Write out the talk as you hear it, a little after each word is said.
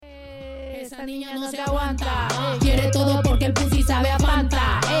Esa niña no se aguanta. Quiere todo porque el pussy sabe a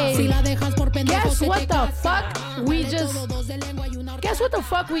Fanta. Si la dejas por pendejo, Guess what the fuck we just... Guess what the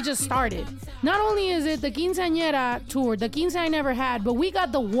fuck we just started? Not only is it the Quinceañera tour, the Quince I never had, but we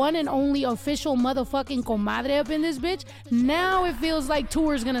got the one and only official motherfucking comadre up in this bitch. Now it feels like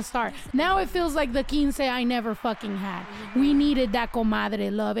tour's gonna start. Now it feels like the Quince I never fucking had. We needed that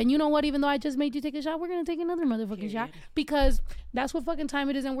comadre love. And you know what? Even though I just made you take a shot, we're gonna take another motherfucking shot. Because that's what fucking time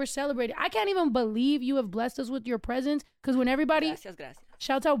it is and we're celebrating. I can't even believe you have blessed us with your presence. Because when everybody... Gracias.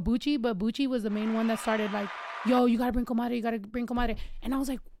 Shouts out Bucci, but Bucci was the main one that started like, yo, you gotta bring comadre. And I was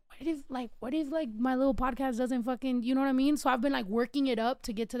like, what if my little podcast doesn't fucking, you know what I mean? So I've been like working it up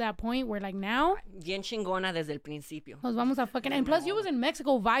to get to that point where like now. Bien chingona desde el principio. Nos vamos a fucking, and plus you was in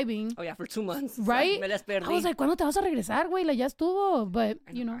Mexico vibing. Oh yeah, for 2 months. Right? Me las perdí. I was like, ¿cuándo te vas a regresar, güey? Like ya estuvo. But,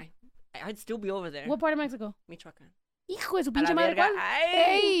 you know. I'd still be over there. What part of Mexico? Michoacán. Hijo de su A pinche la madre. verga. ¿Cuál?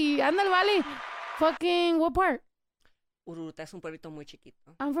 Ay. Hey, ándale, vale. Fucking, what part? Uruta es un pueblito muy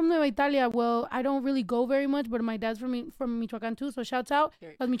chiquito. I'm from Nueva Italia. Well, I don't really go very much, but my dad's from Michoacán too, so shouts out.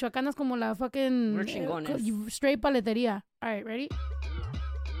 Las michoacanas como la fucking... We're chingones. Straight paletería. All right, ready?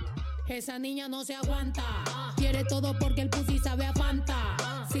 Esa niña no se aguanta. Quiere todo porque el pussy sabe a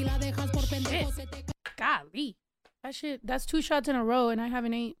Fanta. Si la dejas por pendejo, se te... Golly. That's 2 shots in a row, and I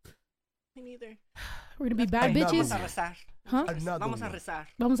haven't ate. Me neither. We're gonna be bad bitches. Vamos a rezar. Huh? Vamos a rezar.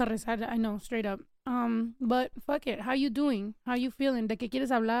 Vamos a rezar. I know, straight up. But fuck it. How you doing? How you feeling? ¿De qué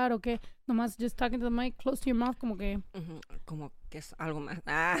quieres hablar o qué? Nomás just talking to the mic close to your mouth como que... Como que es algo más.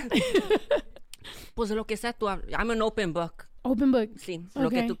 Pues lo que sea tú. I'm an open book. Open book. Sí, lo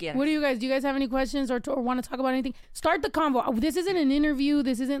que tú quieras. What do you guys have any questions or want to talk about anything? Start the convo. This isn't an interview.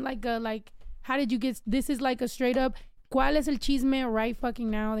 This isn't like how did you get... This is like a straight up, ¿cuál es el chisme right fucking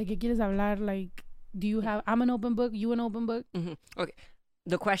now? ¿De qué quieres hablar? Like, do you have... I'm an open book. You an open book? Okay.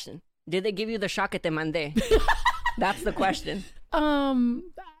 The question. Did they give you the shot que te mandé? That's the question. I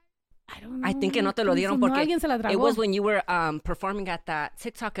don't know. I think que no te lo dieron porque alguien se la tragó. it was when you were performing at that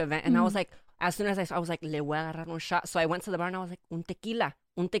TikTok event, and I was like, as soon as I saw, I was like, le voy a agarrar un shot. So I went to the bar and I was like, un tequila.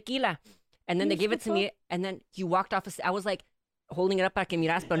 And then they gave it to me, and then you walked off. I was like, holding it up para que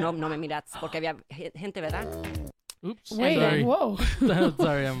miras, pero no me miras porque había gente, ¿verdad? Oops. Wait, Sorry. whoa.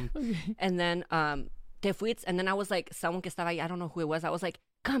 Sorry. And then te fuiste, and then I was like, someone que estaba ahí, I don't know who it was. I was like,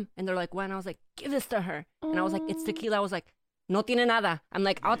 come. And they're like, what? And I was like, give this to her. And I was like, it's tequila. I was like, no tiene nada. I'm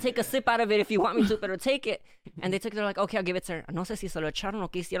like, I'll take a sip out of it if you want me to, pero take it. And they took it. They're like, okay, I'll give it to her. No sé si se lo echaron o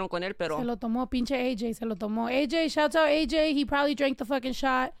qué hicieron con él, pero... Se lo tomó, pinche AJ, se lo tomó. AJ, shouts out AJ. He probably drank the fucking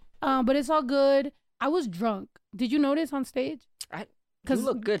shot. But it's all good. I was drunk. Did you notice on stage? You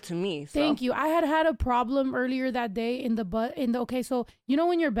look good to me. So. Thank you. I had a problem earlier that day okay, so you know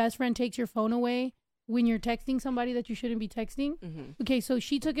when your best friend takes your phone away when you're texting somebody that you shouldn't be texting? Okay, so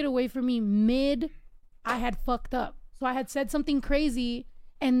she took it away from me I had fucked up. So I had said something crazy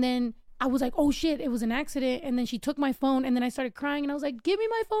and then I was like, oh shit, it was an accident. And then she took my phone and then I started crying and I was like, give me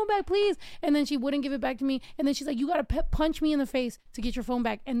my phone back, please. And then she wouldn't give it back to me. And then she's like, you got to punch me in the face to get your phone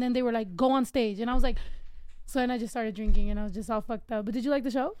back. And then they were like, go on stage. And I was like, so then I just started drinking and I was just all fucked up. But did you like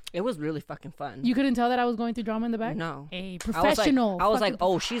the show? It was really fucking fun. You couldn't tell that I was going through drama in the back? No. Hey, professional. I was like,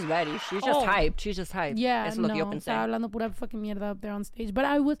 oh, she's ready. She's just hyped. Yeah, Eso es lo que yo pensé. Estaba hablando pura fucking mierda up there on stage. But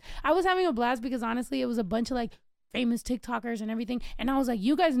I was having a blast because honestly, it was a bunch of like famous TikTokers and everything. And I was like,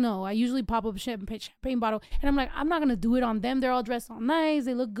 you guys know, I usually pop up champagne bottle. And I'm like, I'm not going to do it on them. They're all dressed all nice.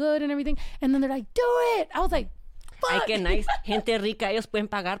 They look good and everything. And then they're like, do it. I was like, fuck. Ay, qué nice. Gente rica, ellos pueden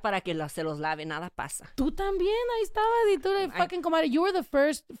pagar para que se los lave. Nada pasa. Tú también, ahí estabas. Y tú le fucking comadre. You were the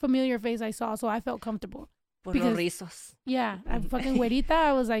first familiar face I saw, so I felt comfortable. Por los rizos. Yeah, I'm fucking güerita.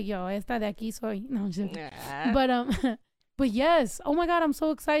 I was like, yo, esta de aquí soy. No, I'm just But yes, oh my God, I'm so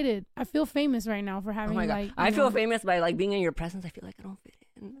excited. I feel famous right now for having like... I feel famous by like being in your presence. I feel like I don't fit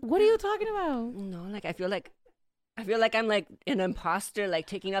in. What are you talking about? No, like I feel like I'm like an imposter, like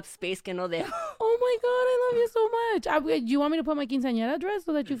taking up space que no de. Oh my God, I love you so much. Do you want me to put my quinceañera dress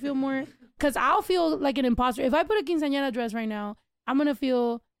so that you feel more... Because I'll feel like an imposter. If I put a quinceañera dress right now, I'm going to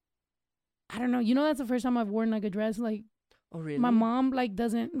feel... I don't know. You know, that's the first time I've worn like a dress. Like, oh, really? My mom like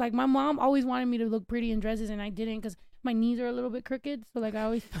doesn't... Like, my mom always wanted me to look pretty in dresses and I didn't because... My knees are a little bit crooked, so like I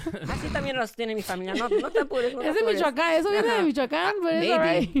always... Así también los tiene mi familia. No te apures, no te apures. Es de Michoacán. Eso viene de Michoacán, but it's all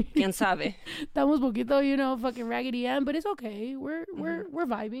right. Quién sabe. Estamos poquito, you know, fucking Raggedy Ann, but it's okay. We're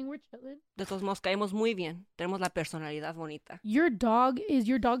vibing. We're chilling. De todos modos, caemos muy bien. Tenemos la personalidad bonita. Is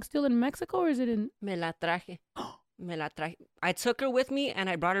your dog still in Mexico or is it in... Me la traje. I took her with me and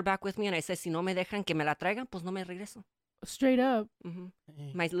I brought her back with me and I said, si no me dejan que me la traigan, pues no me regreso. Straight up.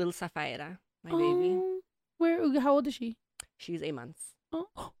 My little Zafaera, my baby. How old is she? She's 8 months.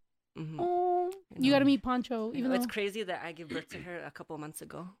 Oh. Oh, you got to meet Pancho. Even though it's crazy that I gave birth to her a couple months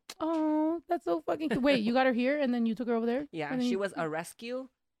ago. Oh, that's so fucking cute. Wait, you got her here and then you took her over there? Yeah, she was a rescue,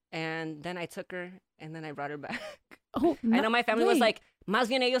 and then I took her, and then I brought her back. Oh, I know my family was like, más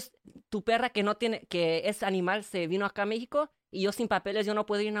bien ellos, tu perra que no tiene, que es animal, se vino acá a México, y yo sin papeles, yo no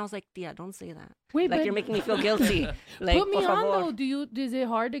puedo ir. And I was like, tía, don't say that. Wait, like, but you're making me feel guilty. Like, put me por on favor. though. Is it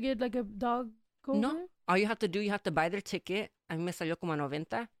hard to get like a dog over No. there? All you have to do, you have to buy their ticket. A mí me salió como a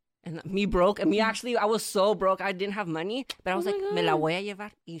 90. And me broke. And me actually, I was so broke. I didn't have money. But I was Oh like, my me la God. voy a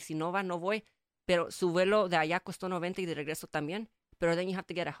llevar. Y si no va, no voy. Pero su vuelo de allá costó 90 y de regreso también. Pero then you have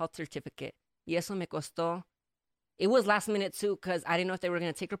to get a health certificate. Y eso me costó. It was last minute too, because I didn't know if they were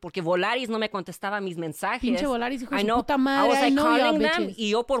going to take her. Porque Volaris no me contestaba mis mensajes. Pinche Volaris, hijo de I su know. puta I madre. was like know y'all calling them. bitches. Y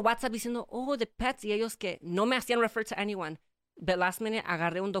yo por WhatsApp diciendo, oh, the pets. Y ellos que no me hacían refer to anyone. But last minute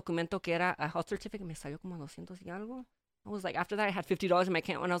agarré un documento que era a health certificate. Me salió como 200 y algo. I was like, after that, I had $50 in my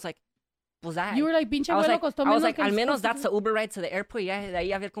account. And I was like, pues that. You were like, pinche I was vuelo like, costó I was menos like, que al el menos costo that's que- the Uber ride to the airport. Ya de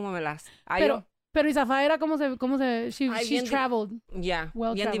ahí a ver cómo me las. Pero Isafa era como Ay, she's bien traveled. Yeah,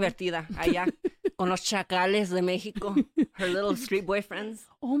 well bien traveled. divertida allá con los chacales de México, her little street boyfriends.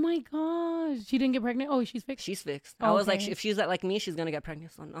 Oh my gosh. She didn't get pregnant? Oh, she's fixed? She's fixed. I was like, Okay. if she's like me, she's gonna get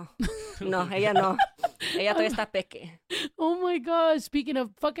pregnant. So no, no, ella no. Ella todavía está peque. Oh my gosh. Speaking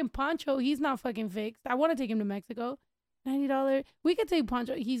of fucking Pancho, he's not fucking fixed. I want to take him to Mexico. $90. We could take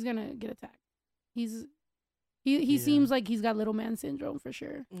Pancho. He's going to get attacked. He Yeah. seems like he's got little man syndrome for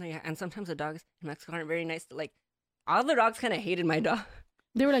sure. No, yeah, and sometimes the dogs in Mexico aren't very nice. Like, all the dogs kind of hated my dog.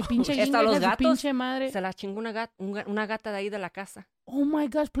 They were like, pinche Hasta gringa, los hija de su gatos pinche madre. Se la chingó una gata de ahí de la casa. Oh my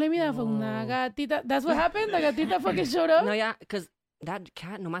gosh, play me that for una gatita. That's what happened? The gatita fucking showed up? No, yeah, because that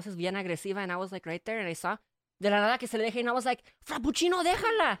cat nomás es bien agresiva, and I was like right there, and I saw de la nada que se le deje, and I was like, Frappuccino,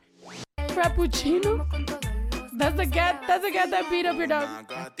 déjala. Frappuccino? That's the cat that beat up your dog.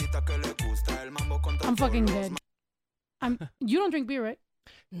 I'm fucking dead. You don't drink beer, right?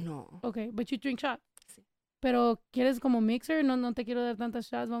 No. Okay, but you drink shots. Sí. Pero, ¿quieres como mixer? No te quiero dar tantas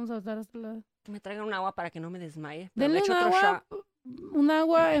shots. Vamos a estar hasta la... Que me traigan un agua para que no me desmaye. Pero Denle le echo un otro agua. shot. Un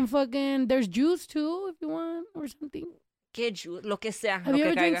agua and fucking... There's juice too, if you want, or something. Que lo que sea, Have lo you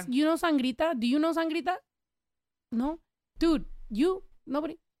que ever caiga. drank... You know sangrita? Do you know sangrita? No? Dude,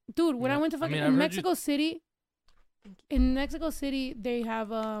 nobody? Dude, when I No. went to I fucking... mean, in I've heard Mexico City... In Mexico City, they have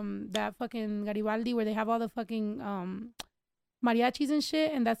that fucking Garibaldi where they have all the fucking mariachis and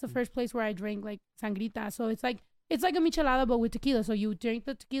shit, and that's the first place where I drank like sangrita. So it's like a michelada but with tequila. So you drink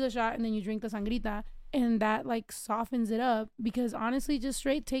the tequila shot and then you drink the sangrita, and that like softens it up. Because honestly, just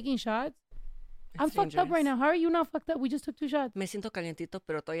straight taking shots, I'm It's fucked up right dangerous. now. How are you not fucked up? We just took 2 shots. Me siento calientito,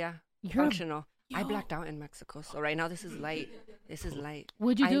 pero todavía You're- functional. I Yo. blacked out in Mexico, so right now this is light. This is light.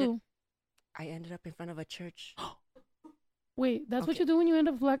 What'd you I do? I ended up in front of a church. Wait, that's what Okay. you do when you end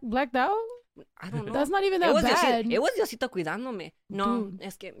up blacked out? I don't know. That's not even that it was bad. Diosito, it was Diosito cuidándome. No, Dude.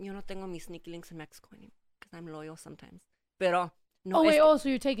 es que yo no tengo mis sneaky links in Mexico anymore because I'm loyal sometimes. Pero no, Oh es wait, que- so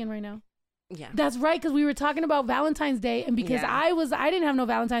you're taken right now. yeah. That's right, because we were talking about Valentine's Day, and because Yeah. I didn't have no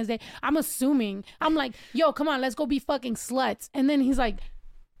Valentine's Day. I'm assuming. I'm like, yo, come on, let's go be fucking sluts. And then he's like,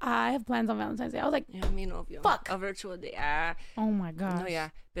 I have plans on Valentine's Day. I was like, Yeah, mi novio. Fuck. A virtual day. Ah, oh my gosh. no, yeah.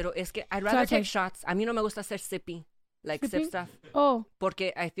 Pero es que I'd rather that's take like- shots. A mí no me gusta hacer sippy, like Sipping? sip stuff, Oh,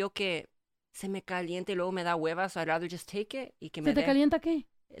 porque I feel que se me caliente y luego me da hueva, so I'd rather just take it y que ¿se me te dé calienta qué?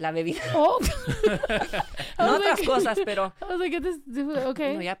 la bebida. Oh. I No was otras like- cosas, pero I was like,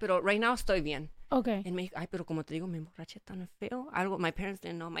 okay. no, ya, pero right now estoy bien. Okay. En México, ay, pero como te digo, me emborraché tan feo. Algo, my parents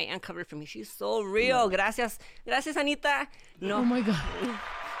didn't know. My aunt covered for me. She's so real. Gracias, Anita. No, Oh my God.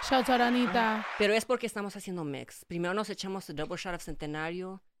 Shout out Anita. pero es porque estamos haciendo mix. Primero nos echamos a double shot of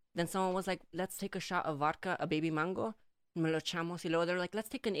Centenario. Then someone was like, let's take a shot of vodka, a baby mango. Me lo echamos. Y luego they're like, let's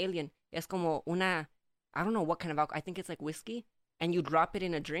take an alien. Es como una, I don't know what kind of alcohol. I think it's like whiskey. And you drop it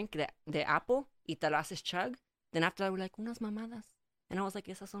in a drink, de apple, y te lo haces chug. Then after that, we're like, unas mamadas. And I was like,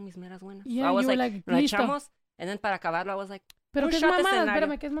 esas son mis meras buenas. Yeah, so I was you were like, like, lo listo. echamos. And then para acabarlo, I was like, Pero un qué es shot de mamada, Centenario.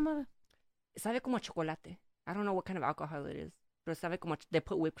 espérame, qué es mamada. Sabe como chocolate. I don't know what kind of alcohol it is. Pero sabe como, they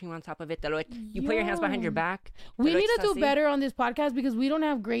put whipped cream on top of it. You put your hands behind your Yo. back. We te lo need to echas do así. better on this podcast because we don't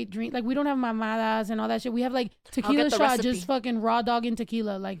have great drink. Like we don't have mamadas and all that shit. We have like tequila get the shot, recipe. just fucking raw dog and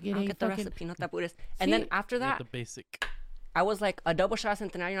tequila. Like it I'll ain't get the fucking. recipe, no te apures. And then Sí. after Get that, the basic. I was like a double shot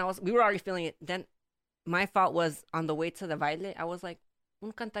Centenario, and we were already feeling it. Then my fault was on the way to the baile. I was like,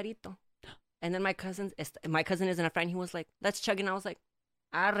 un cantarito. And then my cousin isn't a friend. He was like, let's chug it. And I was like,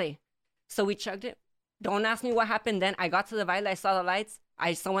 arre. So we chugged it. Don't ask me what happened then. I got to the baile. I saw the lights.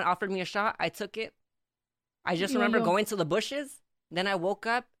 Someone offered me a shot. I took it. I just remember Yo. going to the bushes. Then I woke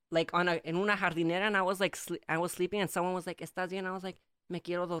up like en una jardinera, and I was like, I was sleeping, and someone was like, ¿Estás bien? I was like, me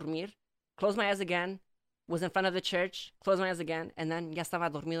quiero dormir. Close my eyes again. Was in front of the church. Close my eyes again. And then ya estaba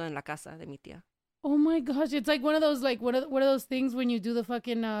dormido en la casa de mi tía. Oh my gosh, it's like one of those what are those things when you do the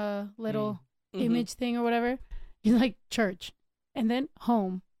fucking little image thing or whatever. You're like church, and then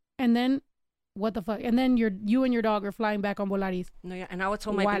home, and then what the fuck, and then you and your dog are flying back on Volaris. No, yeah, and I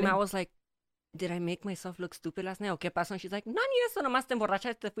told my prima, I was like, did I make myself look stupid last night? ¿O qué pasó? And she's like, no, ni eso, nomás te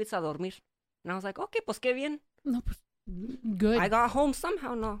emborrachaste, te fuiste a dormir. And I was like, okay, pues qué bien. No, pues, good. I got home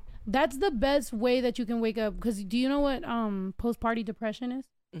somehow. No. That's the best way that you can wake up. Because do you know what post-party depression is?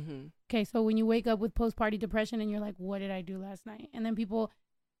 Mm-hmm. Okay, so when you wake up with post-party depression and you're like, what did I do last night? And then people,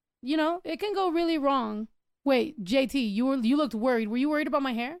 you know, it can go really wrong. Wait, JT, you looked worried. Were you worried about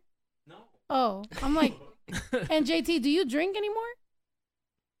my hair? No. Oh, I'm like, and JT, do you drink anymore?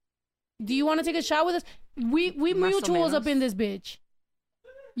 Do you want to take a shot with us? We mutuals up in this bitch.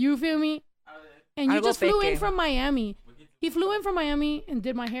 You feel me? And you just flew in from Miami. He flew in from Miami and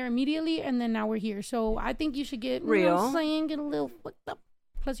did my hair immediately, and then now we're here. So I think you should get, real. You know what I'm saying, get a little fucked up.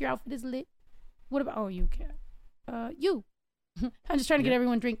 Plus your outfit is lit. What about, oh, you can't. You. I'm just trying to get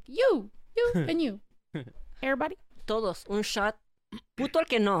everyone drink. You, and you. Everybody? Todos. Un shot. Puto el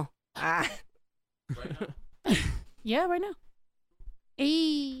que no. Ah. Yeah, right now.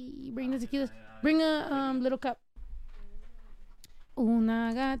 Hey, bring the tequila. Bring a little cup.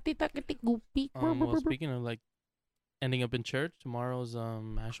 Una gatita que te gupi. Well, speaking of like ending up in church, tomorrow's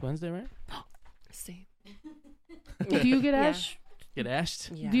Ash Wednesday, right? Sí. Do you get ash? Get ashed?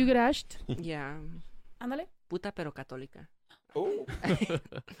 Yeah. Do you get ashed? Yeah. Ándale. Puta pero católica. Oh.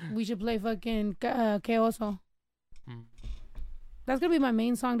 We should play fucking Que Oso. That's gonna be my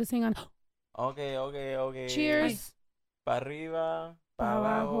main song to sing on. Okay. Cheers. Pa' arriba, Pa'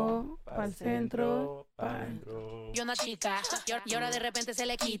 abajo, pa'l centro, pa' dentro. Yo una chica, y ahora de repente se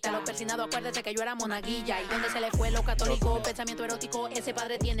le quita. Lo persinado, acuérdate que yo era monaguilla. ¿Y dónde se le fue lo católico? Pensamiento erótico, ese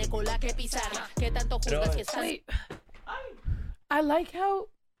padre tiene cola que pisar. ¿Qué tanto juzgas que estás? Wait. I like how,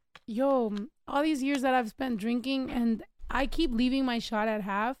 all these years that I've spent drinking and I keep leaving my shot at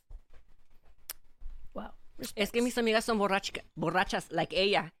half. Wow. Es que mis amigas son borrachas, like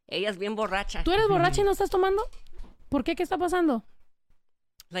ella. Ella es bien borracha. ¿Tú eres borracha y no estás tomando? ¿Por qué? ¿Qué está pasando?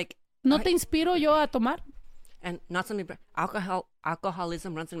 Like, ¿No te inspiro yo a tomar? And not something,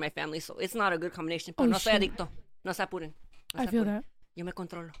 alcoholism runs in my family, so it's not a good combination. Pero Oh, no soy shit. adicto. No se apuren. No I se feel apuren. that. Yo me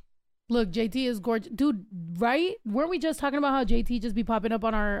controlo. Look, JT is gorgeous. Dude, right? Weren't we just talking about how JT just be popping up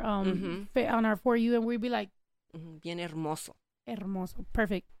on our on our For You and we'd be like, Bien hermoso. hermoso.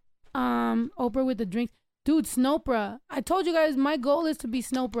 Perfect. Oprah with the drinks. Dude, Snopra. I told you guys my goal is to be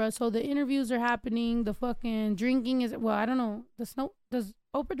Snopra. So the interviews are happening. The fucking drinking is, well, I don't know. Does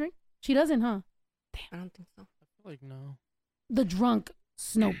Oprah drink? She doesn't, huh? I don't think so. I feel like no. The drunk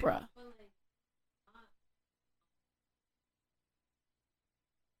Snopra.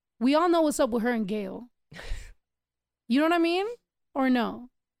 We all know what's up with her and Gail. You know what I mean? Or no?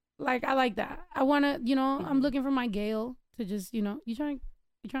 Like, I like that. I want to, I'm looking for my Gail to just, you trying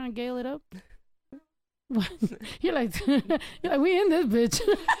to Gail it up? You're like, we in this bitch.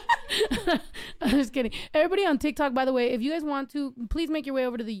 I'm just kidding. Everybody on TikTok, by the way, if you guys want to, please make your way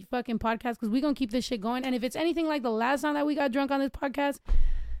over to the fucking podcast because we're going to keep this shit going. And if it's anything like the last time that we got drunk on this podcast,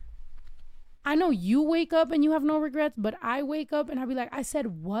 I know you wake up and you have no regrets, but I wake up and I'll be like, I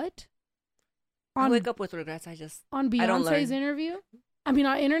said what? I wake up with regrets. On Beyonce's interview? I mean,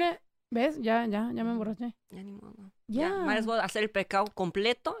 on internet. ¿Ves? Ya me emborraché. Ya ni modo. Yeah. Might as well hacer el pecado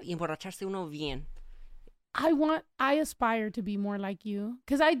completo y emborracharse uno bien. I aspire to be more like you.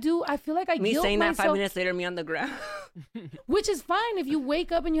 Because I feel like I Me guilt saying myself. that 5 minutes later, me on the ground. Which is fine if you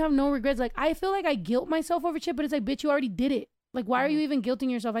wake up and you have no regrets. Like, I feel like I guilt myself over shit, but it's like, bitch, you already did it. Like, why are you even guilting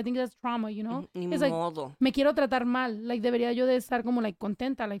yourself? I think that's trauma, Ni It's like, modo. me quiero tratar mal. Like, debería yo de estar como, like,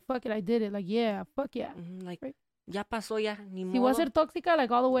 contenta. Like, fuck it, I did it. Like, yeah, fuck yeah. Like, Right. ya pasó, ya, ni modo. Si voy a ser tóxica,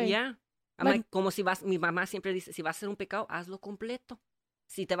 like, all the way. Yeah. I'm Like- like, como si mi mamá siempre dice, si vas a hacer un pecado, hazlo completo.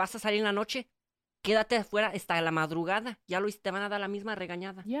 Si te vas a salir en la noche, quédate afuera hasta la madrugada. Ya lo hice, te van a dar la misma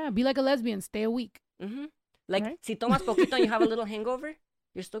regañada. Yeah, be like a lesbian. Stay a week. Like, Right. si tomas poquito and you have a little hangover,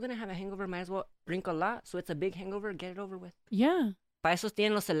 you're still going to have a hangover. Might as well drink a lot. So it's a big hangover. Get it over with. Yeah. Para eso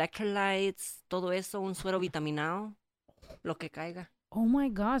tienen los electrolytes, todo eso, un suero vitaminado, lo que caiga. Oh my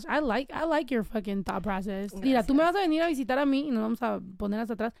gosh, I like your fucking thought process. Mira, tú me vas a venir a visitar a mí y nos vamos a poner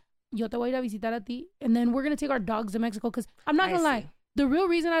hasta atrás. Yo te voy a ir a visitar a ti. And then we're going to take our dogs to Mexico. Because I'm not going to lie. The real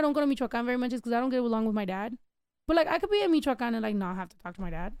reason I don't go to Michoacan very much is because I don't get along with my dad. But like, I could be in Michoacan and like not have to talk to my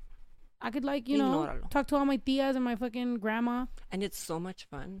dad. I could like, Ignóralo. talk to all my tias and my fucking grandma. And it's so much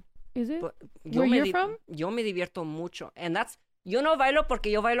fun. Is it? But Where you're from? Yo me divierto mucho. And that's, yo no bailo porque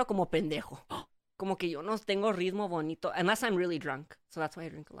yo bailo como pendejo. como que yo no tengo ritmo bonito, unless I'm really drunk. So that's why I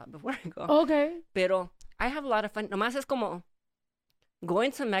drink a lot before I go. Okay. Pero I have a lot of fun. Nomás es como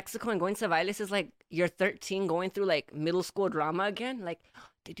going to Mexico and going to bailes is like you're 13 going through like middle school drama again. Like,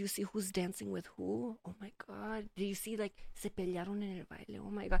 did you see who's dancing with who? Oh my God. Did you see like se pelearon en el baile?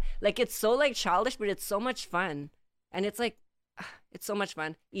 Oh my God. Like it's so like childish, but it's so much fun. And it's like, it's so much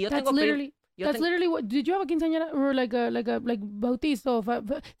fun. Y yo That's tengo literally... yo That's literally what. Did you have a quinceañera or like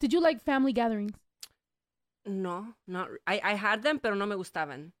bautizo? Did you like family gatherings? No, not. I had them, pero no me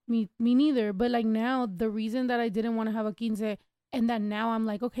gustaban. Me neither. But like now, the reason that I didn't want to have a quince and that now I'm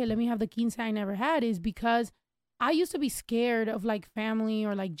like, okay, let me have the quince I never had is because I used to be scared of like family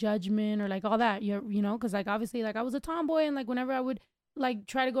or like judgment or like all that. You know, because like obviously like I was a tomboy and like whenever I would like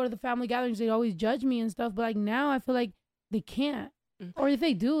try to go to the family gatherings, they'd always judge me and stuff. But like now I feel like they can't. Or if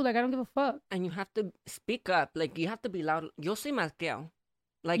they do, like, I don't give a fuck. And you have to speak up. Like, you have to be loud. Yo soy más criado.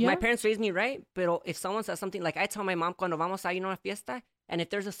 Like, Yeah. my parents raised me right, pero if someone says something, like, I tell my mom cuando vamos a ir a una fiesta, and if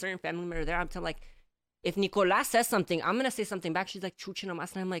there's a certain family member there, I'm telling, like, if Nicolás says something, I'm going to say something back. She's like, chucha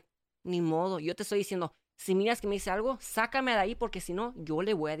nomás. And I'm like, ni modo. Yo te estoy diciendo, si miras que me dice algo, sácame de ahí, porque si no, yo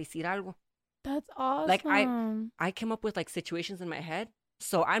le voy a decir algo. That's awesome. Like, I came up with, like, situations in my head,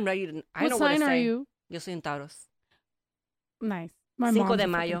 so I'm ready to, I what know what to sign say. are you? Yo soy un Tauros. Nice. My Cinco mom's de a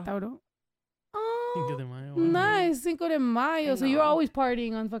fucking Mayo. Tauro. Cinco Oh, de Mayo. nice. Cinco de Mayo. I So you're know. always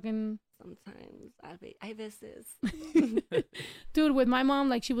partying on fucking... Sometimes, hay veces. Dude, with my mom,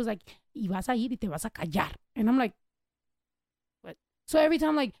 like, she was like, y vas a ir y te vas a callar. And I'm like, what? So every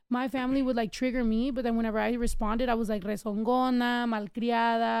time, like, my family would, like, trigger me, but then whenever I responded, I was, like, rezongona,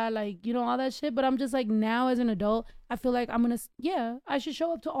 malcriada, like, you know, all that shit. But I'm just, like, now as an adult, I feel like I'm going to, yeah, I should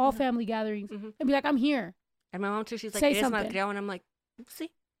show up to all family gatherings Mhm. and be like, I'm here. And my mom too, she's like, Say eres something. malcriado. And I'm like, sí.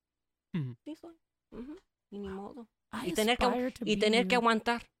 Mhm. Sí soy. Ujú. Y ni modo. I Y tener, aspire to y be tener que you.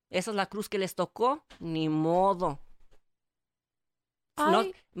 aguantar. Esa es la cruz que les tocó. Ni modo. No,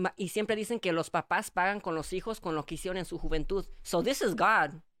 y siempre dicen que los papás pagan con los hijos con lo que hicieron en su juventud. So this is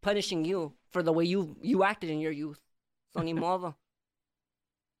God punishing you for the way you acted in your youth. So ni modo.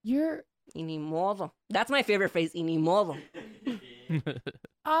 You're... Y ni modo. That's my favorite phrase. Y ni modo.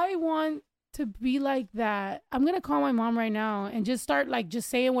 I want to be like that. I'm going to call my mom right now and just start, like, just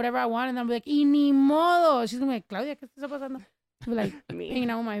saying whatever I want. And then I'll be like, y ni modo. She's going to be like, Claudia, ¿qué está pasando? I'll be like, Me. hanging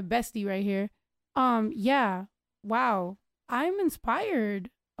out with my bestie right here. Yeah. Wow. I'm inspired.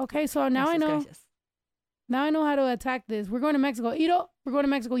 Okay, so now I Gracias, know. gracias. Now I know how to attack this. We're going to Mexico. Iro, we're going to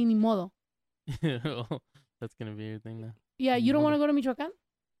Mexico y ni modo. That's gonna be your thing now. Yeah, you don't want to go to Michoacan?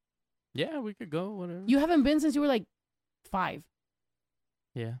 Yeah, we could go. Whatever. You haven't been since you were like 5.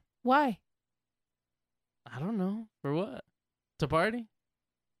 Yeah. Why? I don't know. For what? To party?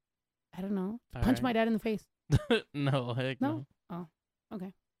 I don't know. All Punch right. my dad in the face. No, heck No? no.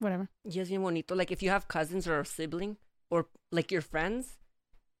 Okay, whatever. Y es bien bonito. Like, if you have cousins or a sibling or, like, your friends,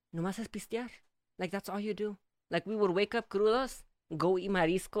 nomás es pistear. Like, that's all you do. Like, we would wake up crudos, go eat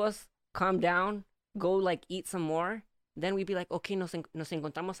mariscos, calm down, go, like, eat some more. Then we'd be like, okay, nos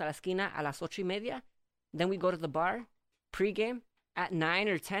encontramos a la esquina a las 8:30. Then we go to the bar, pregame, at 9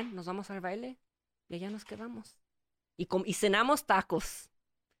 or 10, nos vamos al baile. Y allá nos quedamos. Y cenamos tacos.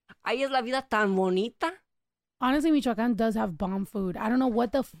 Ahí es la vida tan bonita. Honestly, Michoacan does have bomb food. I don't know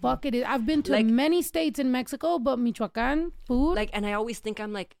what the fuck it is. I've been to Like- many states in Mexico, but Michoacan food. Like, and I always think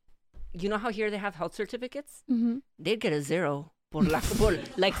I'm like, you know how here they have health certificates? Mhm. They'd get a 0.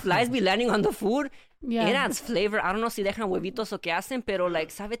 Like, flies be landing on the food. Yeah. It adds flavor. I don't know si dejan huevitos o qué hacen, pero, like,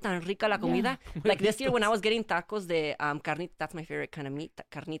 sabe tan rica la comida. Like, this year when I was getting tacos de carnitas, that's my favorite kind of meat,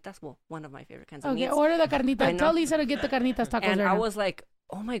 carnitas. Well, one of my favorite kinds of Okay, meats. order the I carnitas. know. Tell Lisa to get the carnitas tacos. And right I now. was like,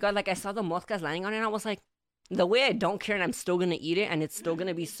 oh my God, like, I saw the moscas landing on it, and I was like, the way I don't care and I'm still going to eat it, and it's still going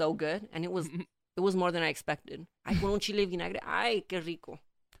to be so good. And it was more than I expected. Ay, con un chile vinagre. Ay, qué rico.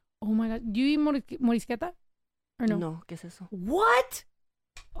 Oh my god, do you eat morisqueta? Or no? No, ¿qué es eso? What?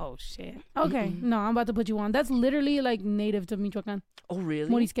 Oh shit. Okay, no, I'm about to put you on. That's literally like native to Michoacan. Oh, really?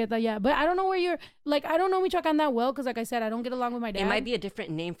 Morisqueta, yeah. But I don't know where you're. Like, I don't know Michoacan that well because, like I said, I don't get along with my dad. It might be a different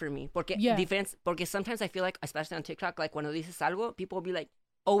name for me. Porque, Yeah. porque sometimes I feel like, especially on TikTok, like, cuando dices algo, people will be like,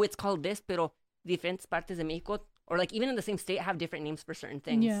 oh, it's called this, pero diferentes partes de México, or like even in the same state, have different names for certain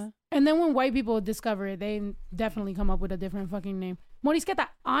things. Yeah. And then when white people discover it, they definitely come up with a different fucking name. Morisqueta,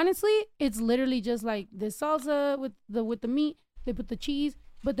 honestly, it's literally just like this salsa with the meat. They put the cheese,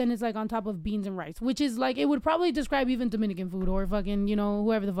 but then it's like on top of beans and rice, which is like, it would probably describe even Dominican food or fucking, you know,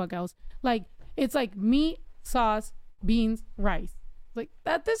 whoever the fuck else. Like, it's like meat, sauce, beans, rice. Like,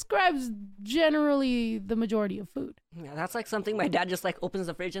 that describes generally the majority of food. Yeah, that's like something my dad just like opens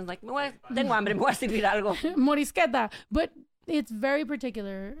the fridge and is like, tengo hambre, me voy a servir algo. Morisqueta. But It's very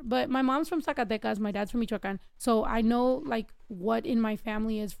particular. But my mom's from Zacatecas. My dad's from Michoacan. So I know like what in my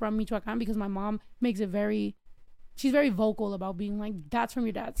family is from Michoacan because my mom makes it very... She's very vocal about being like, that's from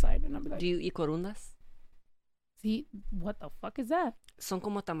your dad's side. And I'll be like... Do you eat corundas? See, what the fuck is that? Son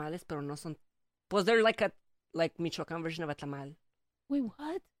como tamales, pero no son... Pues they're like a Michoacan version of a tamal. Wait,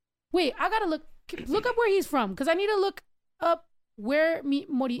 what? Wait, I gotta look up where he's from because I need to look up where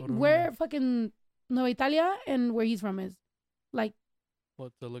where fucking Nueva Italia and where he's from is. Like,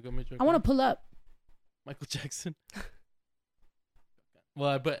 What to look at me? I want to pull up. Michael Jackson. Well,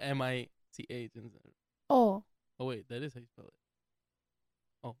 I put M-I-C-H. Oh, Oh wait, that is how you spell it.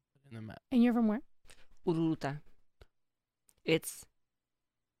 Oh, in the map. and you're from where? Uruta. It's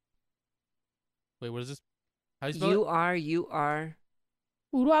Wait, what is this? How you spell it? U-R-U-R...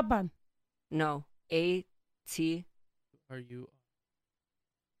 Uruapan. No. A-T... Are you?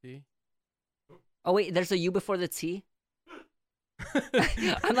 See? Oh, wait, there's a U before the T?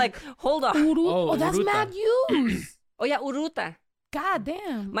 I'm like, hold on. Oh, that's Uruta. mad use. Oh, yeah, Uruta. God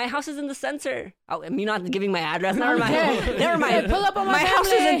damn. My house is in the center. Oh, I'm not giving my address. Never mind. Okay. Never mind. Hey, pull up on my house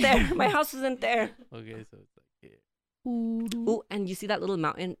family. isn't there. My house isn't there. Okay, so it's like here. Oh, and you see that little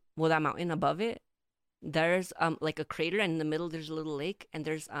mountain? Well, that mountain above it, there's like a crater, and in the middle there's a little lake, and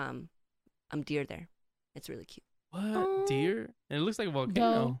there's deer there. It's really cute. What? Oh. Deer? And it looks like a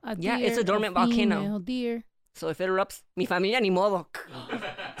volcano. Yeah, it's a dormant volcano. female deer. So if it erupts, mi familia ni modo.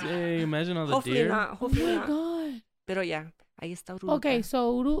 Dang, imagine all the Hopefully deer. not. Oh Hopefully my not. god. Pero yeah, ahí está Uruta. Okay,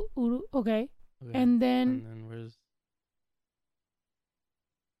 so Uru. Okay, Okay. and then And then where's?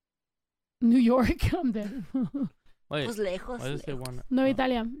 New York. I'm dead. Wait, Pues lejos. why does it say lejos. one? Nueva Oh.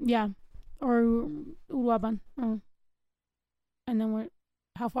 Italia, yeah, or Uruapan. Oh. And then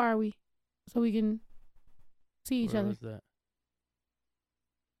how far are we? So we can see each Where other. was that?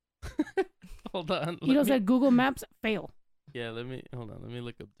 Hold on. You know, let me- said Google Maps fail. Yeah, hold on. Let me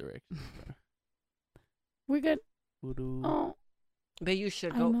look up directions. We're good. Uru. Oh, But you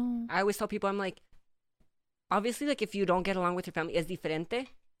should I go. know. I always tell people, I'm like, obviously, like, if you don't get along with your family, es diferente.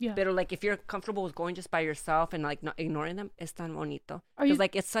 Yeah. But, like, if you're comfortable with going just by yourself and, like, not ignoring them, es tan bonito. Are you Because,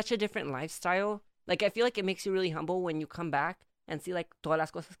 like, it's such a different lifestyle. Like, I feel like it makes you really humble when you come back and see, like, todas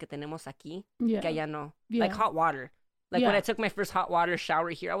las cosas que tenemos aquí, yeah. que allá no. Yeah. Like, hot water. Like, when Yeah. I took my first hot water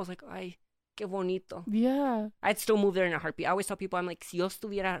shower here, I was like, ay, qué bonito. Yeah. I'd still move there in a heartbeat. I always tell people, I'm like, si yo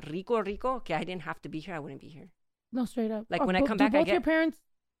estuviera rico, que I didn't have to be here, I wouldn't be here. No, straight up. Like, when I bo- come do back, I both your get- parents.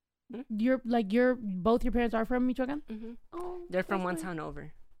 Hmm? Both your parents are from Michoacan. Mm-hmm. Oh, They're from that's one nice. town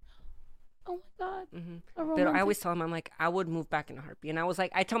over. Oh my god. Mm-hmm. A But I romantic- always tell them, I'm like, I would move back in a heartbeat. And I was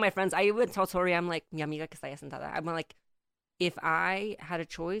like, I tell my friends, I even tell Tori, I'm like, mi amiga que está allá sentada. I'm like, if I had a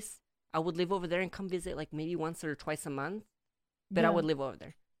choice, I would live over there and come visit like maybe once or twice a month. But I Yeah. would live over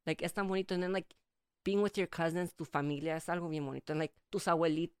there. Like, es tan bonito. And then like being with your cousins, tu familia, es algo bien bonito. And like tus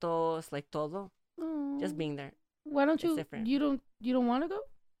abuelitos, like todo. Oh. Just being there. Why don't it's you? different. You don't want to go?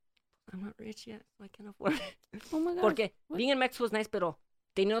 I'm not rich yet, so I can't afford it. Oh my god. Porque What? being in Mexico is nice, pero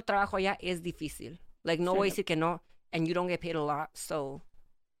teniendo trabajo allá es difícil. Like, no voy a decir que no, and you don't get paid a lot, so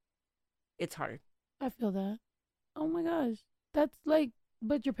it's hard. I feel that. Oh my gosh. That's like.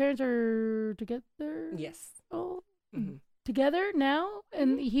 But your parents are together. Yes. Oh, Mm-hmm. together now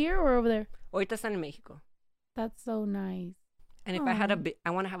and here or over there. Ahorita están en Mexico. That's so nice. And if I had Aw. I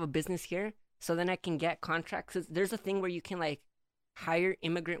want to have a business here, so then I can get contracts. 'Cause there's a thing where you can like hire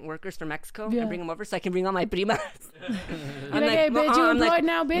immigrant workers from Mexico Yeah. and bring them over, so I can bring all my primas. You're like, hey, bitch, you I'm employed like,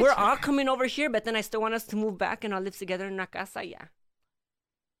 now, bitch. we're all coming over here, but then I still want us to move back and all live together in una casa. Yeah.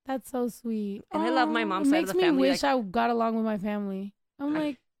 That's so sweet. And I love my Aw, mom's it side of makes the me family, wish I got along with my family. I'm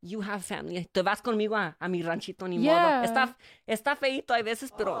like, You have family. Te vas conmigo a mi ranchito, ni Yeah. modo. Está feíto a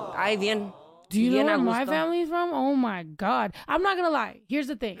veces, pero ay, bien. do you know bien where a my gusto. family's from? Oh my God. I'm not going to lie. Here's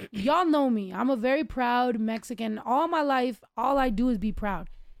the thing. Y'all know me. I'm a very proud Mexican. All my life, all I do is be proud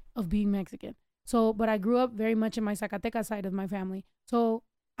of being Mexican. So, but I grew up very much in my Zacatecas side of my family. So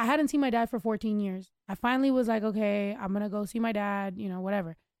I hadn't seen my dad for 14 years. I finally was like, okay, I'm going to go see my dad,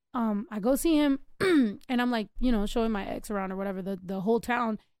 whatever. I go see him and I'm like, showing my ex around or whatever, the whole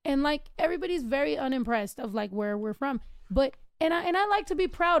town. And like, everybody's very unimpressed of like where we're from. But, and I like to be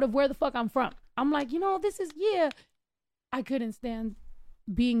proud of where the fuck I'm from. I'm like, this is, I couldn't stand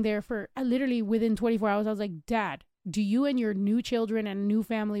being there I literally within 24 hours, I was like, Dad, do you and your new children and new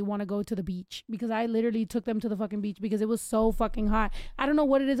family want to go to the beach? Because I literally took them to the fucking beach because it was so fucking hot. I don't know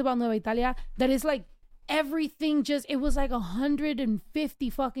what it is about Nueva Italia that is like everything it was like 150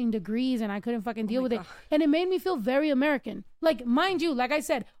 fucking degrees and I couldn't fucking deal with it. And it made me feel very American. Like, mind you, like I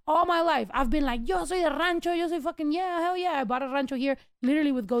said, all my life, I've been like, yo soy de rancho, yo soy fucking, yeah, hell yeah. I bought a rancho here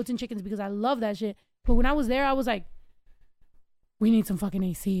literally with goats and chickens because I love that shit. But when I was there, I was like, we need some fucking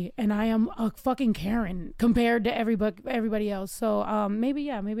AC. And I am a fucking Karen compared to everybody else. So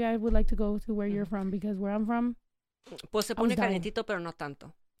maybe I would like to go to where you're from, because where I'm from, Pues se I was pone dying. calientito, pero no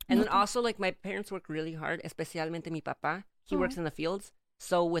tanto. And No then also, like, my parents work really hard, especialmente mi papá. He works in the fields.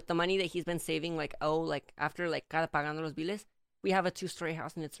 So with the money that he's been saving, like, after, like, cada pagando los biles, we have a 2-story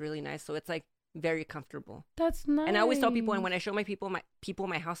house, and it's really nice. So it's, like, very comfortable. That's nice. And I always tell people, and when I show my people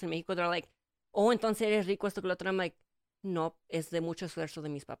my house in Mexico, they're like, oh, entonces eres rico, esto que lo otro. I'm like, no, es de mucho esfuerzo de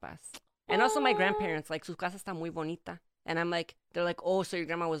mis papás. And also my grandparents, like, su casa está muy bonita. And I'm like, they're like, oh, so your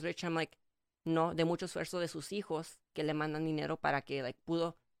grandma was rich. I'm like, no, de mucho esfuerzo de sus hijos que le mandan dinero para que, like,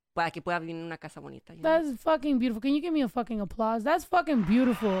 para que pueda vivir en una casa bonita. You know? That's fucking beautiful. Can you give me a fucking applause? That's fucking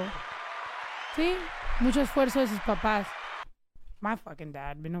beautiful. See? Mucho esfuerzo de sus papás. My fucking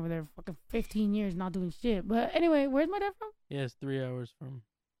dad been over there for fucking 15 years not doing shit. But anyway, where's my dad from? Yes, 3 hours from.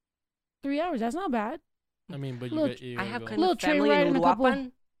 3 hours. That's not bad. I mean, but Little- you I have go. kind Little of train family ride in and a couple-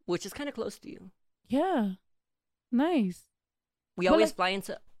 Uruapan, which is kind of close to you. Yeah. Nice. We But, always like- fly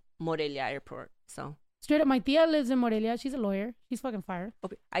into Morelia Airport, so. Straight up, my tia lives in Morelia. She's a lawyer. She's fucking fire.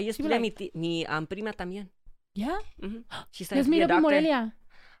 Okay. I used She to be be like- mi prima también. Yeah? Mhm. She's Let's to be meet a up in doctor. Morelia.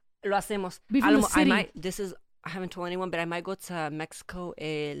 Lo hacemos. Be from A lo the mo- city. I haven't told anyone, but I might go to Mexico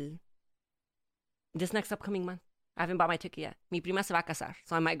this next upcoming month. I haven't bought my ticket yet. Mi prima se va a casar,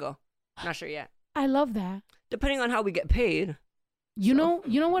 so I might go. Not sure yet. I love that. Depending on how we get paid. You know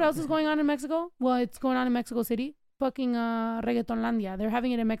what else is going on in Mexico? Well, it's going on in Mexico City. Fucking Reggaetonlandia. They're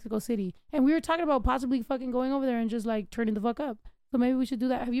having it in Mexico City. And we were talking about possibly fucking going over there and just like turning the fuck up. So maybe we should do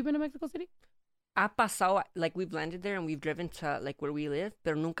that. Have you been to Mexico City? Ha pasado, like, we've landed there and we've driven to, like, where we live,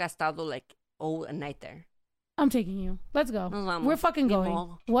 pero nunca ha estado, like, a night there. I'm taking you. Let's go. Nos vamos. We're fucking Ni going.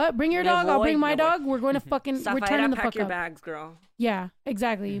 modo. What? Bring your Me dog. I'll voy, bring my me voy. dog. We're going to fucking, we're Zafaira, turning the pack fuck your up. bags, girl. Yeah,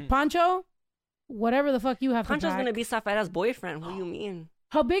 exactly. Pancho, whatever the fuck you have Pancho's to pack. gonna be Zafaira's boyfriend. What do you mean?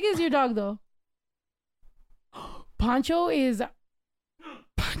 How big is your dog though? Pancho is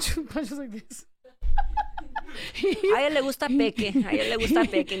Pancho's like this. A él le gusta peque. A él le gusta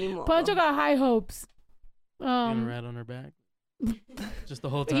peque, ni modo. Pancho got high hopes. You gonna rat on her back? Just the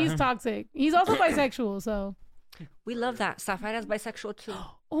whole time. He's toxic. He's also bisexual, so. We love that. Zafaira's bisexual too.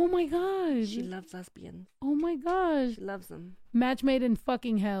 Oh my god. She loves lesbians. Oh my gosh. She loves them. Match made in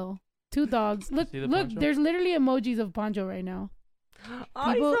fucking hell. 2 dogs. Look, See the look. Pancho? There's literally emojis of Pancho right now.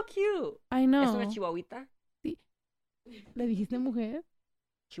 Oh, People- he's so cute. I ¿Es know. una chihuahuita? ¿Le dijiste mujer?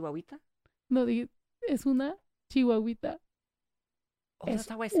 ¿Chihuahuita? No, es una chihuahuita. Oh, that's Es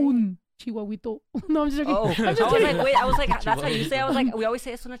how I say it. un chihuahuito. No, I'm just joking. Oh, I'm I just was kidding. like, wait, I was like, that's how you say it? I was like, we always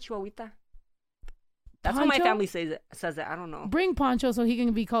say es una chihuahuita. That's how my Pancho? family says it. I don't know. Bring Pancho so he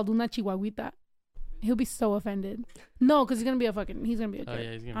can be called una chihuahuita. He'll be so offended. No, because he's gonna be a jerk. Oh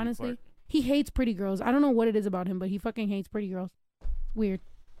yeah, he's gonna Honestly, be fart. he hates pretty girls. I don't know what it is about him, but he fucking hates pretty girls. Weird.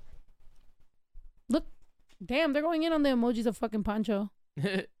 Look, damn, they're going in on the emojis of fucking Pancho.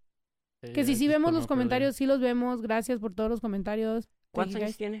 Que si sí vemos los comentarios, sí los vemos. Gracias por todos los comentarios. Thank ¿Cuántos you, años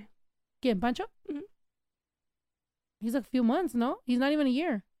guys. tiene? ¿Quién, Pancho? Mhm. He's a few months, no? He's not even a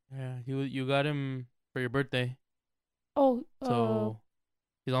year. Yeah, you got him for your birthday, Oh, so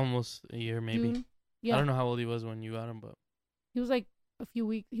he's almost a year maybe. June. I Yeah, don't know how old he was when you got him, but he was like a few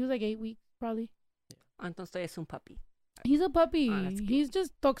weeks. He was like 8 weeks, probably. Entonces es un puppy. He's a puppy. Oh, that's cute. He's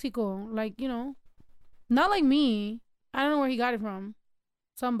just toxico. Like, you know, not like me. I don't know where he got it from.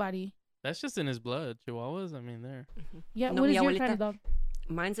 Somebody. that's just in his blood. Chihuahuas, I mean, there. Yeah, No, what mi is your abuelita- kind of dog?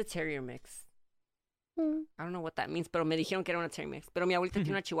 Mine's a terrier mix. Mm. I don't know what that means, pero me dijeron que era una terrier mix. Pero mi abuelita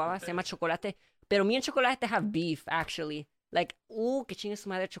tiene una chihuahua, se llama Chocolate. Pero me and Chocolate have beef, actually. Like, que chingue su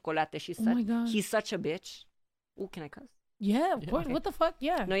madre Chocolate. Oh my God. He's such a bitch. Can I cuss? Yeah, of Yeah. course. Okay. What the fuck?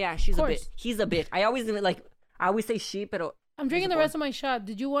 Yeah. No, yeah, she's a course. bitch. He's a bitch. I always say she, pero I'm drinking He's the a rest of my shot.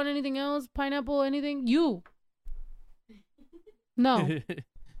 Did you want anything else? Pineapple, anything? You. No.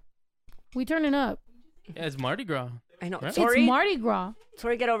 We turning up. Yeah, it's Mardi Gras. I know. Right? Tori, It's Mardi Gras.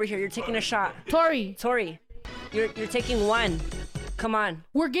 Tori, get over here. You're taking a shot. Tori, Tori, you're taking one. Come on,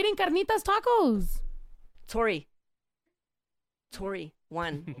 we're getting carnitas tacos. Tori,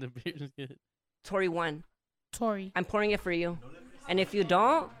 one. The beer is good. Tori, one. Tori. I'm pouring it for you. And if you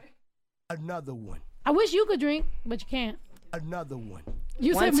don't, Another one. I wish you could drink, but you can't. Another one.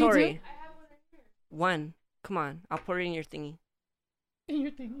 You one said me Tori. too. One. Come on, I'll pour it in your thingy. In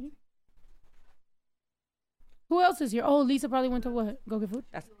your thingy. Who else is here? Oh, Lisa probably went to what? Go get food?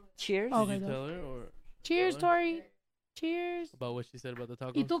 Cheers. Oh. Did Okay, you go. tell her or Cheers, Hola. Tori. Cheers. about what she said about the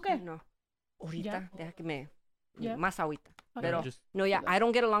tacos? ¿Y tú qué? No. Ahorita, Ya. deja que me... Ya. Más agüita. Okay. Pero, just no, yeah, I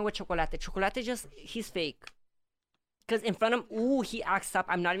don't get along with Chocolate. Chocolate just, he's fake. Because in front of he acts up.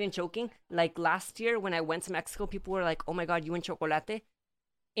 I'm not even joking. Like last year when I went to Mexico, people were like, "Oh my God, you and Chocolate."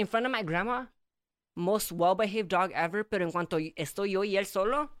 In front of my grandma, most well-behaved dog ever. Pero en cuanto estoy yo y él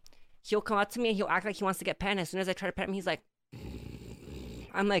solo, he'll come up to me and he'll act like he wants to get pet. And as soon as I try to pet him, he's like,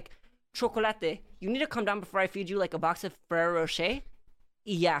 I'm like, Chocolate, you need to come down before I feed you like a box of Ferrero Rocher.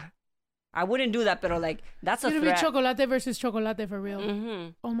 Yeah. I wouldn't do that, but like, that's a It's threat. gonna be chocolate versus chocolate for real. Mm-hmm.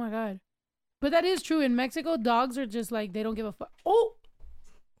 Oh my God. But that is true. In Mexico, dogs are just like, they don't give a fuck. Oh!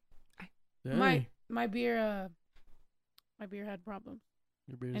 Dang. My beer had problems.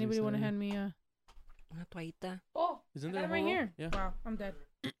 Your beer's Anybody want to exciting. hand me Una toallita. Oh, Isn't I there got a it right whole- here. Yeah. Wow, I'm dead.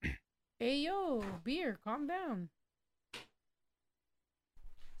 Hey, yo, beer, calm down.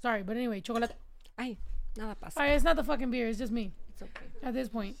 Sorry, but anyway, chocolate. Ay, nada pasa. All right, it's not the fucking beer. It's just me It's okay. at this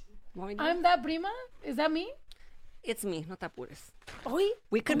point. Want me to- I'm that prima? Is that me? It's me, no te apures. Oi?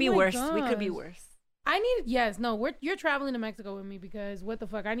 We could Oh be my worse. We could be gosh. worse. I need, yes, no, you're traveling to Mexico with me because what the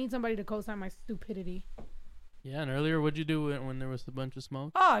fuck? I need somebody to co-sign my stupidity. Yeah, and earlier, what'd you do when there was a bunch of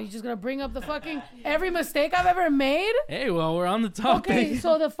smoke? Oh, you just gonna bring up the fucking every mistake I've ever made? Hey, well, we're on the topic.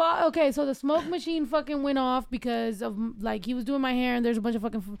 Okay, so the smoke machine fucking went off because of like he was doing my hair and there's a bunch of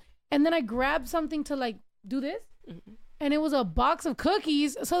fucking and then I grabbed something to like do this and it was a box of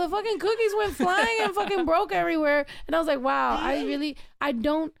cookies. So the fucking cookies went flying and fucking broke everywhere. And I was like, wow, I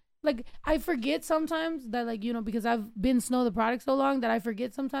don't like I forget sometimes that like, you know, because I've been Snow the product so long that I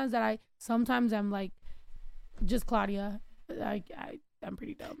forget sometimes that I'm like just Claudia. I'm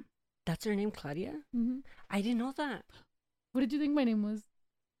pretty dumb. That's her name, Claudia? hmm I didn't know that. What did you think my name was?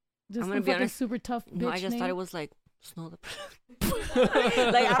 Just I'm a gonna be fucking honest. super tough bitch No, I just name? thought it was like Snow the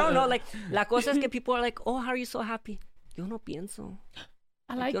Like, I don't know. Like, la cosa es que people are like, oh, how are you so happy? Yo no pienso.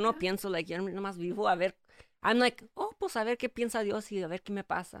 I like Yo no that. pienso. Like, yo nomás vivo a ver. I'm like, oh, pues a ver qué piensa Dios y a ver qué me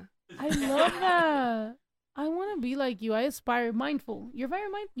pasa. I love that. I want to be like you. I aspire mindful. You're very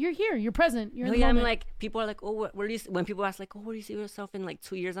mindful. You're here. You're present. You're No, in the yeah, I'm moment. like, people are like, oh, where do you, when people ask, like, oh, where do you see yourself in like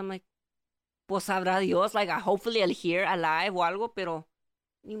 2 years? I'm like, pues sabrá Dios. Like, hopefully I'll hear alive o algo, pero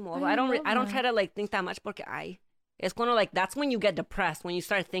ni modo. I I don't love try that. to like think that much porque it's kind of like, that's when you get depressed, when you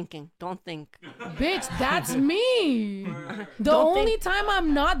start thinking. Don't think. Bitch, that's me. The Don't only think- time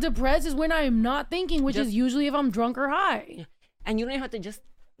I'm not depressed is when I am not thinking, which is Just- usually if I'm drunk or high. And you don't have to just,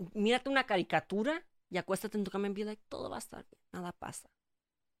 mírate una caricatura y acuéstate en tu cama and be like, todo va a estar bien. Nada pasa.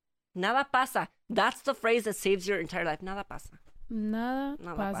 Nada pasa. That's the phrase that saves your entire life. Nada pasa. Nada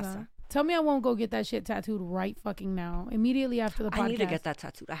Nada pasa. pasa. Tell me I won't go get that shit tattooed right fucking now. Immediately after the podcast. I need to get that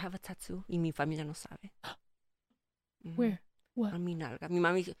tattooed. I have a tattoo y mi familia no sabe. Mhm. Where? What? A mi nalga. Mi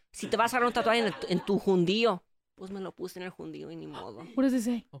mami dice, si te vas a dar un tatuaje en tu jundío, pues me lo puse en el jundío y ni modo. What does it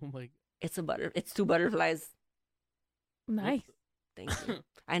say? Oh my. It's two butterflies. Nice. Thank you.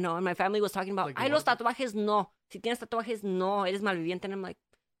 I know. And my family was talking about, Like ay, los what? tatuajes no. Si tienes tatuajes, no. Eres malviviente. And I'm like,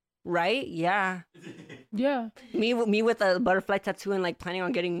 right? Yeah. Yeah. Me with a butterfly tattoo and like planning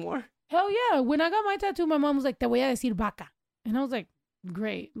on getting more. Hell yeah. When I got my tattoo, my mom was like, te voy a decir vaca. And I was like,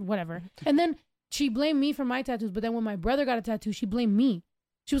 great, whatever. And then she blamed me for my tattoos. But then when my brother got a tattoo, she blamed me.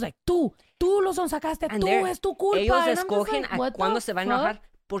 She was like, tú lo sacaste, And tú, es tu culpa. ellos And I'm just escogen like, a what cuándo the se va a fuck? enojar.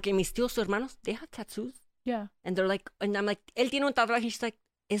 Porque mis tíos, sus hermanos, they have tattoos. Yeah. And they're like, and I'm like, él tiene un tatuaje. And she's like,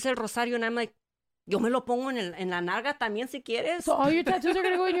 es el rosario. And I'm like, yo me lo pongo en la nalga también si quieres. So all your tattoos are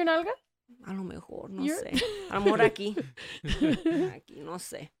going to go in your nalga? A lo mejor, no You're- sé. A lo mejor aquí. Aquí, no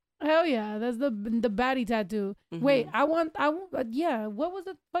sé. Hell yeah. That's the baddie tattoo. Mhm. Wait, I want, yeah. What was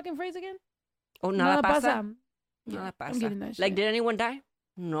the fucking phrase again? Oh, nada pasa. Yeah, Nada I'm pasa. getting that shit. Like, did anyone die?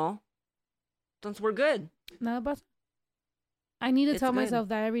 No. Entonces, we're good. Nada pasa. I need to It's tell good. myself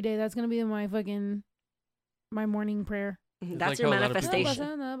that every day. That's going to be my morning prayer. It's That's like your how a lot of people- Nada manifestation.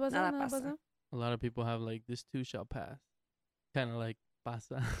 pasa, nada pasa, Nada nada pasa. pasa. A lot of people have like this too shall pass. Kind of like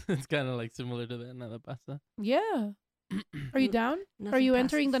pasa. It's kind of like similar to that. Nada pasa. Yeah. Are you down? Are Nothing you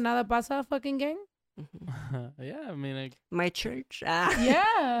entering the passes. Nada Pasa fucking gang? Mhm. Yeah, I mean, like My church.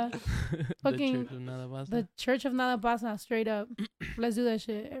 Yeah. the Fucking- church of Nada pasa. The Church of Nada Pasa, straight up. Let's do that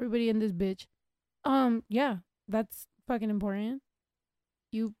shit. Everybody in this bitch. Yeah, that's fucking important.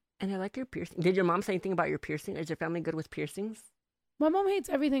 And I like your piercing. Did your mom say anything about your piercing? Is your family good with piercings? My mom hates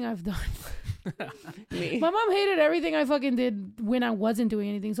everything I've done. Me. My mom hated everything I fucking did when I wasn't doing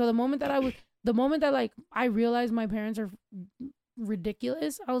anything. So the moment that like I realized my parents are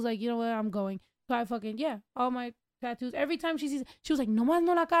ridiculous, I was like, you know what, I'm going. So I fucking, all my tattoos. Every time she sees, she was like, no más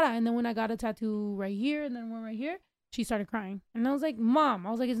no la cara. And then when I got a tattoo right here and then one right here, she started crying. And I was like, Mom,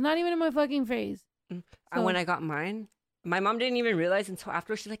 it's not even in my fucking face. And So- when I got mine, my mom didn't even realize until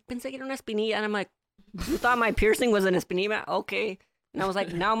after. She's like, pensé que era una espinilla. And I'm like, you thought my piercing was an espinilla? Okay. And I was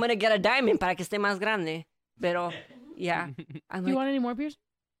like, now I'm going to get a diamond para que esté más grande. Pero, Yeah. I'm Do you like, want any more piercing?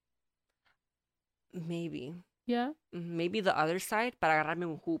 maybe. Yeah. Maybe the other side para agarrarme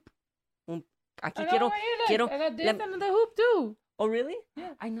un hoop. Aquí I quiero. got this and the hoop too. Oh, really?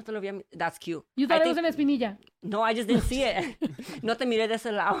 Yeah. Ay, no te lo vi. That's cute. You thought I it was an espinilla. No, I just didn't see it. No te miré de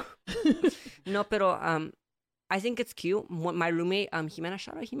ese lado. No, pero I think it's cute. My roommate, Jimena,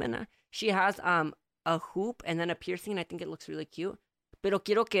 shout out Jimena. She has a hoop and then a piercing. I think it looks really cute. Pero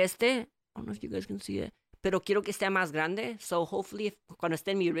quiero que I don't know if you guys can see it. Pero quiero que esté más grande. So hopefully, cuando esté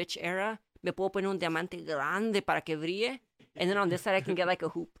en mi rich era, me puedo poner un diamante grande para que brille. And then on this side, I can get like a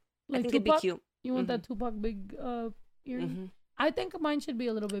hoop. Like I think it'd be Tupac? cute. You want that Tupac big earring? Mm-hmm. I think mine should be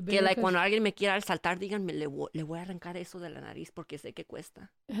a little bit bigger. Que like 'cause- cuando alguien me quiera saltar, díganme, le voy a arrancar eso de la nariz porque sé que cuesta.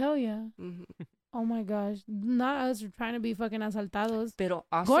 Hell yeah. Mhm. Oh my gosh. Not us trying to be fucking asaltados. Pero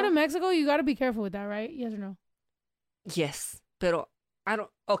also, Going to Mexico, you got to be careful with that, right? Yes or no? yes, pero I don't.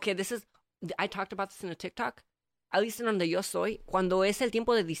 Okay, I talked about this in a TikTok. At least en donde yo soy, cuando es el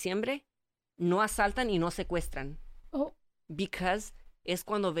tiempo de diciembre, no asaltan y no secuestran. Oh. Because es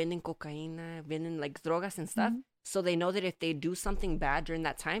cuando venden cocaína, venden like drogas and stuff. Mhm. So they know that if they do something bad during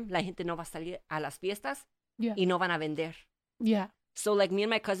that time, la gente no va a salir a las fiestas Yeah. y no van a vender. Yeah. So like me and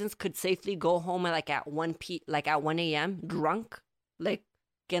my cousins could safely go home at, at 1 a.m. drunk, like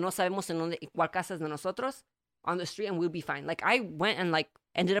que no sabemos en dónde, cuál casa es de nosotros, on the street, and we'll be fine. Like I went and like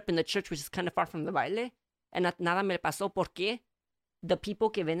ended up in the church, which is kind of far from the baile, and nada me pasó porque the people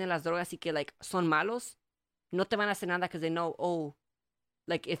que venden las drogas y que like son malos, no te van a hacer nada because they know, oh,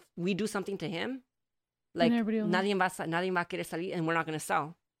 like if we do something to him, like everybody will know. nadie va a querer salir and we're not going to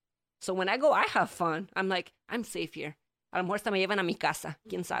sell. So when I go, I have fun. I'm like, I'm safe here. A lo mejor hasta me llevan a mi casa.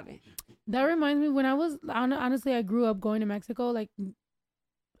 ¿Quién sabe? That reminds me, when I was, honestly, I grew up going to Mexico, like,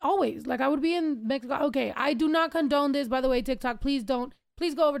 always. Like, I would be in Mexico. Okay, I do not condone this, by the way, TikTok. Please don't.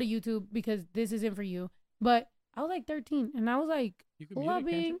 Please go over to YouTube because this isn't for you. But I was like 13, and I was like, You can mute it,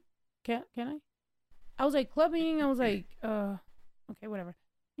 clubbing. Can I? I was like clubbing. I was like, okay, whatever.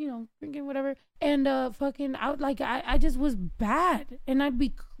 You know, drinking, whatever. And fucking out, like, I just was bad. And I'd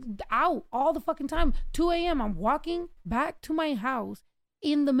be out all the fucking time. 2 a.m. I'm walking back to my house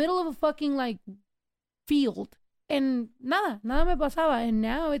in the middle of a fucking, like, field. And nada me pasaba. And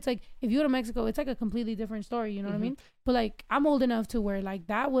now it's like, if you go to Mexico, it's like a completely different story. You know what I mean? But, like, I'm old enough to where, like,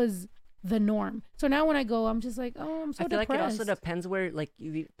 that was the norm. So now when I go, I'm just like, oh, I'm so I feel depressed. like it also depends where, like,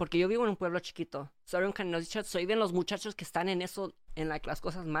 porque yo vivo en un pueblo chiquito. So everyone can know, so even los muchachos que están en eso, en like las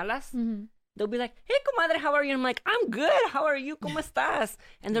cosas malas, they'll be like, hey, comadre, how are you? I'm like, I'm good. How are you? ¿Cómo estás?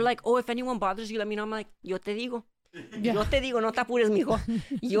 And they're like, oh, if anyone bothers you, let me know. I'm like, yo te digo. Yeah. Yo te digo, no te apures, mijo.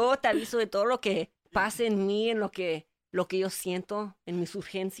 Yo te aviso de todo lo que pase en mí, en lo que yo siento, en mis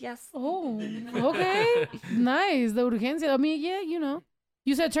urgencias. Oh, okay. Nice. The urgencia. I mean, yeah, you know.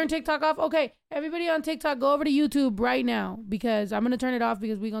 You said turn TikTok off? Okay, everybody on TikTok, go over to YouTube right now because I'm going to turn it off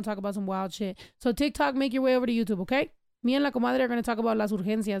because we're going to talk about some wild shit. So TikTok, make your way over to YouTube, okay? Me and La Comadre are going to talk about las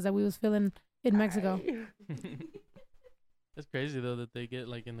urgencias that we was feeling in Mexico. That's crazy though that they get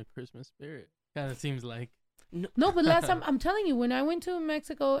like in the Christmas spirit. Kind of seems like. No, but last time, I'm telling you, when I went to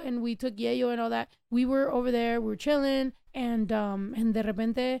Mexico and we took Yayo and all that, we were over there, we were chilling, and de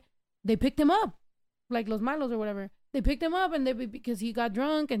repente, they picked him up, like Los Malos or whatever. They picked him up and because he got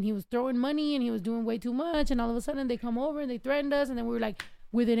drunk and he was throwing money and he was doing way too much, and all of a sudden they come over and they threatened us, and then we were like,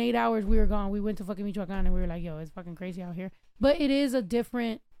 within 8 hours we were gone. We went to fucking Michoacan and we were like, yo, it's fucking crazy out here. But it is a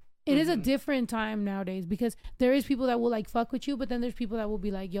different time nowadays because there is people that will like fuck with you, but then there's people that will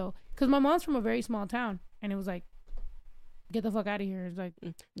be like, yo, because my mom's from a very small town and it was like, get the fuck out of here. It's like,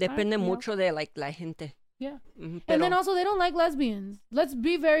 Depende you know. mucho de like la gente. yeah. Pero And then also they don't like lesbians. Let's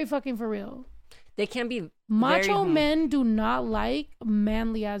be very fucking for real. they can be Macho very, men do not like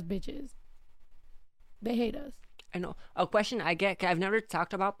manly ass bitches. They hate us. I know. A question I get, 'cause I've never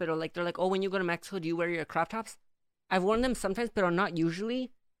talked about, but like they're like, oh, when you go to Mexico, do you wear your crop tops? I've worn them sometimes, but not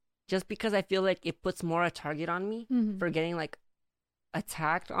usually, just because I feel like it puts more a target on me for getting like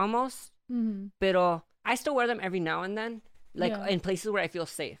attacked almost. Pero I still wear them every now and then, like Yeah. in places where I feel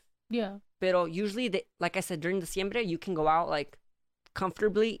safe. Yeah. Pero usually, like I said, during Diciembre, you can go out like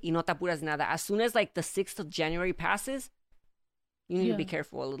comfortably y no te apuras nada. As soon as like the 6th of January passes, you need to be Yeah.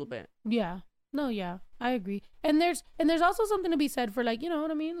 careful a little bit. Yeah. No, yeah. I agree. And there's also something to be said for like, you know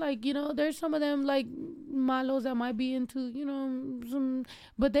what I mean? Like, you know, there's some of them like malos that might be into, you know, some,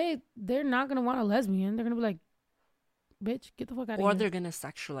 but they're not going to want a lesbian. They're going to be like, bitch, get the fuck out of here. Or they're going to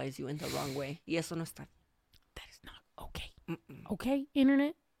sexualize you in the wrong way. Y eso no está. That is not okay. Okay,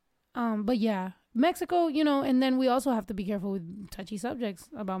 internet. But yeah, Mexico, you know, and then we also have to be careful with touchy subjects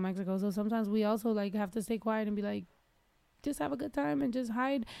about Mexico. So sometimes we also like have to stay quiet and be like, just have a good time and just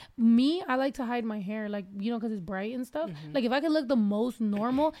hide. Me, I like to hide my hair, like, you know, because it's bright and stuff. Like, if I could look the most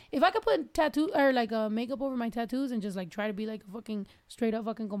normal, if I could put tattoo or like makeup over my tattoos and just like try to be like a fucking straight up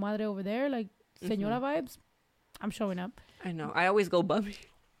fucking comadre over there, like señora vibes, I'm showing up. I know. I always go bummy.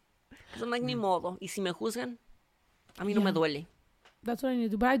 Because I'm like, ni modo. Y si me juzgan, a mí no me duele. That's what I need to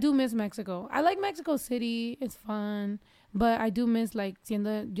do. But I do miss Mexico. I like Mexico City. It's fun. But I do miss, like,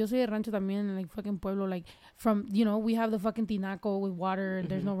 yo soy de rancho también, like, fucking pueblo, like, from, you know, we have the fucking tinaco with water, and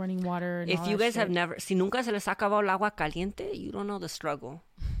there's no running water. And If all you that guys have shit. never, si nunca se les ha acabado el agua caliente, you don't know the struggle.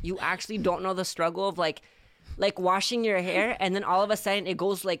 You actually don't know the struggle of, like washing your hair, and then all of a sudden it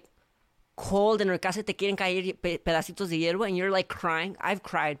goes, like, cold, and casi te quieren caer pedacitos de hierba, and you're, like, crying. I've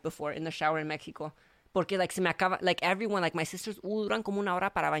cried before in the shower in Mexico. Porque, like, se me acaba, like, everyone, like, my sisters, duran como una hora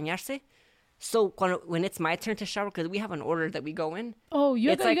para bañarse. So, when it's my turn to shower, because we have an order that we go in. Oh, you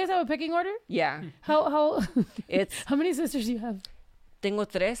It's like- guys have a pecking order? Yeah. How It's, how many sisters do you have? tengo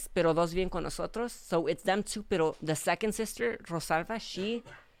tres, pero dos viven con nosotros. So, it's them two, pero the second sister, Rosalba,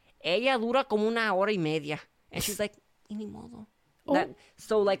 ella dura como una hora y media. And she's like, ni modo. Oh.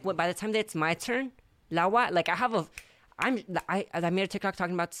 So, like, by the time that it's my turn, la agua, like, I made a TikTok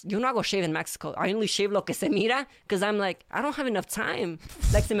talking about, yo no hago shave in Mexico. I only shave lo que se mira, because I'm like, I don't have enough time.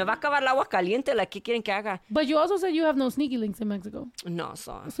 Like, se me va a acabar el agua caliente, like, ¿qué quieren que haga? But you also said you have no sneaky links in Mexico. No,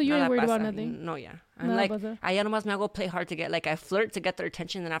 so you ain't nada worried about pasa. nothing? No, yeah. I'm Nada like, pasa. ya nomás me hago play hard to get, like, I flirt to get their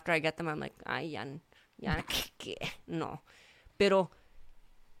attention, and after I get them, I'm like, ay, ya, ¿qué? No. Pero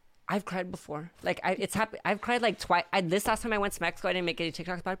I've cried before. Like, it's happened. I've cried like twice. This last time I went to Mexico, I didn't make any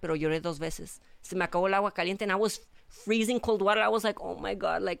TikToks about it, pero lloré 2 veces. Se me acabó el agua caliente, and I was freezing cold water. I was like, oh my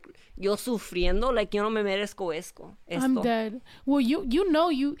God, like, yo sufriendo, like, yo no me merezco esto. I'm dead. Well,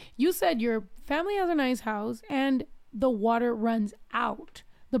 you said your family has a nice house and the water runs out.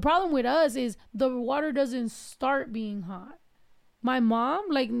 The problem with us is the water doesn't start being hot. My mom,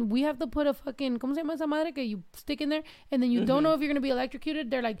 like, we have to put a fucking, ¿cómo se llama esa madre que you stick in there? And then you don't know if you're going to be electrocuted.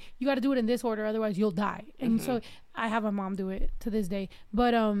 They're like, you got to do it in this order, otherwise you'll die. And so I have my mom do it to this day.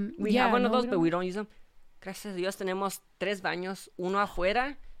 But, we have one of those, but we don't use them. Gracias a Dios tenemos 3 baños, uno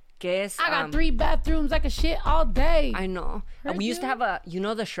afuera, que es... I got 3 bathrooms like a shit all day. I know. We used to have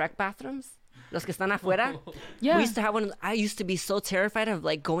the Shrek bathrooms? Los que están afuera. Yeah. We used to have one. I used to be so terrified of,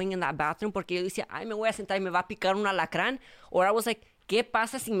 like, going in that bathroom porque yo decía, ay, me voy a sentar y me va a picar un alacrán. Or I was like, ¿qué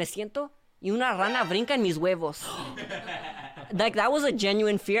pasa si me siento y una rana brinca en mis huevos? Like, that was a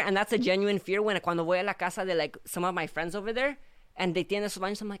genuine fear, and that's a genuine fear cuando voy a la casa de, like, some of my friends over there, and they tienen esos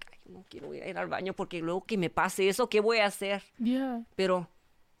baños, I'm like, ay, no quiero ir al baño porque luego que me pase eso, ¿qué voy a hacer? Yeah. Pero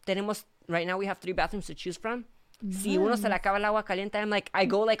right now we have 3 bathrooms to choose from. Si uno se le acaba el agua caliente, I'm like, I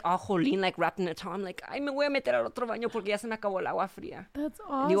go like all jolín, like wrapped in a towel. I'm like, ay, me voy a meter al otro baño porque ya se me acabó el agua fría. That's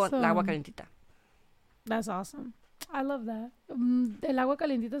awesome. Digo, el agua calentita. That's awesome. I love that. El agua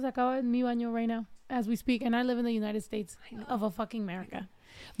calientita se acaba en mi baño right now as we speak. And I live in the United States of a fucking America.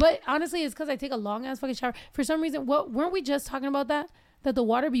 But honestly, it's because I take a long ass fucking shower. For some reason, weren't we just talking about that? That the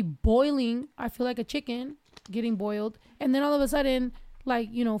water be boiling. I feel like a chicken getting boiled. And then all of a sudden, like,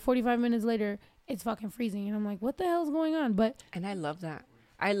 45 minutes later, it's fucking freezing. And I'm like, what the hell's going on? And I love that.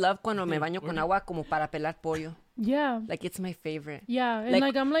 I love cuando me baño con agua como para pelar pollo. Yeah. Like, it's my favorite. Yeah. And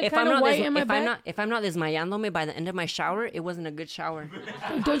like I'm like if kind of white in my back. If I'm not desmayándome by the end of my shower, it wasn't a good shower.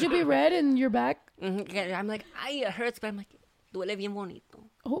 Don't you be red in your back? I'm like, ay, it hurts, but I'm like, duele bien bonito.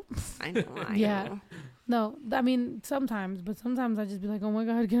 Oh. I know. Yeah. know. No, I mean, sometimes I just be like, oh my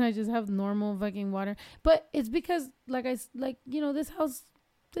God, can I just have normal fucking water? But it's because, this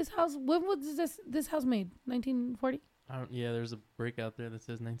house, when was this house made? 1940? Yeah, there's a break out there that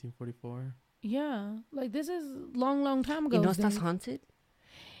says 1944. Yeah, like this is long time ago. You know estás haunted?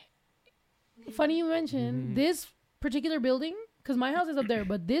 Funny you mention this particular building, because my house is up there,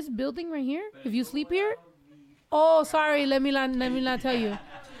 but this building right here, if you sleep here, oh, sorry, let me not tell you.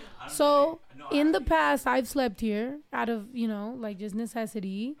 So in the past, I've slept here out of, like just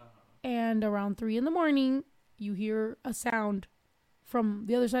necessity, and around 3 a.m, you hear a sound from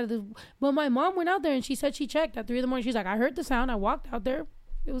the other side of the. But my mom went out there and she said she checked at 3 a.m. She's like, I heard the sound. I walked out there.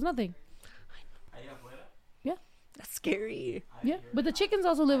 It was nothing. Yeah. That's scary. Yeah. But the chickens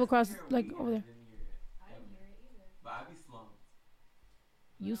also live across, like, over there.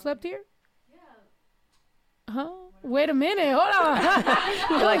 You slept here? Yeah. Huh? Wait a minute. Hold on.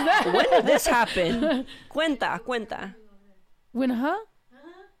 You're like, when did this happen? Cuenta. When, huh?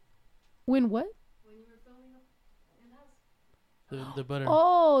 When what? The butter.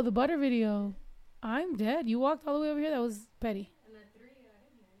 Oh, the butter video. I'm dead. You walked all the way over here? That was petty.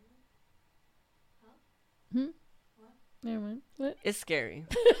 Never mind. What? It's scary.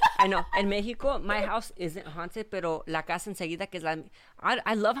 I know. In Mexico, my house isn't haunted, pero la casa enseguida, que es la...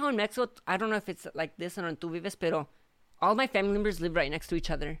 I love how in Mexico, I don't know if it's like this or en tu vives, pero all my family members live right next to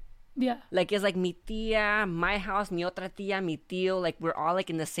each other. Yeah. Like, it's like mi tía, my house, mi otra tía, mi tío. Like, we're all like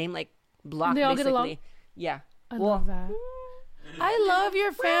in the same like block, They all basically. get along? Yeah. I love that. I love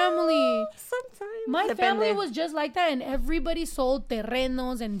your family. Sometimes. My Depende. family was just like that, and everybody sold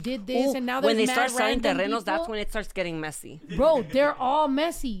terrenos and did this, Ooh, and now there's when they mad start selling random terrenos, that's people. when it starts getting messy. Bro, they're all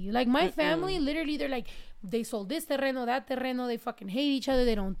messy. Like my family, literally, they're like, they sold this terreno, that terreno. They fucking hate each other.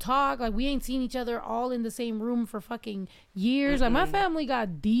 They don't talk. Like we ain't seen each other all in the same room for fucking years. Like my family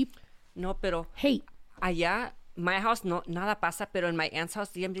got deep No, pero hate. allá, my house, no, nada pasa, pero in my aunt's house,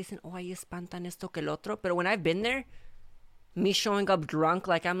 siempre dicen, oh, ahí espantan esto que el otro. Pero when I've been there, me showing up drunk,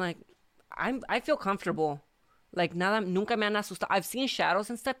 like, I'm like, I feel comfortable. Like, nada, nunca me han asustado. I've seen shadows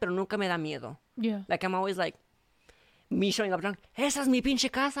and stuff, pero nunca me da miedo. Yeah. Like, I'm always like, me showing up drunk, esa es mi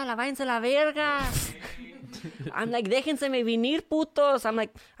pinche casa, la váyanse la verga. I'm like, déjense me venir, putos. I'm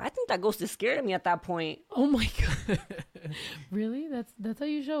like, I think that ghost is scared of me at that point. Oh my god. Really? That's how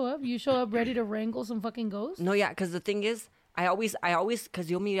you show up? You show up ready to wrangle some fucking ghosts? No, yeah, because the thing is, I always, because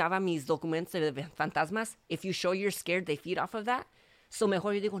yo miraba mis documentos de fantasmas. If you show you're scared, they feed off of that. So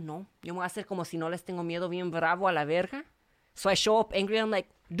mejor yo digo, no, yo me voy a hacer como si no les tengo miedo, bien bravo a la verga. So I show up angry. I'm like,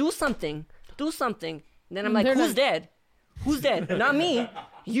 do something. And then I'm like, They're who's not- dead? Who's dead? Not me.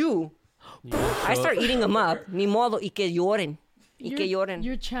 You. I start eating them up. Ni modo. Y que lloren. Y que lloren.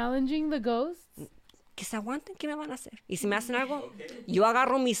 You're challenging the ghosts? Que se aguanten. ¿Qué me van a hacer? Y si me hacen algo, yo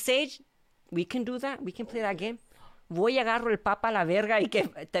agarro mi sage. We can do that. We can play that game. Voy y agarro el papa a la verga y que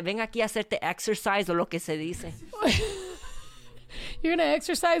te venga aquí a hacerte exercise o lo que se dice. You're gonna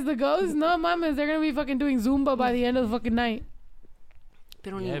exercise the ghosts? No, mames, they're gonna be fucking doing Zumba by the end of the fucking night.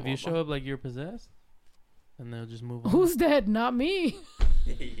 Pero ni Yeah, if you modo. show up like you're possessed, and they'll just move on. Who's dead? Not me.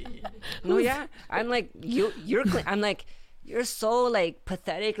 No, yeah. I'm like, I'm like, you're so like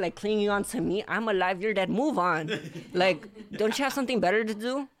pathetic, like clinging on to me. I'm alive, you're dead. Move on. Like, don't you have something better to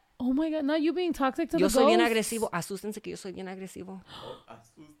do? Oh my god, not you being toxic to Yo the soy bien ghosts? agresivo. Asústense que yo soy bien agresivo.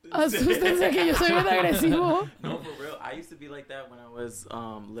 Asústense que yo soy bien agresivo. No, for real. I used to be like that when I was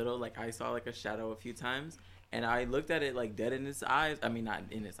little. Like I saw like a shadow a few times, and I looked at it like dead in its eyes. I mean, not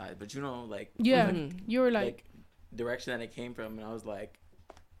in its eyes, but you know, like Yeah, you were like, like direction that it came from, and I was like,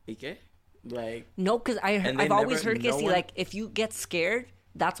 ¿Y qué? Like No, because And they I've always never- heard que no si one- like if you get scared,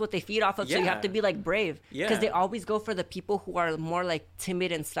 that's what they feed off of. So you have to Yeah. be like brave. Because Yeah. they always go for the people who are more like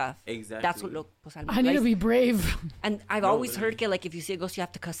timid and stuff. Exactly. That's what pues, I need to be brave. And I've always heard que like if you see a ghost, you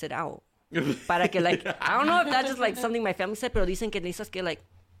have to cuss it out. Para que like I don't know if that's just like something my family said, pero dicen que necesitas que like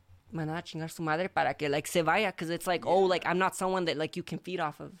mandar a chingar su madre para que like se vaya, because it's like oh like I'm not someone that like you can feed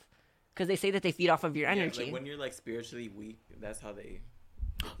off of, because they say that they feed off of your yeah, energy. like when you're like spiritually weak, that's how they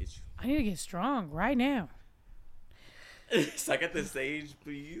get you. I need to get strong right now. Sácate sage,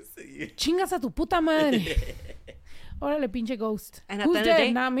 please. Chingas a tu puta madre. Órale, pinche ghost. And at Who's the end of dead? the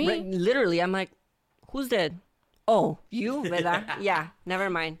day, Not me. literally, I'm like, who's dead? Oh, you, ¿verdad? Yeah, never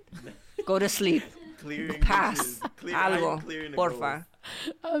mind. Go to sleep. Clearing Pass. dishes. Algo, Clearing the porfa.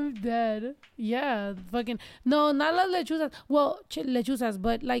 I'm dead. Yeah, fucking no, not las lechuzas. Well, lechuzas,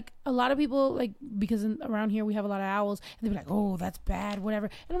 but like a lot of people, like because around here we have a lot of owls, and they're like, "Oh, that's bad,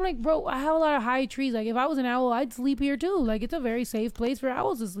 whatever." And I'm like, "Bro, I have a lot of high trees. Like, if I was an owl, I'd sleep here too. Like, it's a very safe place for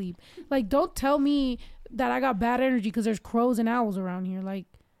owls to sleep. Like, don't tell me that I got bad energy because there's crows and owls around here. Like,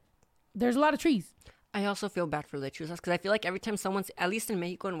 there's a lot of trees." I also feel bad for lechuzas because I feel like every time someone's, at least in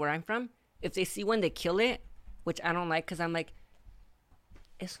Mexico and where I'm from, if they see one, they kill it, which I don't like because I'm like,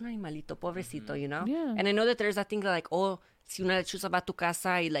 es un animalito, pobrecito, you know? Yeah. And I know that there's that thing that like, oh, si una lechuza va a tu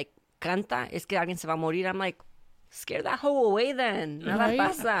casa y like canta, es que alguien se va a morir. I'm like, scare that hoe away then. Nada Right?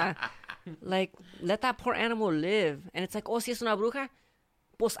 pasa. Like, let that poor animal live. And it's like, oh, si es una bruja,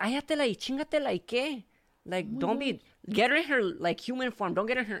 pues háyatela y chingatela y qué? Like, don't be, get her in her like human form. Don't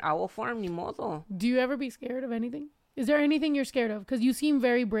get her in her owl form, ni modo. Do you ever be scared of anything? Is there anything you're scared of? Because you seem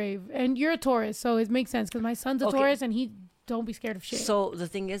very brave, and you're a Taurus, so it makes sense. Because my son's a Okay. Taurus, and he don't be scared of shit. So the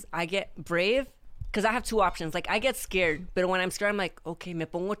thing is, I get brave because I have two options. Like, I get scared, but when I'm scared, I'm like, okay, me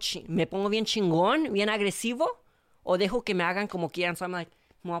pongo bien chingón, bien agresivo, o dejo que me hagan como quieran. So I'm like,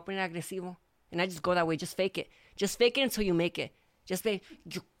 me voy a poner agresivo. And I just go that way. Just fake it. Just fake it until you make it. Just fake.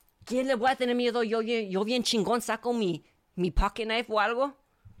 ¿Quién le voy a tener miedo? Yo bien chingón saco mi pocket knife o algo.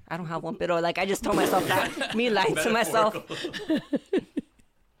 I don't have one, pero like I just told myself that. Me lying to myself.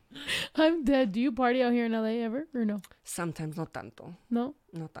 I'm dead. Do you party out here in LA ever or no? Sometimes no tanto. No,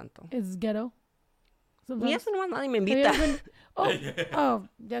 No tanto. it's ghetto. Ni eso nomás nadie me Have you invita. ever been- oh,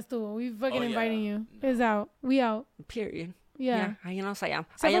 that's the one. We fucking Oh, inviting yeah. you. It's out. We out. Period. Yeah. Ahí nos hallamos.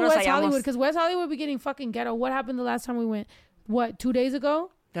 Except Allá for nos West Hollywood, hallamos. because West Hollywood be getting fucking ghetto. What happened the last time we went? What, 2 days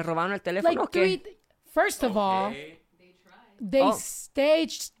ago? ¿Te robaron el teléfono Like o qué? First of all, Okay. they Oh.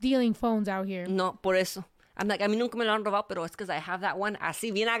 staged stealing phones out here. No, por eso. I'm like, a mí nunca me lo han robado, pero es because I have that one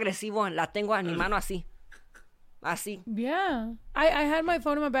así, bien agresivo. La tengo en mi mano así. Así. Yeah. I had my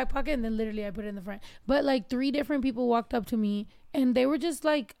phone in my back pocket and then literally I put it in the front. But like 3 different people walked up to me and they were just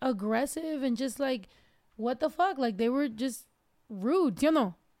like aggressive and just like, what the fuck? Like they were just rude, you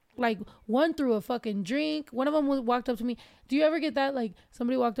know? Like one threw a fucking drink. One of them walked up to me. Do you ever get that? Like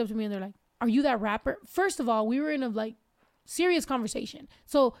somebody walked up to me and they're like, are you that rapper? First of all, we were in a like serious conversation.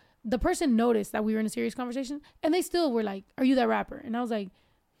 So the person noticed that we were in a serious conversation and they still were like, are you that rapper? And I was like,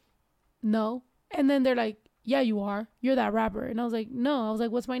 no. And then they're like, yeah, you are. You're that rapper. And I was like, no. I was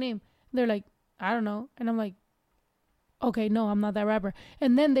like, what's my name? They're like, I don't know. And I'm like, okay, no, I'm not that rapper.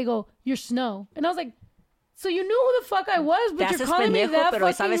 And then they go, you're Snow. And I was like, so you knew who the fuck I was, but Te you're haces calling me pendejo, that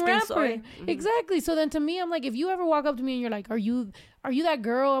pero fucking sabes quién rapper. soy. Exactly. So then to me, I'm like, if you ever walk up to me and you're like, are you that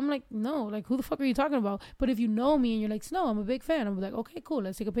girl? I'm like, no. Like, who the fuck are you talking about? But if you know me and you're like, Snow, I'm a big fan. I'm like, okay, cool.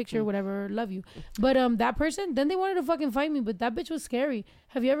 Let's take a picture, whatever. Love you. But that person, then they wanted to fucking fight me, but that bitch was scary.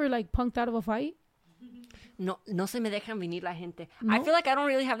 Have you ever like punked out of a fight? No se me dejan venir la gente. No? I feel like I don't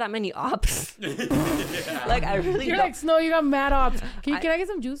really have that many ops. Like, I really You're don't. like, Snow, you got mad ops. Can I get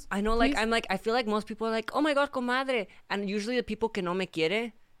some juice? I know, like, please? I feel like most people are like, oh my God, comadre. And usually the people que no me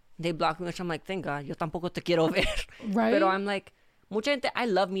quiere, they block me, which I'm like, thank God, yo tampoco te quiero ver. Right? Pero I'm like, mucha gente, I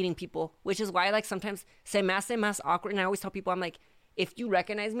love meeting people, which is why, like, sometimes se me hace más awkward. And I always tell people, I'm like, if you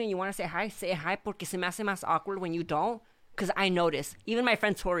recognize me and you want to say hi, porque se me hace más awkward when you don't. Because I notice. Even my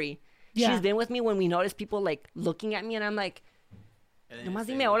friend Tori, Yeah. she's been with me when we notice people, like, looking at me, and I'm like, And then you nomás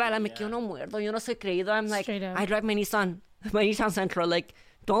say, dime hola, yeah. que yo no muerdo, yo no soy creído. I'm like, Straight up. I drive my Nissan Sentra. Like,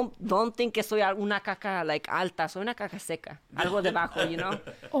 don't think que soy una caca, like, alta. Soy una caca seca. Algo debajo, you know?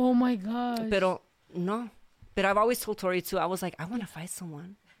 Oh my gosh. Pero, no. But I've always told Tori, too, I was like, I want to fight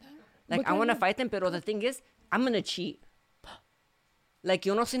someone. Like, I want to fight them, pero the thing is, I'm going to cheat. Like,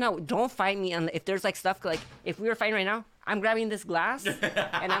 yo no sé now, don't fight me. And if there's, like, stuff, like, if we were fighting right now, I'm grabbing this glass,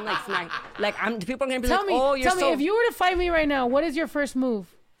 and I'm, like, smack. Like, people are going to be Tell like, oh, you're me, so... if you were to fight me right now, what is your first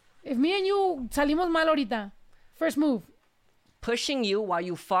move? If me and you salimos mal ahorita, first move. Pushing you while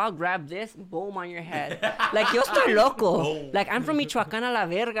you fall, grab this, boom, on your head. Like, yo estoy loco. Like, I'm from Michoacán a la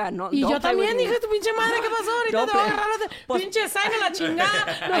verga. No, Y yo don't play with también, me. hija de tu pinche madre, ¿qué pasó? Ahorita Don't te voy a play. agarrar los Pues- pinche saina la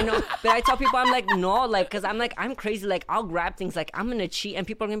chingada. I know, but I tell people, I'm like, no, like, because I'm like, I'm crazy. Like, I'll grab things. Like, I'm going to cheat. And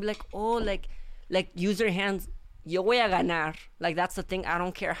people are going to be like, oh, like, use your hands. Yo voy a ganar. Like, that's the thing. I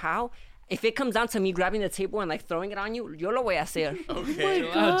don't care how. If it comes down to me grabbing the table and, like, throwing it on you, yo lo voy a hacer. Okay.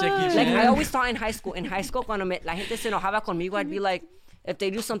 Wow, Jackie Like, Chan. I always thought in high school, cuando la gente se enojaba conmigo, I'd be like, if they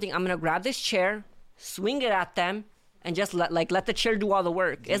do something, I'm going to grab this chair, swing it at them, and just let the chair do all the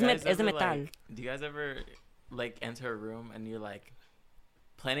work. Do you Es guys ever, metal. like, do you guys ever like enter a room and you're like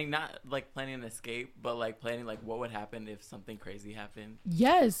planning not like planning an escape, but like planning like what would happen if something crazy happened?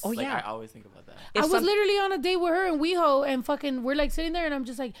 Yes. Oh, Like yeah. I always think about that. If I was some- literally on a date with her in WeHo and fucking we're like sitting there and I'm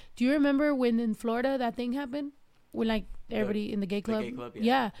just like, do you remember when in Florida that thing happened? When like everybody in the gay club? gay club, yeah.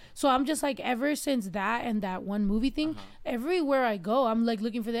 Yeah. So I'm just like, ever since that and that one movie thing, everywhere I go, I'm like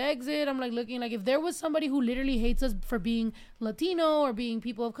looking for the exit. I'm like looking like if there was somebody who literally hates us for being Latino or being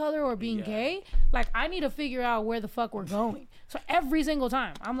people of color or being Yeah. gay, like I need to figure out where the fuck we're going. So every single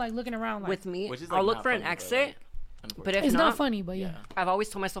time I'm like looking around like With me, Which is I'll like, look not for an funny, but, exit. like, But unfortunate. if it's not, not funny, but yeah. I've always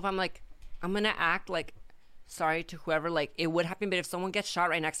told myself, I'm like, I'm gonna act like sorry to whoever, like it would happen, but if someone gets shot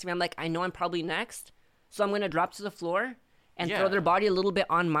right next to me, I'm like, I know I'm probably next, so I'm gonna drop to the floor and Yeah. throw their body a little bit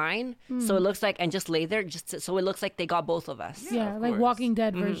on mine, so it looks like, and just lay there, so it looks like they got both of us. Yeah, of like course. Walking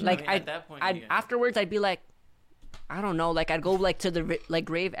Dead version. Like I mean, I, at that point, I'd yeah. afterwards, I'd be like, I don't know, like I'd go like to the like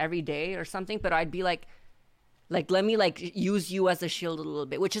grave every day or something, but I'd be like let me like use you as a shield a little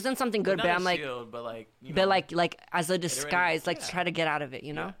bit, which isn't something good, Not but a I'm like, shield, but like, you but know, like as a disguise, like to yeah. try to get out of it,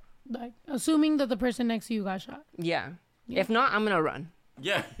 you know? Like assuming that the person next to you got shot. Yeah. If not, I'm gonna run.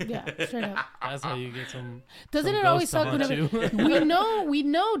 yeah, Yeah, straight up. That's how you get some. Doesn't some it always ghosts to suck haunt whenever you? we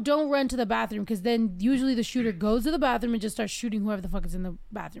know don't run to the bathroom because then usually the shooter goes to the bathroom and just starts shooting whoever the fuck is in the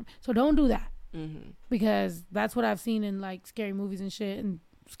bathroom. So don't do that because that's what I've seen in like scary movies and shit and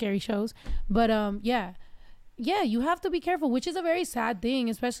scary shows. But yeah, you have to be careful, which is a very sad thing,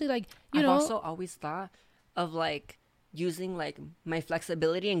 especially like you I've know. also always thought of like using like my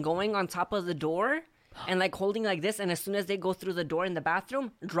flexibility and going on top of the door and like holding like this, and as soon as they go through the door in the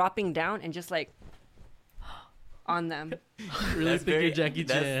bathroom, dropping down and just like on them. Really that's think you're very Jackie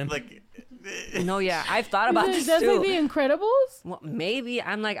that's Chan. like No, yeah, I've thought about this That's too. like The Incredibles. Well, maybe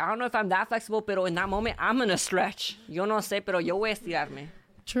I'm like, I don't know if I'm that flexible, pero in that moment, I'm gonna stretch. Yo no sé, pero yo voy a estirarme.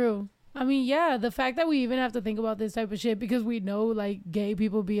 True. I mean, yeah, the fact that we even have to think about this type of shit because we know like gay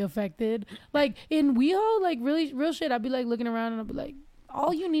people be affected. Like in WeHo, like really real shit. I'd be like looking around and I'd be like,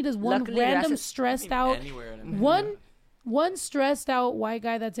 all you need is one Luckily, random that's stressed out, Anywhere in America. one stressed out white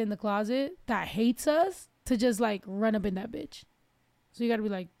guy that's in the closet that hates us to just like run up in that bitch. So you gotta be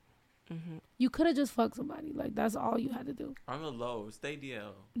like, you could have just fucked somebody. Like that's all you had to do. On the low, stay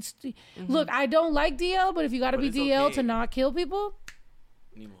DL. Look, I don't like DL, but if you gotta But be it's DL okay. to not kill people,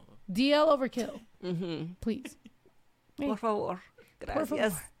 Ni modo. DL over kill, please. Hey. Por favor. Gracias.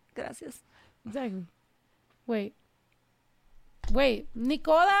 favor. Gracias. Exactly. Wait,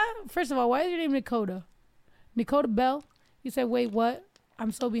 Nicola? First of all, why is your name Nicola? Nicola Bell? You said, wait, what?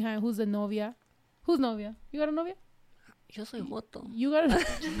 I'm so behind. Who's the novia? Who's novia? You got a novia? Yo soy joto. You got a...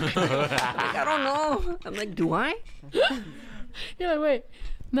 Like, I don't know. I'm like, do I? You're like, wait.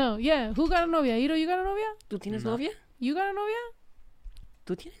 No, yeah. Who got a novia? Iro, you got a novia? ¿Tú tienes novia? You got a novia?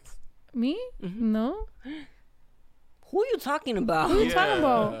 ¿Tú tienes? Me? No. Who are you talking about? Who you talking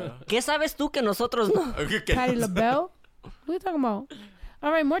about? ¿Qué sabes tú que nosotros no? Patty LaBelle? Who you talking about?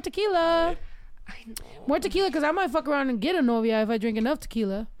 All right, more tequila. I know. More tequila because I might fuck around and get a novia if I drink enough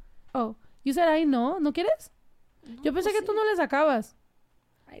tequila. Oh, you said I no. ¿No quieres? Yo pensé que tú no le sacabas.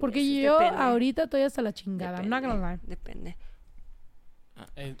 Hay Porque veces, yo depende. ahorita estoy hasta la chingada. I'm not gonna lie. Depende.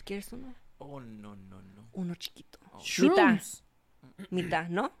 Hey, ¿Quieres uno? Oh, no. Uno chiquito. Shrooms. Mitad,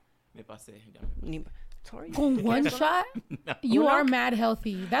 ¿no? Me pasé. Ya Ni... Sorry. Con one shot, you Uno? are mad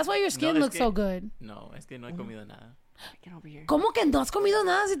healthy. That's why your skin es looks que- so good. No, es que no he comido nada. Get over here. ¿Cómo que no has comido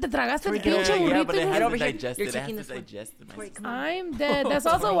nada si te tragaste el Sorry, pinche yeah, burrito? but it y no- Get has over to here. digest You're it. It taking has to this one. digest it. Tori, come on. I'm dead. That's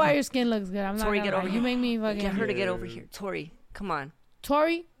also why your skin looks good. I'm not Tori, gonna get lie. over You here. make me Get fucking... her to get over here. Tori, come on.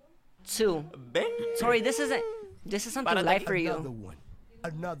 Tori, 2. Ven. Tori, this is something Para light for Another you. one.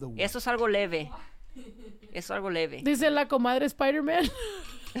 Another one. Eso es algo leve. Eso es algo leve. dice la comadre Spider-Man.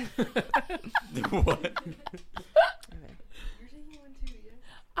 What?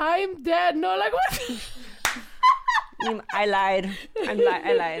 I'm dead. No, like what? I lied.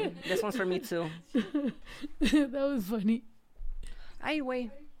 I lied. This one's for me too. That was funny. Ay, güey.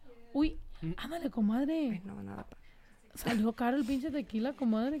 Uy, ándale, comadre. No, nada. Salió caro el pinche tequila,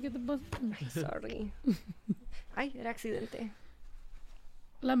 comadre. ¿Qué te pasa? Sorry. Ay, era accidente.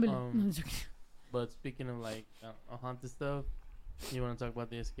 Lámbele. Um, No, it's okay. but speaking of like haunted stuff, you want to talk about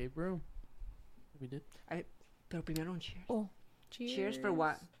the escape room? We did. Pero primero un cheers. Oh, Cheers for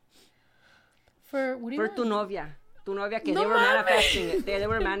what? For what do you For want? tu novia. Tu novia que No they were mames. manifesting it. They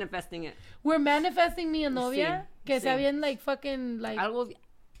were manifesting it. We're manifesting me a novia que sí. sea bien like fucking like Algo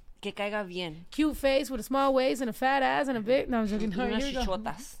que caiga bien. cute face with a small waist and a fat ass and a big. No, I'm joking. Y All right, unas here we go.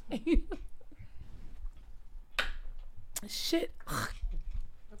 chichotas. Shit.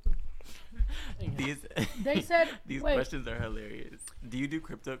 These They said. these wait. questions are hilarious. Do you do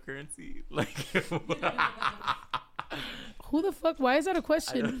cryptocurrency? Like, Who the fuck? Why is that a I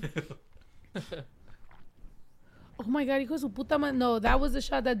question? don't know. Oh my god, hijo de su puta madre. No, that was the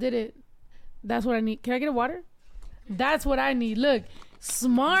shot that did it. That's what I need. Can I get a water? That's what I need. Look,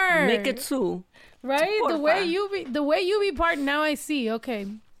 smart. Make it 2. right. The porfa. way you be part. Now I see. Okay,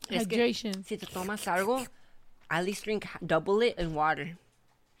 Es que hydration. si te tomas algo, at least drink double it in water.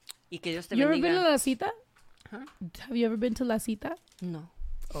 Y que Dios te You ever been to bendiga. La Cita? Huh? Have you ever been to La Cita? No.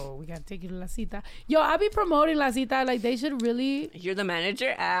 Oh, we gotta take you to La Cita. Yo, I be promoting La Cita. Like they should really. You're the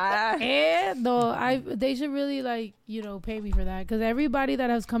manager? Ah. No, they should really like pay me for that because everybody that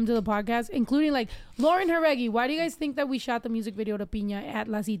has come to the podcast, including like Lauren Haregi. Why do you guys think that we shot the music video to Piña at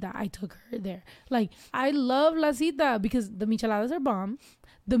La Cita? I took her there. Like I love La Cita because the micheladas are bomb,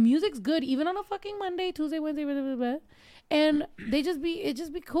 the music's good even on a fucking Monday, Tuesday, Wednesday, blah, blah, blah, and it just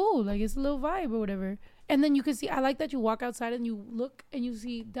be cool. Like it's a little vibe or whatever. And then you can see. I like that you walk outside and you look and you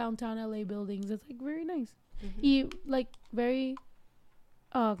see downtown LA buildings. It's like very nice. Y like very.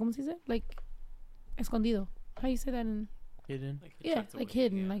 ¿Cómo se dice? Like, escondido. How you say that in? Hidden. Yeah, tucked like away,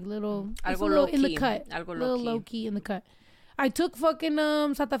 hidden, yeah. like little. It's Algo a little low in the key. cut. Algo little low low key. key in the cut. I took fucking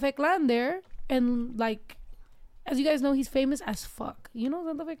Santa Fe Clan there, and like, as you guys know, he's famous as fuck. You know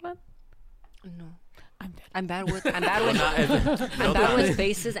Santa Fe Clan? No. I'm dead. I'm bad with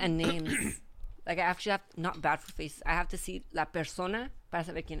faces and names. Like I actually have not bad for faces. I have to see la persona para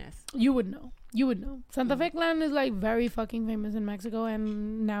saber quién es. You would know. Santa Fe Clan is like very fucking famous in Mexico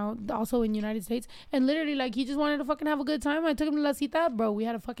and now also in United States. And literally, like, he just wanted to fucking have a good time. I took him to La Cita, bro. We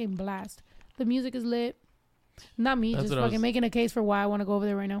had a fucking blast. The music is lit. Not me, That's just what I fucking was- making a case for why I want to go over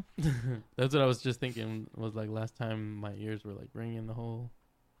there right now. That's what I was just thinking. Was like last time my ears were like ringing the whole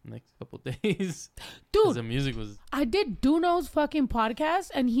next couple days. 'Cause Dude, the music was. I did Duno's fucking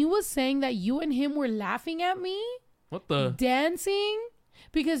podcast, and he was saying that you and him were laughing at me What the? dancing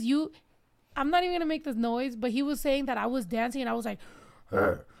because you. I'm not even gonna make this noise, but he was saying that I was dancing, and I was like,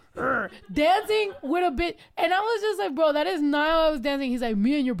 dancing with a bit, and I was just like, bro, that is not how I was dancing. He's like,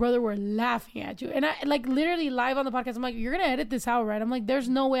 me and your brother were laughing at you, and I like literally live on the podcast. I'm like, you're gonna edit this out, right? I'm like, there's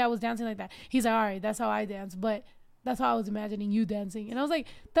no way I was dancing like that. He's like, all right, that's how I dance, but that's how I was imagining you dancing, and I was like,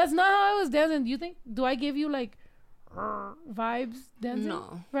 that's not how I was dancing. Do I give you like vibes dancing?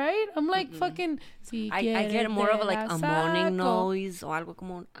 No. Right? I'm like fucking. Si I get more of like a moaning noise o algo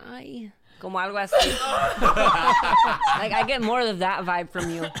como ay, como algo así. Like I get more of that vibe from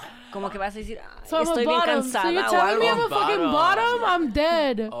you. Como que vas a decir, ay, So I'm estoy a bien bottom. So cansada you're o telling me I'm algo. a fucking bottom? I'm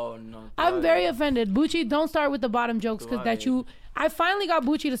dead. Oh no. I'm very offended. Bucci, don't start with the bottom jokes because that you. I finally got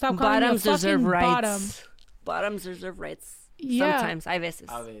Bucci to stop calling Bottoms me a deserve fucking rights. bottom. Bottoms deserve rights. Yeah. Sometimes, hay veces.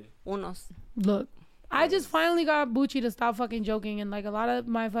 A ver. Unos. Look, I just finally got Bucci to stop fucking joking, and like a lot of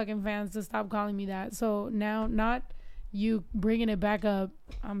my fucking fans to stop calling me that. So now, not you bringing it back up.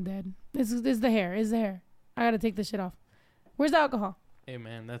 I'm dead. This is the hair. It's the hair. I gotta take this shit off. Where's the alcohol? Hey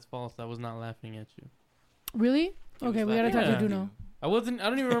man, that's false. I was not laughing at you. Really? He Okay, was we gotta talk laughing to at Duno. I wasn't. I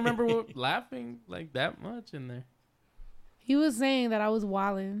don't even remember laughing like that much in there. He was saying that I was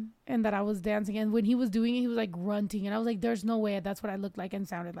wilding and that I was dancing, and when he was doing it, he was like grunting, and I was like, "There's no way that's what I looked like and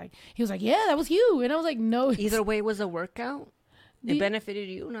sounded like." He was like, "Yeah, that was you," and I was like, "No." Either way, it was a workout. It The- benefited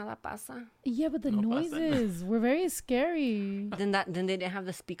you. Nada pasa. Yeah, but the No pasa noises were very scary. Then they didn't have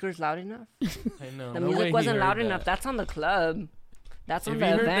the speakers loud enough. I know. The no way music he wasn't heard loud that. enough. That's on the club. That's If on he the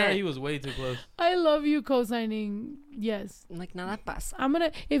heard that, event. he was way too close. I love you co-signing. Yes. Like nada pasa. I'm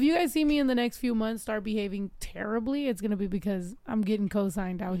gonna, if you guys see me in the next few months start behaving terribly, it's gonna be because I'm getting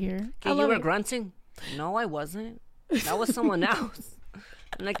co-signed out here. I Okay, you love were it. grunting. No, I wasn't. That was someone else.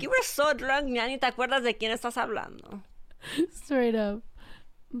 I'm like, you were so drunk, ya ni te acuerdas de quién estás hablando. Straight up.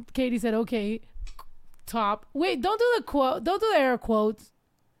 Katie said, okay, top. Wait, don't do the quote. Don't do the air quotes.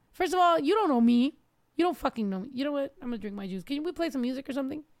 First of all, you don't know me. You don't fucking know me. You know what? I'm gonna drink my juice. Can we play some music or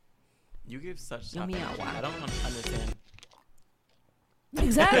something? You give such Yummy topic. agua. I don't understand.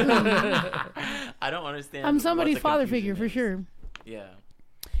 Exactly. I don't understand. I'm what somebody's the father confusion figure for is. sure. Yeah.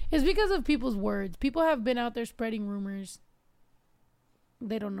 It's because of people's words. People have been out there spreading rumors.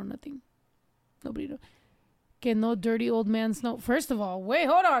 They don't know nothing. Nobody knows. Que no dirty old man snow. First of all, wait,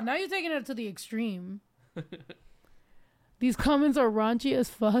 hold on. Now you're taking it to the extreme. These comments are raunchy as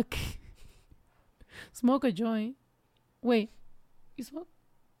fuck. Smoke a joint. Wait. You smoke?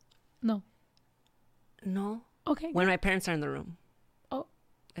 No. No. Okay. When my parents are in the room. Oh.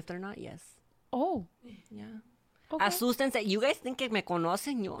 If they're not, yes. Oh. Yeah. Okay. Asústense. You guys think que me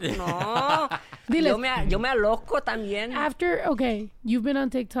conocen. Yo no. Diles. yo me aloco también. After, okay, you've been on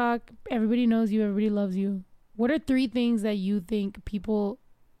TikTok. Everybody knows you. Everybody loves you. What are 3 things that you think people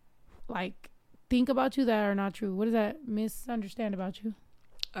like think about you that are not true? What does that misunderstand about you?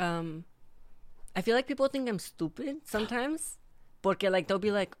 I feel like people think I'm stupid sometimes. Porque like they'll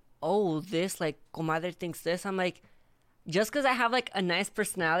be like, oh, this like comadre thinks this. I'm like, just because I have like a nice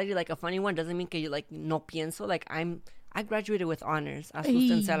personality, like a funny one, doesn't mean que you like no pienso. Like I graduated with honors.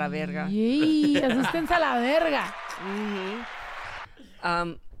 Asústense a la verga. Yay, asústense a la verga.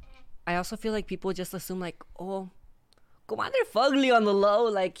 I also feel like people just assume like, oh, comadre fugly on the low.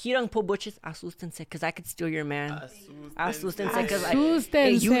 Like he don't pull butches. Asústense, because I could steal your man. Asústense, because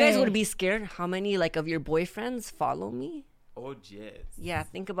Asústense. you guys would be scared how many like of your boyfriends follow me. Oh, yes. Yeah,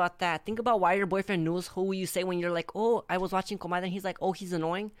 think about that. Think about why your boyfriend knows who you say when you're like, oh, I was watching comadre, and he's like, oh, he's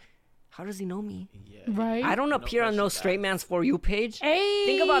annoying. How does he know me? Yeah. Right? I don't appear on no questions straight man's For You page. Hey,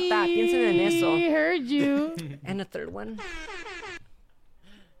 Think about that. Piensen en eso. Heard you. And a third one.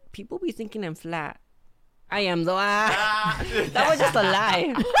 People be thinking I'm flat. I am though. That was just a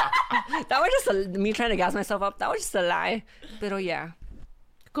lie. That was just me trying to gas myself up. That was just a lie. Pero yeah.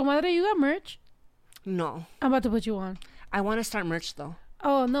 Comadre, you got merch? No. I'm about to put you on. I want to start merch though.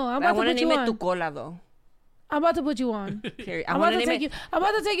 Oh, no. I'm I about want to to put name you it Tu on. Cola though. I'm about to put you on. Period. I'm about to take you. I'm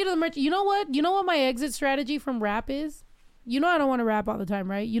about to take you to the merch. You know what? You know what my exit strategy from rap is? You know I don't want to rap all the time,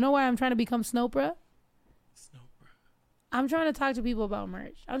 right? You know why I'm trying to become Snopra? I'm trying to talk to people about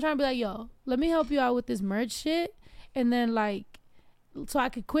merch. I'm trying to be like, yo, let me help you out with this merch shit, and then like, so I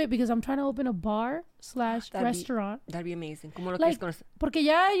could quit because I'm trying to open a bar / restaurant. That'd be amazing. Como lo que Like, es con- porque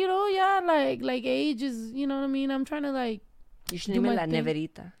ya, you know, yeah, like age is, you know what I mean? I'm trying to like, You should do name it my La thing.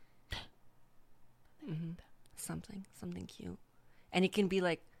 Neverita. Something cute. And it can be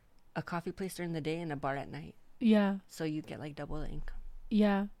like a coffee place during the day and a bar at night. yeah, So you get like double the income.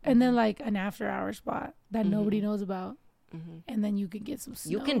 yeah, and then like an after hour spot that nobody knows about. and then you can get some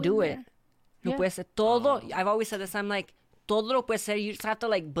snow. You can do in it. there. Lo Yeah. puedes hacer todo. I've always said this. I'm like, todo lo puedes hacer. You just have to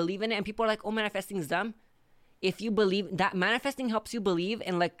like believe in it. And people are like, oh, manifesting is dumb. If you believe that manifesting helps you believe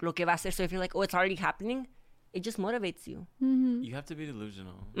in like lo que va a ser. So if you're like, oh, it's already happening, it just motivates you. You have to be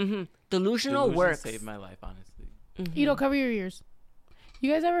delusional. Delusional Delusion works. saved my life, honestly. You don't cover your ears.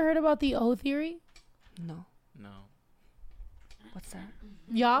 You guys ever heard about the O theory? No. No. What's that?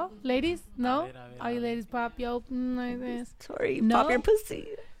 Y'all, ladies? No? A ver, All you ladies pop yo like this. Sorry, No? pop your pussy.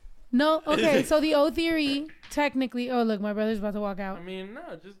 No? Okay, so the O theory, technically... Oh, look, my brother's about to walk out. I mean, no,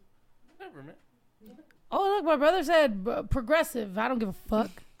 just whatever, man. Oh, look, my brother said progressive. I don't give a fuck.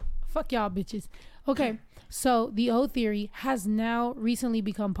 Fuck y'all bitches. Okay, so the O theory has now recently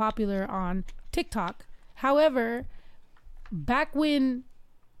become popular on TikTok. However, back when,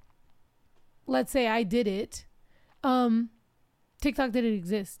 let's say I did it, TikTok didn't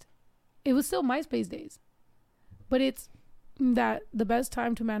exist. It was still MySpace days. But it's that the best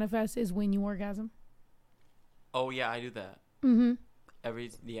time to manifest is when you orgasm. Oh yeah, I do that. Mm-hmm. Every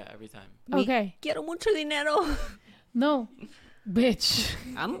time. Okay. Quiero mucho dinero. No. Bitch.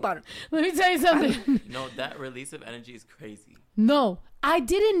 I'm about Let me tell you something. No, that release of energy is crazy. No, I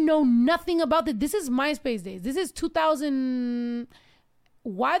didn't know nothing about it. This is MySpace days. This is 2000.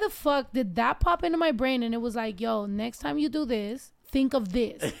 Why the fuck did that pop into my brain? And it was like, yo, next time you do this, think of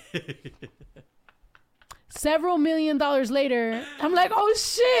this. Several $1 million later, I'm like, oh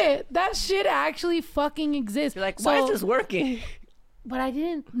shit, that shit actually fucking exists. You're like, why is So- this working? But I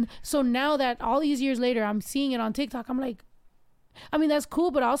didn't. So now that all these years later, I'm seeing it on TikTok, I'm like, I mean, that's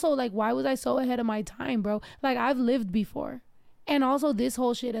cool, but also like, why was I so ahead of my time, bro? Like, I've lived before. And also this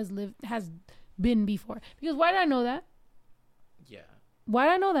whole shit has been before. Because why did I know that? Yeah. Why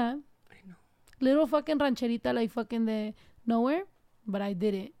did I know that? I know. Little fucking rancherita like fucking the nowhere. But I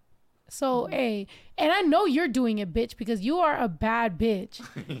did it. So, hey, and I know you're doing it, bitch, because you are a bad bitch.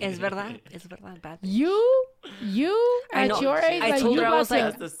 Es verdad. Es verdad. Bad. You I at know. your age, I like told you her, I about was to-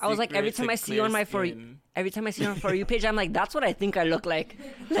 like, That's the I was like, every secret time I to see you on clear my For You, skin. every time I see you on For You page, I'm like, that's what I think I look like.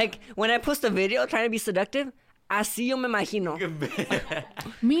 Like when I post a video trying to be seductive, así yo me imagino.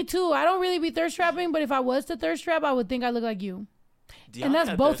 Me too. I don't really be thirst trapping, but if I was to thirst trap, I would think I look like you. Do And y'all that's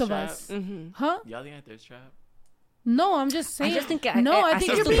think I both thirst of trap? us. Huh? Y'all think I thirst trap? No, I'm just saying. just think no, I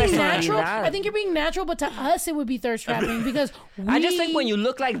think así you're es tu being natural. personalidad. I think you're being natural, but to us it would be thirst trapping because I just think when you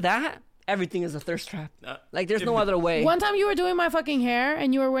look like that, everything is a thirst trap. Like there's no other way. One time you were doing my fucking hair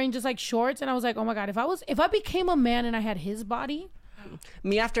and you were wearing just like shorts, and I was like, oh my god, if I became a man and I had his body,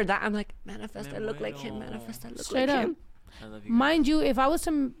 Me after that, I'm like, manifest, Me I look like him. muero. Manifest, I look straight like up. him. I love you. Mind you, if I was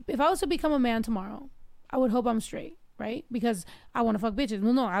to become a man tomorrow, I would hope I'm straight, right? Because I want to fuck bitches.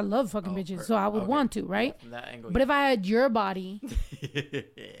 No, I love fucking bitches, so I would okay. want to, right? From that angle. But if I had your body,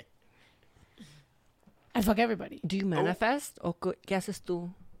 I'd fuck everybody. Do you manifest? O qué haces tú?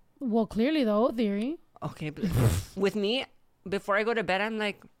 Well, clearly the whole theory. Okay, but with me, before I go to bed, I'm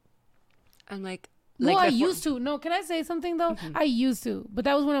like, No, I before- used to. No, can I say something though? I used to, but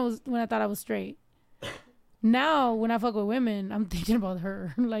that was when I thought I was straight. Now, when I fuck with women, I'm thinking about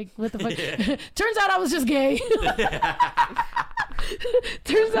her. Like, what the fuck? Turns out I was just gay.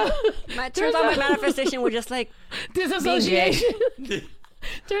 Turns out my manifestation was just like, disassociation.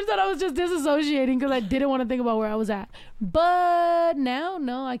 Turns out I was just disassociating because I didn't want to think about where I was at. But now,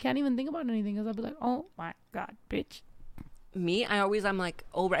 no, I can't even think about anything because I'll be like, oh my god, bitch. me, I'm like,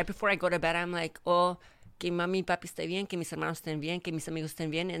 oh, right before I go to bed, I'm like, oh, que mami y papi esté bien, que mis hermanos estén bien, que mis amigos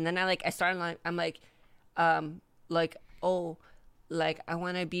estén bien. And then I'm like, oh, like I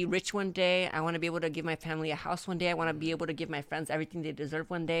want to be rich one day. I want to be able to give my family a house one day. I want to be able to give my friends everything they deserve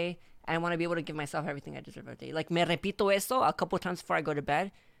one day. And I want to be able to give myself everything I deserve every day. Like, me repito eso a couple times before I go to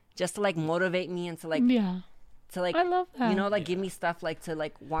bed, just to like motivate me and to like, Yeah, I love that. you know, like give me stuff like to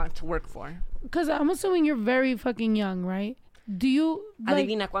like want to work for. Because I'm assuming you're very fucking young, right? Do you like?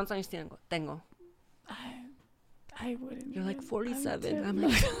 Adivina cuántos años tengo. I wouldn't. You're like even- 47. I I'm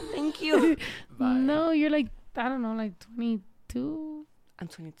would like, thank you. Bye. No, you're like, I don't know, like 22. I'm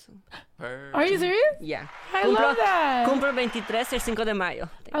 22. Are you serious? Yeah. I love that. Cumplo 23 el 5 de mayo.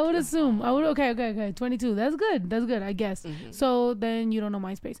 Thank I would you. assume. Okay. 22. That's good, I guess. Mm-hmm. So then you don't know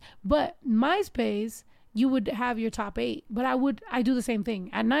MySpace. But MySpace, you would have your top 8. But I do the same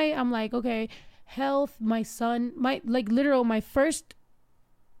thing. At night, I'm like, okay, health, my son, my first,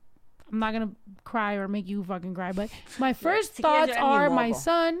 I'm not going to cry or make you fucking cry, but my first Si quieres thoughts llorar, ni are my modo.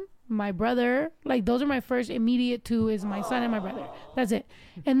 son, my brother. Like, those are my first immediate 2 is my son and my brother. That's it.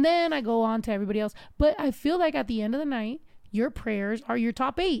 And then I go on to everybody else. But I feel like at the end of the night, your prayers are your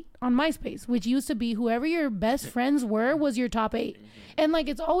top 8 on MySpace, which used to be whoever your best friends were was your top 8. And like,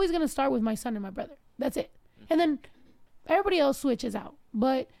 it's always going to start with my son and my brother. That's it. And then Everybody else switches out.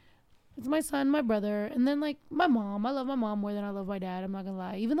 But it's my son, my brother, and then like my mom. I love my mom more than I love my dad. I'm not gonna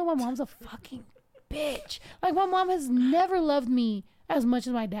lie. Even though my mom's a fucking bitch. Like my mom has never loved me as much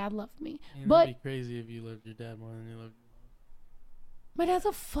as my dad loved me. Man, But it'd be crazy if you loved your dad more than you loved your my dad's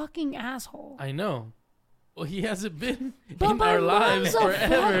a fucking asshole. mom. I know. Well, he hasn't been But in my our lives mom's a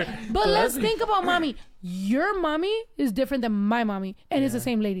forever. But So let's that's- think about mommy. Your mommy is different than my mommy, and it's the Yeah.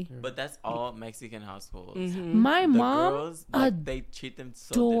 same lady. But that's all Mexican households. Mhm. My The mom girls, like, they treat them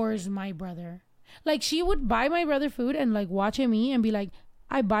so adores different. my brother. Like she would buy my brother food and like watch him eat and be like,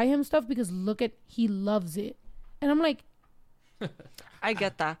 I buy him stuff because look at he loves it. And I'm like, I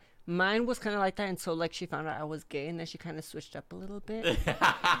get that. Mine was kind of like that until like she found out I was gay, and then she kind of switched up a little bit.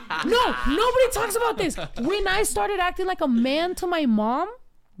 no, nobody talks about this. When I started acting like a man to my mom,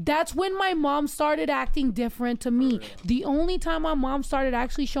 that's when my mom started acting different to me. The only time my mom started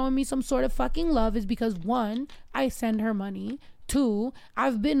actually showing me some sort of fucking love is because one, I send her money. Two,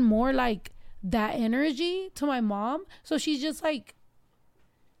 I've been more like that energy to my mom. So she's just like,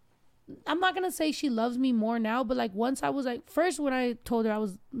 I'm not gonna say she loves me more now, but like once I was like, first when I told her I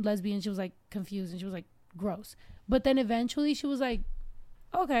was lesbian, she was like confused and she was like gross. But then eventually she was like,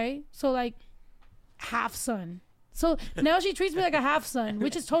 okay, so like half son. So now she treats me like a half son,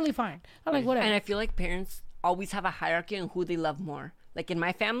 which is totally fine. I'm like, whatever. And I feel like parents always have a hierarchy on who they love more. Like in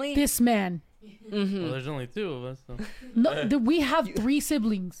my family, This man. Well, there's only two of us. So. No, we have 3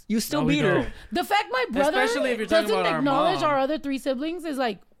 siblings. you still No, we beat her. don't. The fact my brother Especially if you're talking doesn't about our acknowledge mom. our other 3 siblings is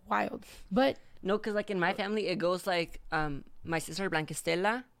like wild. But No, because like in my family, it goes like my sister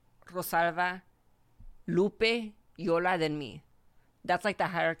Blanquestela, Rosalva, Lupe, Yola, then me. That's like the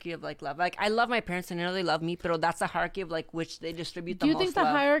hierarchy of like love. Like I love my parents and I know they love me, but that's the hierarchy of like which they distribute the do you most think the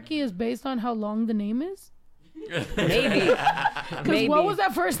love. hierarchy is based on how long the name is? Maybe. Because Maybe. what was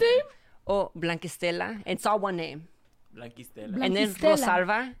that first name? Oh, Blanquestela. It's all one name. Blanquistela. Blan- And then Blanquistela.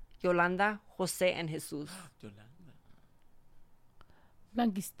 Rosalva, Yolanda, Jose, and Jesus. Yolanda.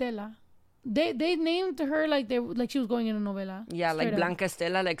 Blanquistela. They named her like she was going in a novela. Yeah, like Straight up. Blanca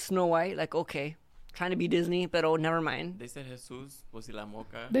Estela, like Snow White. Like, okay. Trying to be Disney, but oh, never mind. They said Jesus was la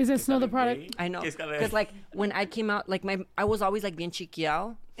moca. They said que Snow the sale product. gay, I know. que sale- Because, like, when I came out, like, I was always, like, bien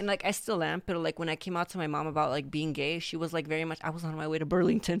chiquiao. And, like, I still am. But, like, when I came out to my mom about, like, being gay, she was, like, very much, I was on my way to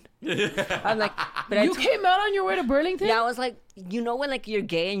Burlington. I'm like, but You came out on your way to Burlington? yeah, I was like, you know when, like, you're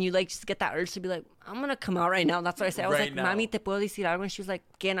gay and you, like, just get that urge to be like, I'm going to come out right now. That's what I said. I was Right like, now. Mami, ¿te puedo decir algo? And she was like,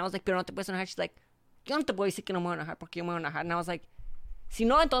 ¿qué? And I was like, pero no te puedes enojar. She's like, yo no te puedo decir que no me voy a enojar porque yo me voy a enojar. And I was like, si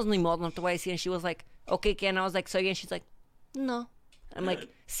no, entonces ni modo, no te voy a decir. And she was like, okay, ¿qué? And I was like, so again, she's like, no. I'm like,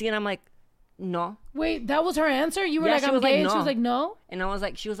 see, and I'm like, no. Wait, that was her answer? You were Yeah, like, she I'm was like, gay? And she no. was like, no? And I was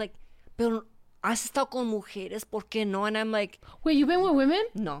like, she was like, pero has estado con mujeres, ¿por qué no? And I'm like, Wait, you been with women?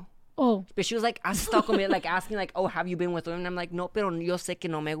 no. Oh. But she was like, has estado con, like, asking, like, oh, have you been with women? And I'm like, no, pero yo sé que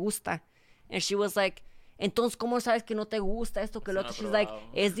no me gusta. And she was like, entonces, ¿cómo sabes que no te gusta esto que lo otro? She's like,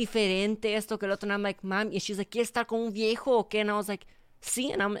 es diferente esto que lo otro. And I'm like, mom, and she's like, ¿quieres estar con un viejo o qué? And I was like,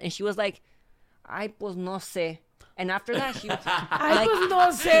 sí. And she was like, ay, pues no sé. And after that, she was Ay, pues no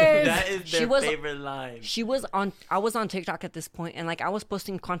sé. That is She their was- favorite line. I was on TikTok at this point, and like I was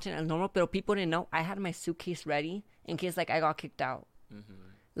posting content as normal, but people didn't know I had my suitcase ready in case like I got kicked out.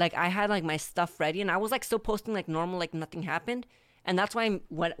 Like I had like my stuff ready, and I was like still posting like normal, like nothing happened. And that's why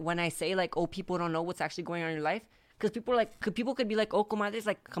when I say like, oh, people don't know what's actually going on in your life, because people are like, people could be like, oh, comadre's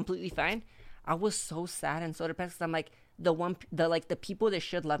like completely fine. I was so sad and so depressed. 'Cause I'm like, the people that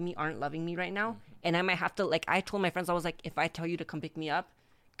should love me aren't loving me right now, and I might have to like. I told my friends, I was like, if I tell you to come pick me up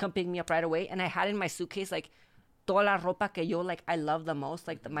right away. And I had in my suitcase like toda la ropa que yo like I love the most,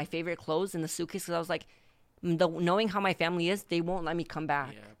 like my favorite clothes in the suitcase. Because I was like, knowing how my family is, they won't let me come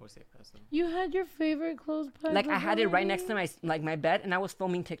back. Yeah, por si acaso. You had your favorite clothes packed Like I had it right next already? to my bed, and I was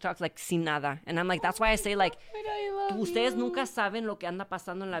filming TikToks like sin nada. And I'm like, that's why I say like, I love ustedes you. nunca saben lo que anda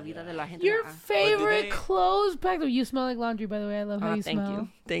pasando en la vida de la gente. Your Ah, favorite they- clothes packed. Oh, you smell like laundry, by the way. I love how you thank smell. you,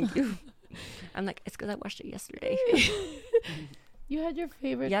 thank you. I'm like, it's because I watched it yesterday. You had your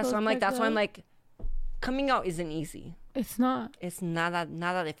favorite. Yeah, clothes so I'm like, packed that's why I'm out? like, coming out isn't easy. It's not. It's nada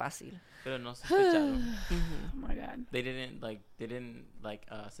de fácil. Pero no sospecharon. Oh my god. They didn't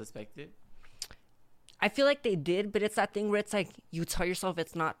suspect it. I feel like they did, but it's that thing where it's like you tell yourself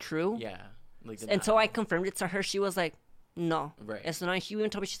it's not true. Yeah. Like And so I denial. confirmed it to her. She was like, no. Right. And so now she even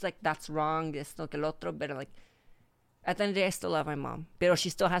told me, she's like, that's wrong. Esto que el otro. But like, at the end of the day, I still love my mom. But she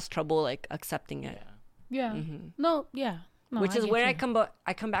still has trouble like accepting it. Yeah. Yeah. No. Yeah. No, Which is get where you.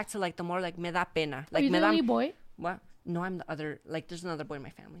 I come back to like the more like me da pena. Are Like you me the da. only boy? What? No, I'm the other. Like, there's another boy in my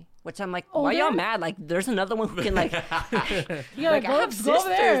family. Which I'm like, Oh, why y'all there? mad? Like, there's another one who can like. Yeah, Like I go, have go over sisters,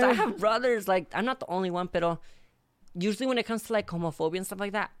 there. I have brothers. Like I'm not the only one, pero usually when it comes to like homophobia and stuff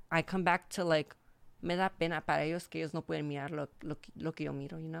like that, I come back to like, me da pena para ellos que ellos no pueden mirar lo que yo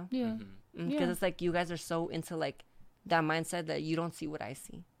miro, you know? Yeah. Mm-hmm. Because it's like you guys are so into like that mindset that you don't see what I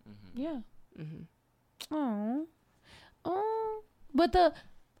see. Mm-hmm. Yeah. Mm-hmm. Oh. But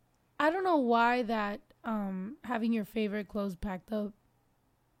I don't know why that having your favorite clothes packed up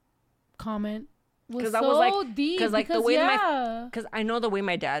comment was so I was like, deep. because like the way yeah. because I know the way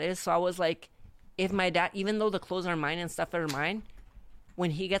my dad is, so I was like, if my dad, even though the clothes are mine and stuff are mine,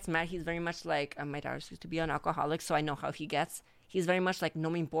 when he gets mad, he's very much like, my dad used to be an alcoholic, so I know how he gets. He's very much like, no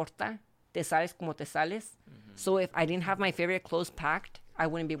me importa, te sales como te sales. So if I didn't have my favorite clothes packed, I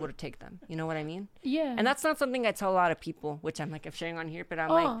wouldn't be able to take them. You know what I mean? Yeah. And that's not something I tell a lot of people, which I'm like, I'm sharing on here, but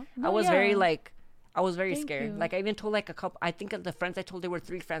I'm Oh, like, no, I was yeah. very like, I was very Thank scared. you. Like I even told like a couple, I think of the friends I told, there were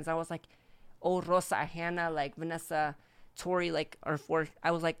 3 friends. I was like, oh, Rosa, Hannah, like Vanessa, Tori, like, or 4.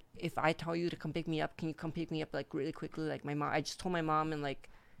 I was like, if I tell you to come pick me up, can you come pick me up like really quickly? Like my mom, I just told my mom, and like,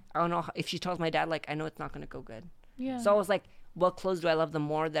 I don't know if she tells my dad, like, I know it's not going to go good. Yeah. So I was like, what clothes do I love the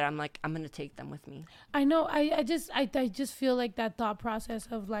more that I'm like, I'm going to take them with me. I know. I just feel like that thought process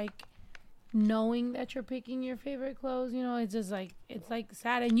of like knowing that you're picking your favorite clothes, you know, it's just like, it's like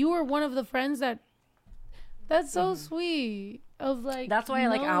sad. And you were one of the friends that's so sweet of like, That's why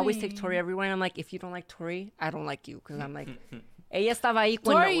I always take knowing. Tori everywhere. And I'm like, if you don't like Tori, I don't like you. Because I'm like, ella estaba ahí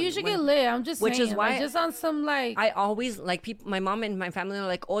Tori, you should get lit. I'm just which saying. is why like, just on some like. I always, like, people, my mom and my family are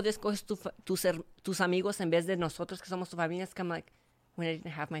like, oh, escoges tus amigos en vez de nosotros que somos tu familia. I'm like, when I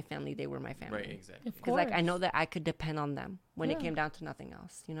didn't have my family, they were my family. Right, exactly. Of Because, course. like, I know that I could depend on them when it Yeah. came down to nothing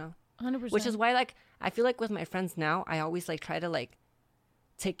else, you know? 100%. Which is why, like, I feel like with my friends now, I always, like, try to, like,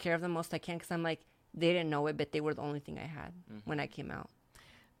 take care of them most I can. Because I'm like, they didn't know it, but they were the only thing I had when I came out.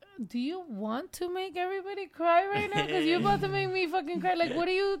 Do you want to make everybody cry right now? Because you're about to make me fucking cry. Like, what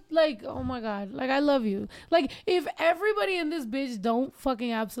are you, like, oh my God. Like, I love you. Like, if everybody in this bitch don't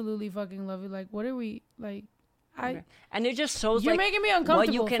fucking absolutely fucking love you, like, what are we, like, And it just shows, You're like, making me what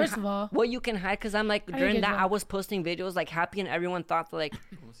uncomfortable, you can first of all. what you can hide. Because I'm like, I during get that, that. I was posting videos, like, happy, and everyone thought that, like,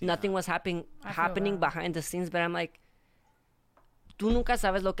 nothing was happening bad. behind the scenes. But I'm like, tú nunca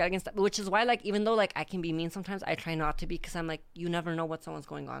sabes lo que alguien está. Which is why, like, even though, like, I can be mean sometimes, I try not to be. Because I'm like, you never know what someone's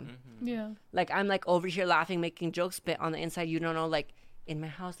going on. Yeah. Like, I'm, like, over here laughing, making jokes. But on the inside, you don't know, like, in my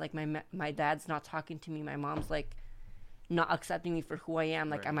house, like, my dad's not talking to me. My mom's, like, not accepting me for who I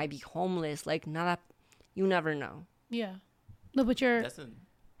am. Like, I might be homeless. Like, nada. You never know. Yeah. No, but you're That's a,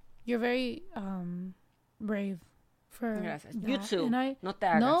 you're very brave for Gracias. that. You too. And I No te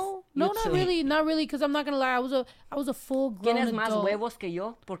hagas. no, You not too. really, not really, because I'm not gonna lie. I was a full grown Tienes más adult. huevos que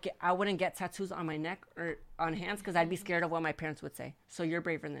yo porque I wouldn't get tattoos on my neck or on hands because I'd be scared of what my parents would say. So you're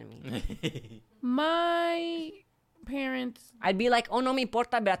braver than me. My parents, I'd be like, oh, no me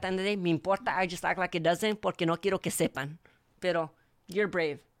importa, but at the end of the day, me importa. I just act like it doesn't porque no quiero que sepan. Pero you're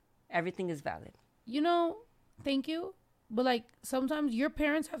brave. Everything is valid. you know, thank you. But like sometimes your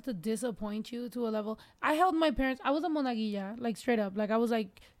parents have to disappoint you to a level. I held my parents. I was a monaguilla, like straight up. Like I was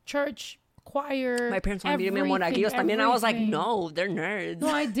like church, choir. My parents wanted me to be a monaguillos también. I was like, no, they're nerds. No,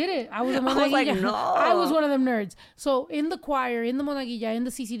 I did it. I was a I monaguilla. was like, no. I was one of them nerds. So in the choir, in the monaguilla, in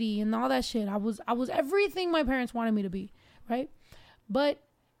the CCD, and all that shit, I was everything my parents wanted me to be, right? But,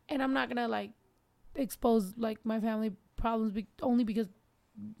 and I'm not gonna like expose like my family problems only because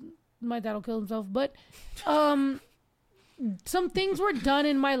my dad will kill himself. But, some things were done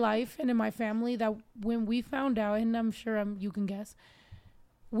in my life and in my family that when we found out, and I'm sure you can guess,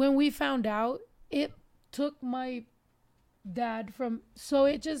 when we found out, it took my dad from, so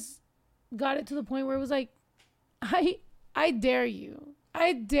it just got it to the point where it was like, I dare you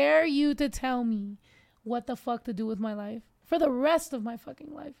to tell me what the fuck to do with my life for the rest of my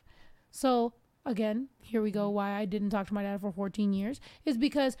fucking life. So again, here we go. Why I didn't talk to my dad for 14 years is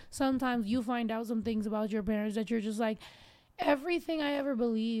because sometimes you find out some things about your parents that you're just like, everything I ever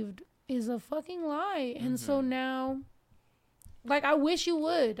believed is a fucking lie. And so now, like, I wish you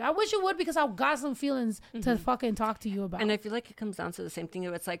would because I've got some feelings to fucking talk to you about. And I feel like it comes down to the same thing.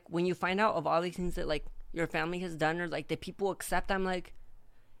 It's like when you find out of all these things that like your family has done or like that people accept, I'm like,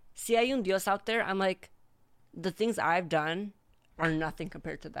 si hay un Dios out there, I'm like, the things I've done are nothing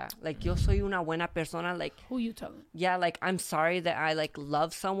compared to that. Like, yo soy una buena persona. Like, Who you telling? yeah, like, I'm sorry that I like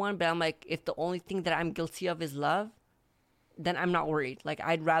love someone, but I'm like, if the only thing that I'm guilty of is love, then I'm not worried. Like,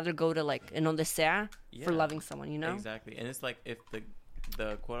 I'd rather go to like en donde sea for Yeah. loving someone, you know? Exactly. And it's like if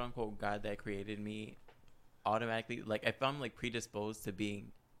the quote unquote God that created me automatically, like if I'm like predisposed to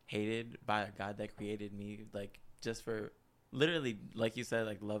being hated by a God that created me, like just for literally, like you said,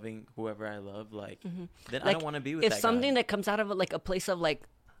 like loving whoever I love, like then I Like, don't want to be with if that something God. that comes out of like a place of like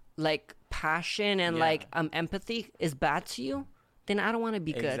like passion and like empathy is bad to you, then I don't want to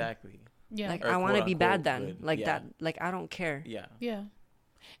be good. Exactly. Yeah. Like Or I want to be bad quote, then. good. Like Yeah. that. Like I don't care. Yeah. Yeah.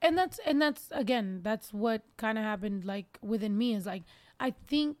 And that's again, that's what kind of happened like within me is like I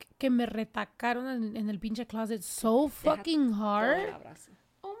think que me retacaron en el pinche closet so fucking hard.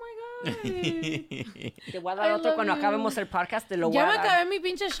 Oh my god. Te voy a dar I otro love cuando you. acabemos el podcast. Te lo voy Ya a me dar. acabé mi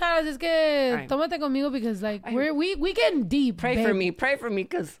pinche shot, es que Ay. tómate conmigo because like Ay. we getting deep. Pray babe. for me. Pray for me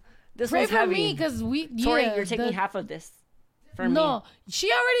because this Pray one's for heavy. me because we Tori, yeah, you're taking the- half of this. For me. No, she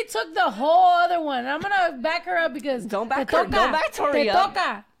already took the whole other one. I'm gonna back her up because Don't back te her. toca, Don't back Tori te up.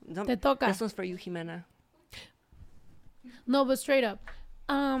 toca. Don't- Te toca. This one's for you, Jimena. No, but straight up.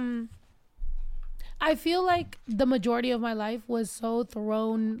 I feel like the majority of my life was so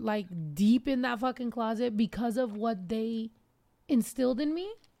thrown like deep in that fucking closet because of what they instilled in me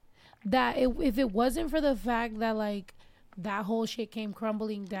that if it wasn't for the fact that like that whole shit came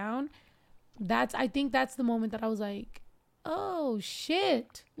crumbling down, I think that's the moment that I was like, oh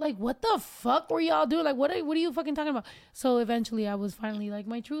shit, like what the fuck were y'all doing? Like what are you fucking talking about? So eventually I was finally like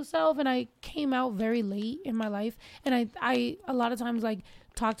my true self, and I came out very late in my life, and I a lot of times like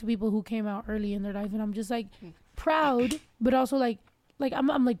talk to people who came out early in their life, and I'm just like proud, but also like I'm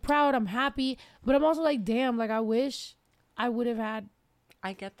like proud, I'm happy, but I'm also like damn, like I wish I would have had,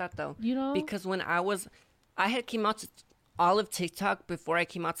 I get that though. you know, Because when I had came out to all of TikTok before I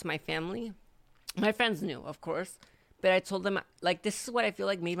came out to my family. My friends knew, of course, but I told them, like, this is what I feel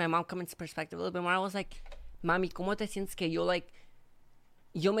like made my mom come into perspective a little bit more. I was like, mami, ¿cómo te sientes que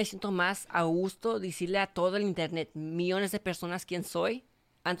yo me siento más a gusto decirle a todo el internet, millones de personas quién soy,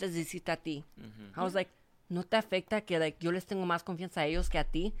 antes de decirte a ti? I was like, ¿no te afecta que, like, yo les tengo más confianza a ellos que a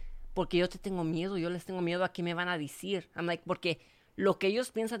ti? Porque yo te tengo miedo, yo les tengo miedo a qué me van a decir. I'm like, porque lo que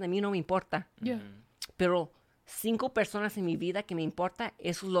ellos piensan de mí no me importa. yeah, Pero 5 personas en mi vida que me importa,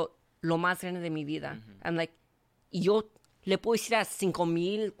 eso es lo más grande de mi vida. I'm like, y yo le puedo decir a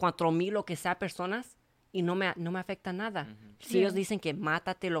 5,000, 4,000, lo que sea, personas, y no me afecta nada. Si ellos dicen que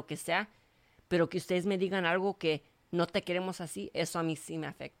mátate, lo que sea, pero que ustedes me digan algo que no te queremos así, eso a mí sí me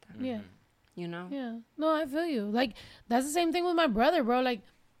afecta. yeah. You know? Yeah. No, I feel you. Like, that's the same thing with my brother, bro. Like,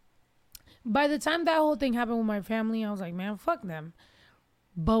 by the time that whole thing happened with my family, I was like, man, fuck them.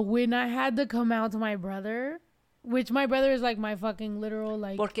 But when I had to come out to my brother, which my brother is like my fucking literal,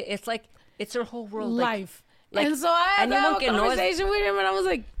 like, Porque it's like, it's your whole world. life. like, and so I had to anyone have a que no es- conversation with him, and I was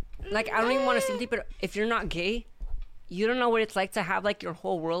like, Like, I don't even want to say it, but if you're not gay, you don't know what it's like to have, like, your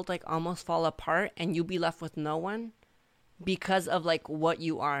whole world, like, almost fall apart and you be left with no one because of, like, what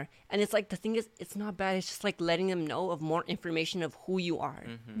you are. And it's like, the thing is, it's not bad. It's just, like, letting them know of more information of who you are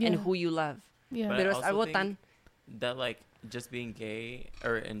Yeah. and who you love. yeah. But I Pero es also algo think tan... that like just being gay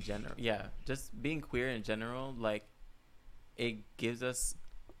or in general, just being queer in general, like it gives us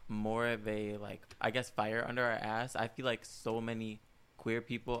more of a, like, I guess, fire under our ass. I feel like so many queer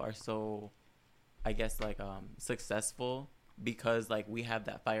people are so, I guess, like successful because like we have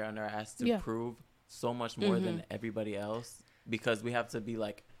that fire under our ass to Yeah. prove so much more than everybody else, because we have to be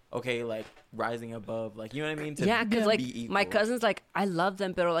like, okay, like rising above, like, you know what I mean? To Yeah, because, like, be my equal. cousins, like, I love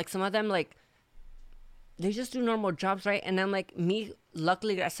them, but, like, some of them, like, they just do normal jobs, right? And then, like, me,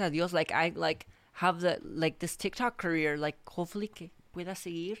 luckily, gracias a Dios, like, I, like, have the, like, this TikTok career, like, hopefully que pueda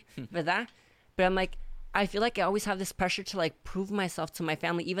seguir, ¿verdad? But I'm, like, I feel like I always have this pressure to, like, prove myself to my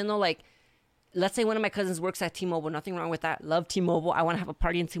family, even though, like, let's say one of my cousins works at T-Mobile. Nothing wrong with that. Love T-Mobile. I want to have a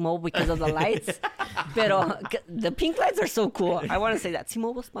party in T-Mobile because of the lights. Pero the pink lights are so cool. I want to say that.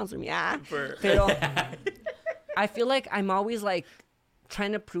 T-Mobile sponsor me. Pero I feel like I'm always like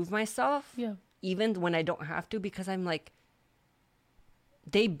trying to prove myself, Yeah. even when I don't have to, because I'm like,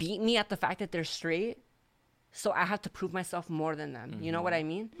 they beat me at the fact that they're straight. So I have to prove myself more than them. You know what I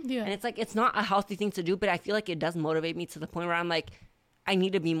mean? Yeah. And it's like, it's not a healthy thing to do, but I feel like it does motivate me to the point where I'm like, I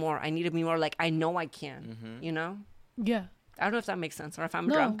need to be more. I need to be more. Like, I know I can, you know? Yeah. I don't know if that makes sense or if I'm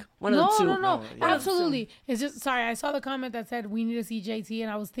No. drunk. One no, of the two. no, no, No, yeah. absolutely. It's just, sorry, I saw the comment that said we need to see JT, and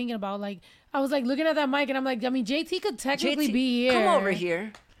I was thinking about, like, I was like looking at that mic, and I'm like, I mean, JT could technically JT, be here. come over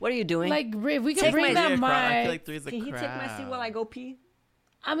here. What are you doing? Like, if we could Take bring my- that I feel mic. like three's a Can he take my seat while I go pee?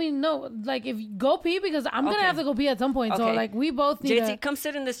 I mean, no, like, if you go pee, because I'm gonna Okay. have to go pee at some point. So, Okay. like, we both need JT, to. come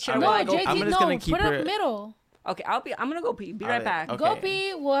sit in this chair No, while I go JT, pee. I'm just no, gonna keep put it it- middle. Okay, I'm gonna go pee. Be right Alright, back. okay. Go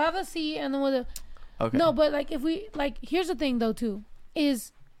pee. We'll have a seat, and then we'll. Okay. No, but like, if we like, here's the thing though too,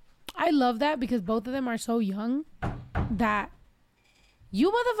 is I love that because both of them are so young that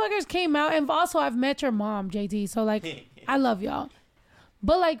you motherfuckers came out, and also I've met your mom, JT. So like, I love y'all.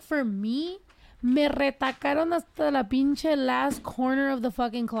 But like for me, me retacaron hasta la pinche last corner of the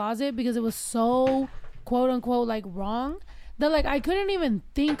fucking closet because it was so quote unquote like wrong that like I couldn't even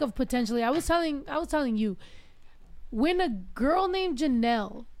think of potentially. I was telling you, when a girl named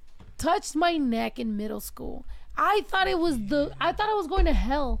Janelle touched my neck in middle school, I thought I was going to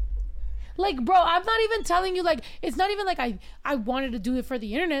hell. Like, bro, I'm not even telling you, like, it's not even like I wanted to do it for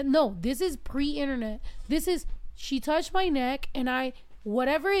the internet. No, this is pre-internet. This is, she touched my neck, and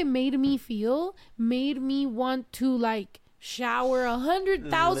whatever it made me feel made me want to, like, shower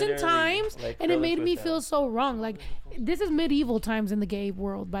 100,000 times, like, and it curl made it me with feel that. so wrong. Like, this is medieval times in the gay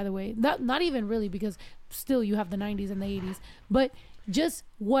world, by the way. Not even really, because still you have the 90s and the 80s. But just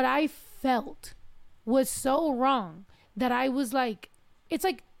what I felt was so wrong that I was like, it's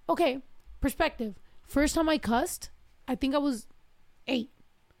like, okay, perspective. First time I cussed, I think I was 8.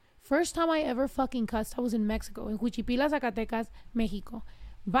 First time I ever fucking cussed, I was in Mexico, in Huichipila, Zacatecas, Mexico.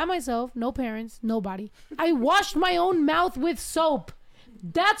 By myself, no parents, nobody. I washed my own mouth with soap.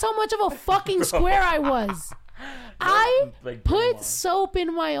 That's how much of a fucking square I was. I Like, put grandma. soap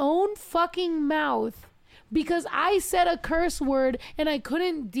in my own fucking mouth because I said a curse word and I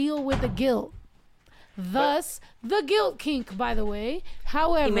couldn't deal with the guilt. Thus, the guilt kink, by the way.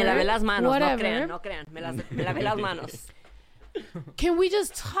 However, Y me lavé las manos, whatever. no crean. Me lavé las manos. Can we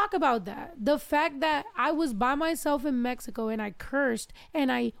just talk about that? The fact that I was by myself in Mexico and I cursed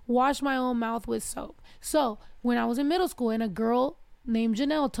and I washed my own mouth with soap. So when I was in middle school and a girl named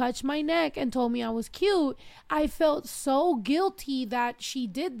Janelle touched my neck and told me I was cute, I felt so guilty that she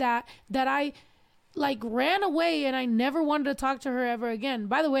did that I like ran away and I never wanted to talk to her ever again.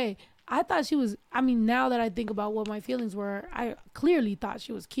 By the way, I thought she was, I mean, now that I think about what my feelings were, I clearly thought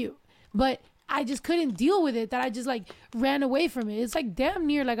she was cute. But I just couldn't deal with it, that I just like ran away from it. It's like damn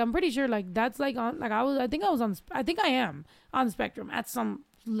near, like I'm pretty sure like that's like on, like I think I am on the spectrum at some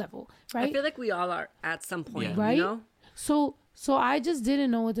level, right? I feel like we all are at some point, Yeah. Right? you know? So I just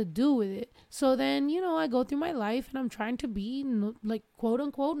didn't know what to do with it. So then, I go through my life and I'm trying to be like quote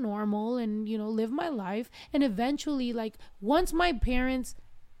unquote normal and, live my life. And eventually, like once my parents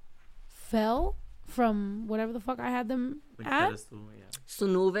fell from whatever the fuck I had them Like, at, pedestal, yeah. Su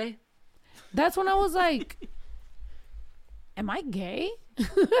nube. that's when I was like, am I gay?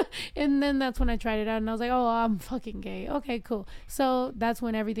 And then that's when I tried it out and I was like, oh, I'm fucking gay. Okay, cool. So that's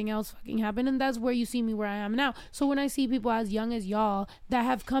when everything else fucking happened. And that's where you see me where I am now. So when I see people as young as y'all that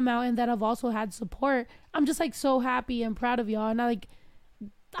have come out and that have also had support, I'm just like so happy and proud of y'all. And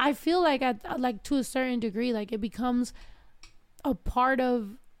I feel like like to a certain degree, like it becomes a part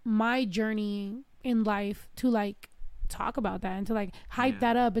of my journey in life to like talk about that and to like hype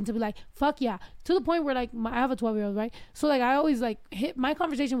that up and to be like fuck yeah, to the point where like I have a 12-year-old, right? So like I always like my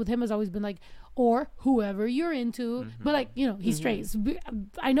conversation with him has always been like, or whoever you're into, but like he's straight. So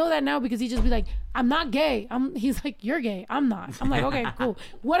I know that now because he just be like, I'm not gay. He's like, you're gay, I'm not. I'm like, okay, cool,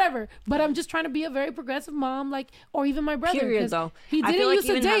 whatever. But I'm just trying to be a very progressive mom, like, or even my brother. Period, 'cause though. he I didn't feel like use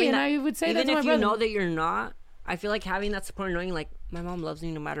to even date, having and that- I would say that even to my if you brother. know that you're not, I feel like having that support, knowing like my mom loves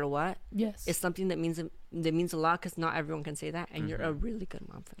me no matter what, Yes. is something that means a lot, because not everyone can say that, and you're a really good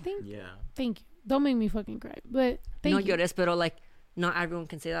mom for that. Yeah. Thank you. Don't make me fucking cry. But thank No you. llores, pero like not everyone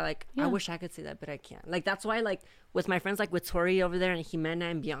can say that. Like Yeah. I wish I could say that, but I can't. Like that's why like with my friends, like with Tori over there and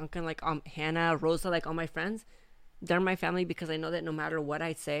Jimena and Bianca and like Hannah, Rosa, like all my friends, they're my family because I know that no matter what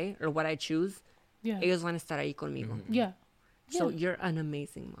I say or what I choose, Yeah. ellos van a estar ahí conmigo. Yeah. So Yeah. you're an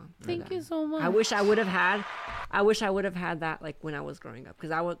amazing mom. for Thank that. you so much. I wish I would have had that like when I was growing up,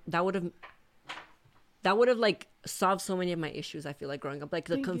 because that would have like solved so many of my issues. I feel like growing up, like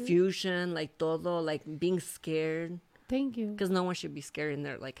the Thank you. confusion, like todo, like being scared, Thank you. because no one should be scared in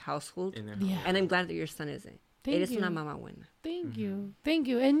their like household. In their Yeah. And I'm glad that your son isn't. Thank Eres you. una mamá buena. Thank you. Thank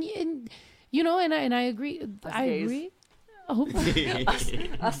you. And and I agree. I gays. agree. Oh,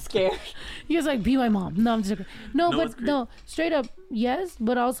 Scared. he was like, be my mom. No, I'm just joking. No, No, it's but great. no, straight up, yes.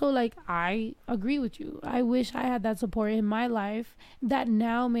 But also, like, I agree with you. I wish I had that support in my life, that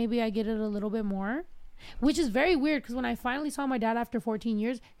now maybe I get it a little bit more, which is very weird, because when I finally saw my dad after 14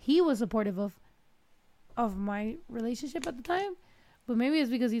 years, he was supportive of my relationship at the time. But maybe it's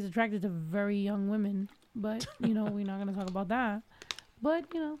because he's attracted to very young women. But, we're not going to talk about that. But,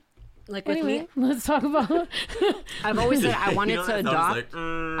 Like with anyway, me, let's talk about... I've always said I wanted You know, to that sounds adopt.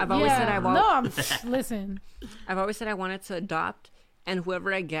 like, I've always said I want. No, listen. I've always said I wanted to adopt, and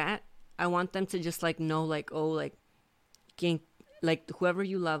whoever I get, I want them to just like know, like, oh, like, like whoever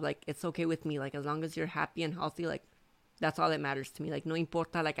you love, like it's okay with me, like as long as you're happy and healthy, like that's all that matters to me. Like no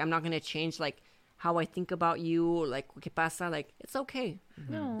importa, like I'm not gonna change like how I think about you, or like qué pasa, like it's okay.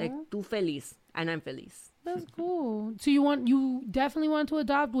 No, Like tú feliz and I'm feliz. that's cool. So you definitely want to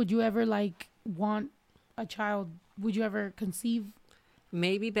adopt? Would you ever like want a child? Would you ever conceive?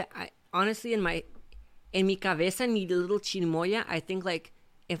 Maybe, but I honestly en mi cabeza, en mi little chirimoya, I think like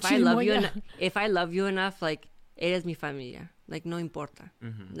if I love you enough, like eres mi familia. Like no importa.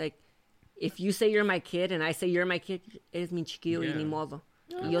 Like if you say you're my kid and I say you're my kid, eres mi chiquillo y ni modo.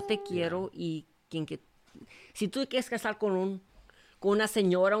 Y yo te quiero y quien que si tú quieres casar con una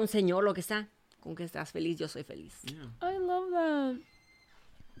señora, un señor, lo que sea, con que estás feliz, yo soy feliz. I love that.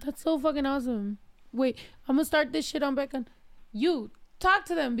 That's so fucking awesome. Wait, I'm gonna start this shit on Becca. You talk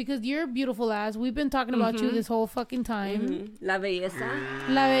to them because you're beautiful ass. We've been talking about you this whole fucking time. La belleza.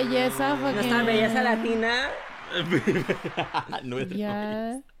 La belleza, fucking. Nuestra belleza latina.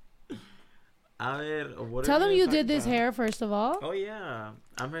 Yeah. A ver, what Tell are them we you gonna did talk this about? hair first of all. Oh yeah,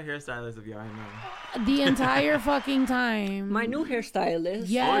 I'm her hairstylist if y'all know. The entire fucking time. My new hairstylist.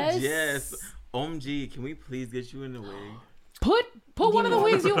 Yes. Oh yes. OMG, can we please get you in the wig? Put one of the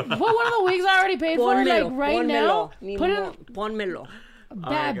wigs I already paid for, like right now. Put it. Pónmelo. That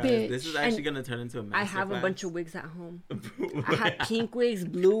Alright, guys, bitch. this is actually gonna turn into a masterclass. I have a bunch of wigs at home. I have pink wigs,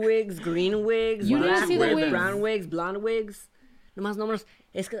 blue wigs, green wigs, You didn't black see the wigs, wigs. brown wigs, blonde wigs. Nomás números.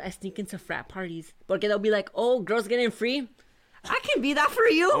 Es que I sneak into frat parties. Porque they'll be like, oh, girls getting free. I can be that for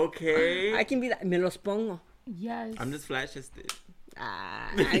you. Okay. I can be that. Me los pongo. Yes. I'm just flat chested.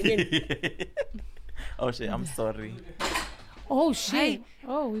 I can. Oh shit, I'm sorry. Oh shit.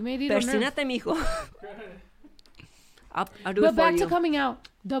 Oh, we made it on Nerf. Persínate, mijo. I'll do But it for back you. to coming out.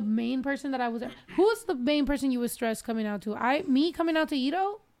 The main person that I was. Who's the main person you was stressed coming out to? Me coming out to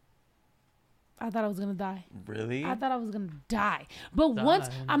Ito. I thought I was gonna die. Really? I thought I was gonna die. But once,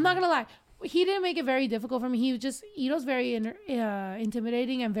 I'm not gonna lie, he didn't make it very difficult for me. He was just, Ito's very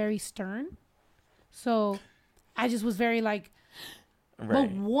intimidating and very stern. So I just was very like, Right.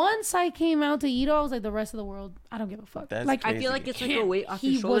 but once I came out to Ito, I was like, the rest of the world, I don't give a fuck. That's like, I feel like it's like a weight off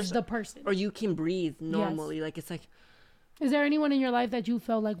he your shoulders. was the person. Or you can breathe normally. Like it's like, Is there anyone in your life that you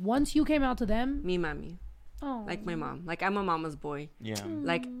felt like once you came out to them? mi mami. Oh, Like my mom. Like I'm a mama's boy. Yeah.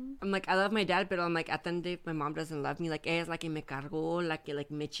 Like I'm like I love my dad, but I'm like at the end of the day, my mom doesn't love me. Like ella es la que me cargó, la que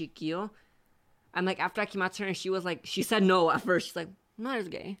like me chiquillo. I'm like after I came out to her, and she was like, she said no at first. She's like, no, it's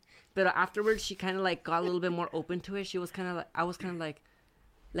gay. But afterwards, she kind of like got a little bit more open to it. She was kind of like, I was kind of like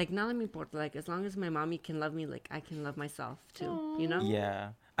nada me importa. Like as long as my mommy can love me, like I can love myself too. You know? Yeah.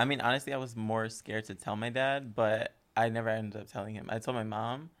 I mean, honestly, I was more scared to tell my dad, but I never ended up telling him. I told my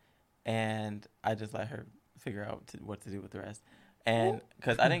mom, and I just let her figure out what to do with the rest. And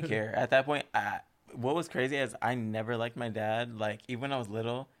because I didn't care at that point. What was crazy is I never liked my dad. Like even when I was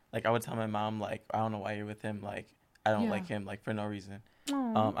little, like I would tell my mom, like, I don't know why you're with him. Like I don't like him, like for no reason.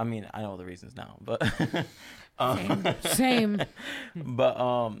 I mean, I know the reasons now, but same.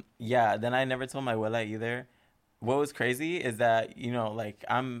 But yeah, then I never told my abuela either. What was crazy is that, you know, like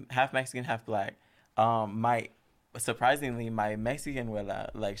I'm half Mexican, half black. Surprisingly, my Mexican abuela,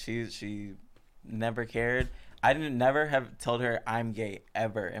 like she never cared. I never have told her I'm gay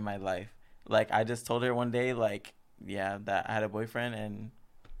ever in my life. Like I just told her one day, like, yeah, that I had a boyfriend, and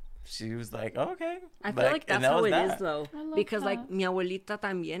she was like, oh, okay. I feel like that's how it is though, I love because that. like mi abuelita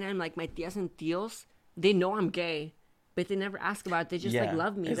también and like my tías and tíos, they know I'm gay, but they never ask about it. They just like Yeah.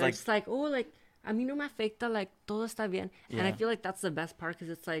 love me. It's They're like- just like, oh, like a mí no me afecta, like todo está bien. And I Yeah. feel like that's the best part because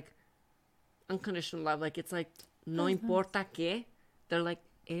it's like unconditional love. Like it's like no importa qué. They're like,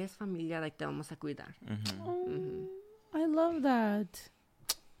 eres familia, like te vamos a cuidar. I love that.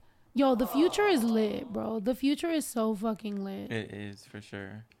 Yo, the future is lit, bro. The future is so fucking lit. It is for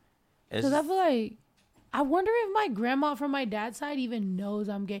sure. It's Because I feel like, I wonder if my grandma from my dad's side even knows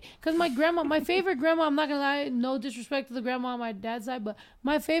I'm gay. Because my grandma, my favorite grandma, I'm not going to lie, no disrespect to the grandma on my dad's side, but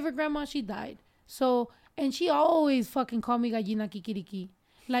my favorite grandma, she died. So, and she always fucking called me gallina kikiriki.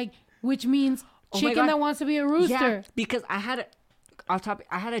 Like, which means Oh my chicken God. that wants to be a rooster. Yeah, because I had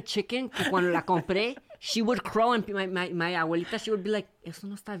a chicken que cuando la compré, she would crow and my abuelita, she would be like, eso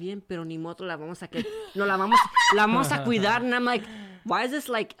no está bien, pero ni modo, la vamos a cuidar. And I'm like, why is this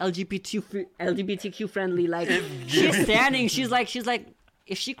like LGBTQ friendly? Like, she's standing, she's like,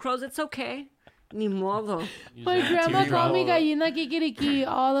 if she crows, it's okay. Ni modo. My grandma called me Roll. gallina kikiriki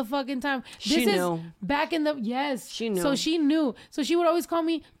all the fucking time. She This is knew. back in the, yes. She knew. So she knew. So she would always call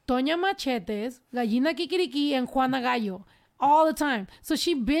me Toña Machetes, gallina kikiriki, and Juana Gallo all the time. So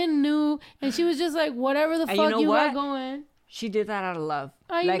she been knew, and she was just like, whatever the And fuck you know you what? got going. She did that out of love.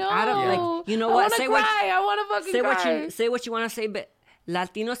 I like, know. Out of, like, you know I what? wanna cry. I want to fucking cry. Say what you want to say, but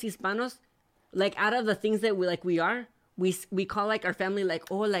Latinos, Hispanos, like out of the things that we are, we call like our family like,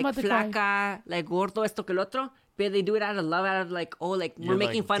 oh, like About to cry. flaca, like gordo, esto que el otro, but they do it out of love, out of like, oh, like we're You're,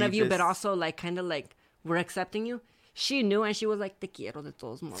 making like, fun of you, but deepest- also like kind of like we're accepting you. She knew, and she was like, te quiero de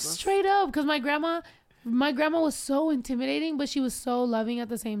todos modos. Straight up, because my grandma My grandma was so intimidating, but she was so loving at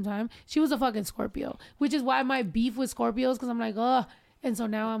the same time. She was a fucking Scorpio, which is why my beef with Scorpios, because I'm like, ugh. And so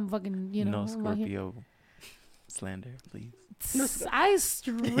now I'm fucking, you know. No Scorpio slander, please. I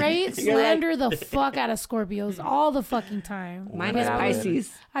straight slander the fuck out of Scorpios all the fucking time. Mine But is I was-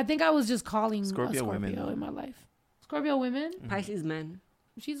 Pisces. I think I was just calling Scorpio a Scorpio women, though. in my life. Scorpio women? Pisces men.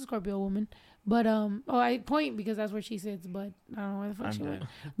 She's a Scorpio woman. But I point because that's where she sits, but I don't know where the fuck I'm she went. dead.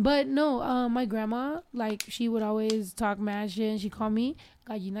 But no, my grandma, like, she would always talk mad shit, and she called me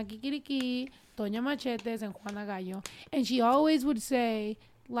Gallina Kikiriki, Doña Machetes, and Juana Gallo. And she always would say,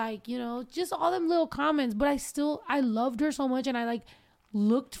 like, you know, just all them little comments, but I loved her so much, and I, like,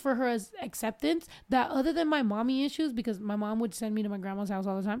 looked for her as acceptance that other than my mommy issues, because my mom would send me to my grandma's house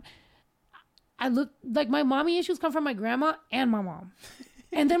all the time, I looked, like, my mommy issues come from my grandma and my mom.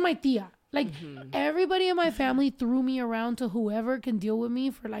 And then my tia. Like, everybody in my family threw me around to whoever can deal with me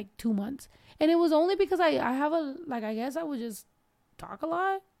for, like, 2 months. And it was only because I have a, like, I guess I would just talk a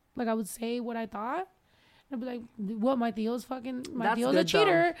lot. Like, I would say what I thought. I'd be like, what, my tio's That's a good,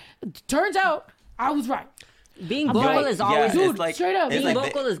 cheater. Turns out, I was right. Being I'm vocal right. is always Dude, it's like, straight up. it's being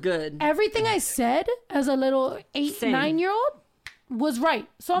like vocal is good. Everything I said as a little 8, Same. 9-year-old was right.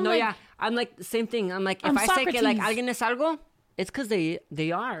 So I'm No, like, yeah. I'm like the same thing. I'm like, if I'm I say que like Socrates. alguien es algo, it's because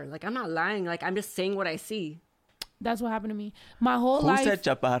they are. Like, I'm not lying. Like, I'm just saying what I see. that's what happened to me. My whole Who life. said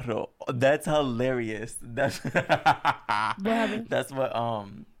chaparro? That's hilarious. That's happened?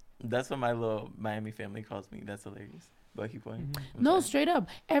 That's what my little Miami family calls me. That's hilarious. But keep going. I'm No, sorry. straight up.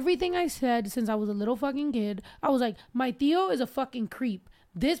 Everything I said since I was a little fucking kid, I was like, my Theo is a fucking creep.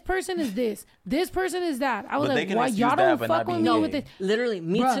 This person is this. This person is that. I was But they like, can why excuse y'all that, don't but fuck not with being me gay. with it? Literally,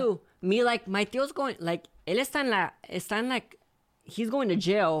 me Bruh. too. Me, like, my tío's going, like, él está en like, he's going to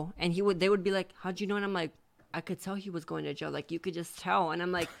jail, and they would be like, how'd you know? And I'm like, I could tell he was going to jail. Like, you could just tell. And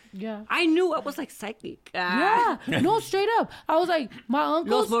I'm like, Yeah. I knew I was like psychic. Ah. Yeah. No, straight up. I was like, my Los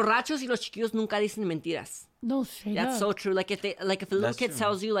uncles. borrachos y los chiquillos nunca dicen mentiras. No, straight That's up. so true. Like, if a little That's kid true.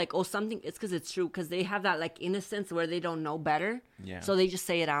 tells you like, oh, something, it's because it's true. Because they have that like innocence where they don't know better. Yeah. So they just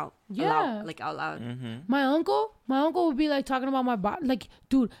say it out. Yeah. Out loud. My uncle would be like talking about my body. Like,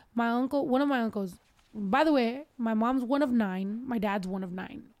 dude, one of my uncles. By the way, my mom's one of 9. My dad's one of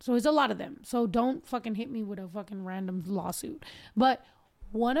 9. So it's a lot of them. So don't fucking hit me with a fucking random lawsuit. But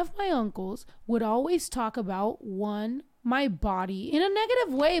one of my uncles would always talk about my body in a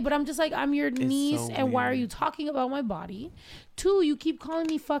negative way, but I'm just like, I'm your niece, so and why are weird. you talking about my body? 2, you keep calling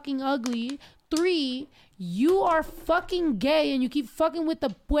me fucking ugly. 3, you are fucking gay and you keep fucking with the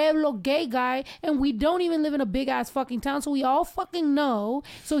pueblo gay guy, and we don't even live in a big ass fucking town, so we all fucking know.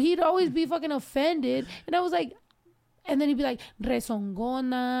 So he'd always be fucking offended, and I was like, and then he'd be like,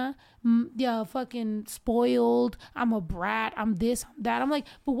 rezongona, yeah, fucking spoiled, I'm a brat, I'm this, I'm that. I'm like,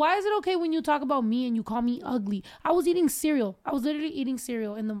 but why is it okay when you talk about me and you call me ugly? I was eating cereal. I was literally eating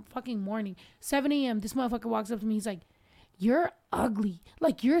cereal in the fucking morning. 7 a.m. This motherfucker walks up to me. He's like, you're ugly.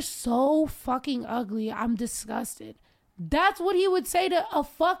 Like, you're so fucking ugly. I'm disgusted. That's what he would say to a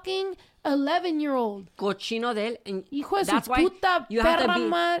fucking 11-year-old. Cochino de él. And Hijo de su that's why puta you have perra to be,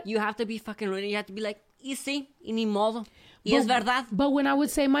 madre. you have to be fucking rude. You have to be like, y sí, y ni modo. Y es verdad. But when I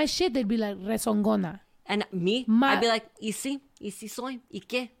would say my shit, they'd be like, rezongona. And me, Ma- I'd be like, y sí soy. ¿Y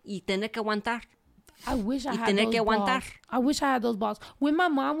qué? Y tener que aguantar. I wish I Y had tener those que aguantar. balls. I wish I had those balls. When my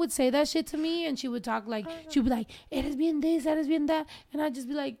mom would say that shit to me and she would talk like, she'd be like, eres bien this, eres bien that. And I'd just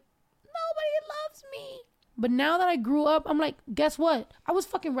be like, nobody loves me. But now that I grew up, I'm like, guess what? I was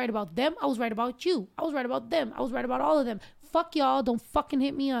fucking right about them. I was right about you. I was right about them. I was right about all of them. Fuck y'all. Don't fucking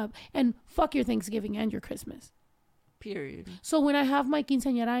hit me up. And fuck your Thanksgiving and your Christmas. Period. So when I have my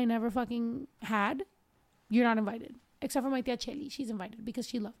quinceañera I never fucking had, you're not invited. Except for my tia Chelly. She's invited because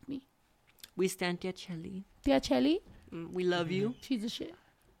she loved me. We stand Tia Chelly. Tia Chelly, We love you. she's the shit.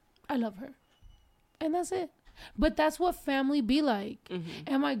 I love her. And that's it. But that's what family be like.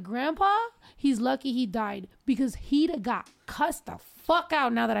 And my grandpa, he's lucky he died because he'd have got cussed the fuck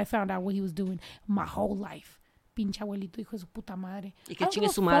out now that I found out what he was doing my whole life. Pinche abuelito, hijo de su puta madre. Y que I don't chingue give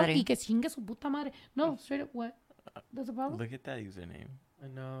a su fuck. madre. Y que chingue su puta madre. No, straight up, what? That's a problem? Look at that username. I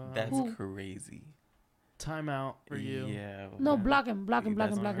know. That's Who? crazy. Time out for you. Yeah. No, man. block him, block him, block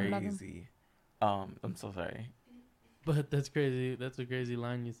That's him, block him, block him. crazy. I'm so sorry. But that's crazy. That's a crazy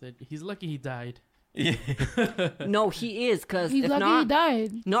line you said. He's lucky he died. Yeah. No, he is. Because He's if lucky he not,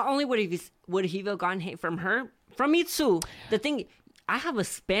 died. not only would he have gotten hate from her, from me too. The thing, I have a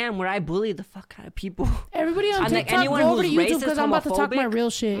spam where I bully the fuck out of people. Everybody on And, like, TikTok, anyone go over to who's YouTube racist, because I'm about to talk my homophobic. real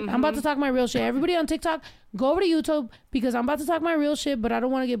shit. I'm about to talk my real shit. Everybody on TikTok, go over to YouTube because I'm about to talk my real shit, but I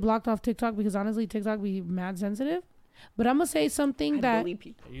don't want to get blocked off TikTok because honestly, TikTok be mad sensitive. But I'm gonna say something I that bully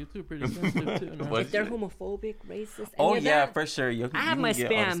people. You two are pretty sensitive too. No? What? If they're homophobic, racist, Oh any of yeah, that, for sure. You I can have my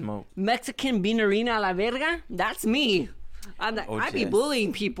get all the spam. smoke. Mexican beanerina a la verga. That's me. I'm like, Oh, I be yes.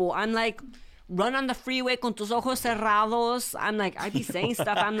 bullying people. I'm like, run on the freeway con tus ojos cerrados. I'm like, I be saying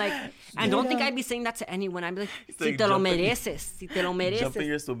stuff. I'm like, I don't think I'd be saying that to anyone. I'd be like, si like te lo jumping- mereces. Si te lo Jump in mereces.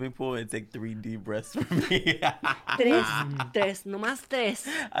 your swimming pool and take 3 deep breaths from me. Tres, nomás tres.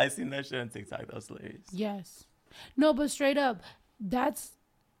 I seen that shit on TikTok. That was hilarious. yes, no, but straight up, that's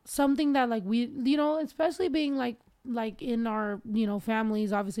something that like we, you know, especially being like in our, you know,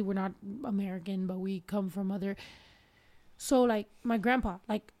 families. Obviously, we're not American, but we come from other. So like my grandpa,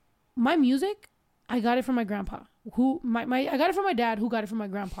 like my music, I got it from my grandpa. I got it from my dad, who got it from my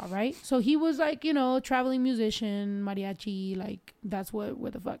grandpa, right? So he was like, you know, traveling musician, mariachi, like that's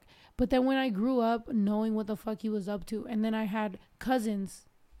what the fuck. But then when I grew up knowing what the fuck he was up to, and then I had cousins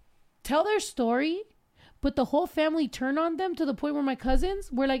tell their story, but the whole family turned on them to the point where my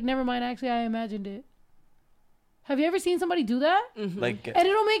cousins were like, never mind, actually I imagined it. Have you ever seen somebody do that? Like, And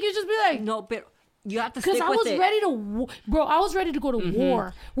it'll make you just be like, No, but you have to stick because with I was it. ready to, bro, I was ready to go to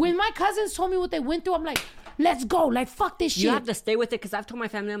war. When my cousins told me what they went through, I'm like, let's go. Like, fuck this shit. You have to stay with it because I've told my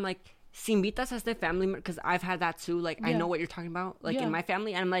family, I'm like, si invitas a este family member, because I've had that too. Like, I Yeah. know what you're talking about. Like, Yeah. in my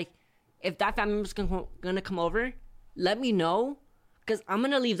family, and I'm like, if that family member's gonna come over, let me know because I'm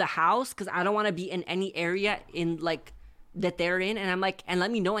gonna leave the house because I don't want to be in any area in like that they're in. And I'm like, and let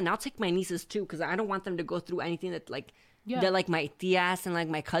me know, and I'll take my nieces too because I don't want them to go through anything that like that like my tias and like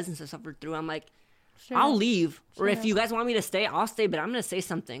my cousins have suffered through. I'm like, Straight I'll up. leave, or Straight if up. you guys want me to stay, I'll stay. But I'm gonna say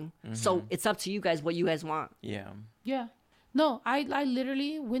something. So it's up to you guys what you guys want. yeah. Yeah. No, I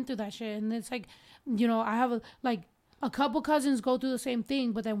literally went through that shit. And it's like, you know, I have a couple cousins go through the same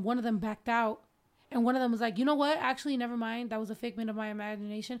thing, but then one of them backed out. And one of them was like, you know what? Actually, never mind. That was a figment of my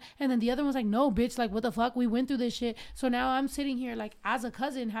imagination. And then the other one was like, no, bitch. Like, what the fuck? We went through this shit. So now I'm sitting here, like, as a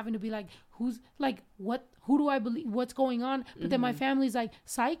cousin, having to be like, who's, like, what? Who do I believe? What's going on? But then my family's like,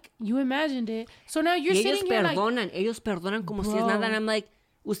 psych, you imagined it. So now you're Y ellos sitting here like, perdonan como si es Bro. nada. And I'm like,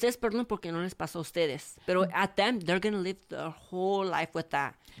 ustedes perdonan porque no les pasó a ustedes. Pero at them, they're going to live their whole life with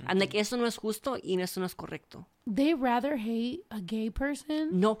that. I'm like, eso no es justo y eso no es correcto. they rather hate a gay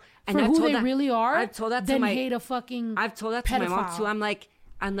person No. And for I've who told they that, really are I've told that to than my, hate a fucking I've told that to my mom pedophile. too.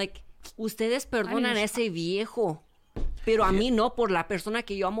 I'm like, ustedes perdonan a understand. ese viejo. Pero a mí no, por la persona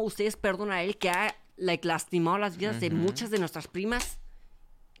que yo amo, ustedes perdonan a él que ha like, lastimado las vidas de muchas de nuestras primas.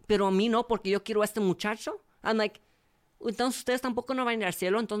 Pero a mí no, porque yo quiero a este muchacho. I'm like, entonces ustedes tampoco no van a ir al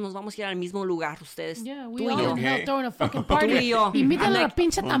cielo, entonces nos vamos a ir al mismo lugar, ustedes. Yeah, Tú we y all yo. in hell Okay. throwing a fucking Tú party. y yo. Invítale I'm a la like,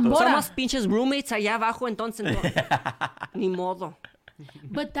 pinche tambora. Somos pinches roommates allá abajo, entonces ni modo.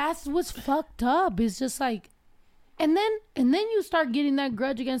 But that's what's fucked up. It's just like, and then you start getting that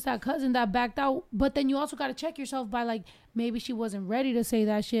grudge against that cousin that backed out. But then you also got to check yourself by like, maybe she wasn't ready to say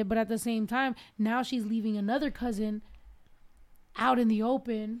that shit. But at the same time, now she's leaving another cousin out in the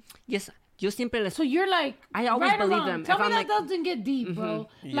open. Yes, yo siempre les... So you're like, I always right or believe wrong? them. Tell If me I'm that like- doesn't get deep, bro.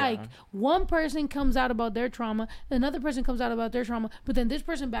 Yeah. Like one person comes out about their trauma, another person comes out about their trauma, but then this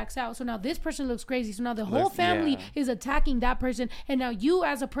person backs out. So now this person looks crazy. So now the whole Looks- family yeah. is attacking that person. And now you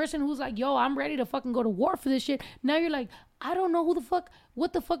as a person who's like, yo, I'm ready to fucking go to war for this shit. Now you're like, I don't know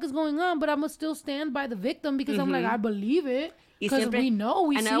what the fuck is going on, but I'm gonna still stand by the victim because I'm like, I believe it. Y Because siempre- we know,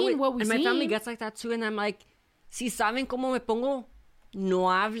 we've and I seen always- what we've and my family seen. gets like that too, and I'm like, si saben cómo me pongo, no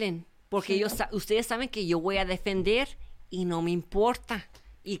hablen, porque ustedes saben que yo voy a defender y no me importa.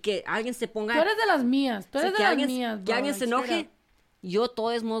 Y que alguien se ponga... Tú eres de las mías. Tú sí, eres de que las alguien, mías, que bro, alguien like, se straight enoje, up. yo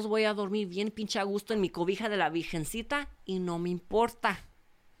todos modos voy a dormir bien pinche a gusto en mi cobija de la virgencita y no me importa.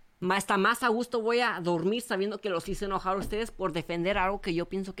 Hasta más a gusto voy a dormir sabiendo que los hice enojar a ustedes por defender algo que yo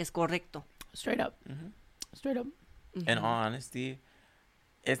pienso que es correcto. Straight up. Straight up. In all honesty,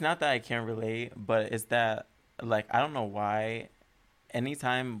 it's not that I can't relate, but it's that, like, I don't know why.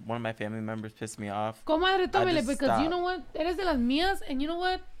 Anytime one of my family members piss me off, Comadre, tómele, just because you stop. know what? Eres de las mías, and you know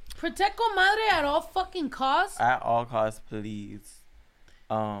what? Protect comadre at all fucking costs. at all costs, please.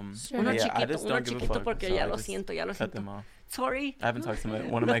 Sure. but Uno yeah, I chiquito, just uno don't give a chiquito fuck. porque so ya I lo just siento, ya lo cut siento. them off. Sorry. I haven't talked to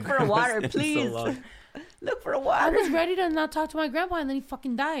one of my Look for a water, grandmas in please. so long. Look for a I water. was ready to not talk to my grandpa, and then he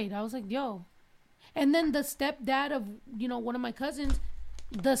fucking died. I was like, yo. And then the stepdad of, you know, one of my cousins,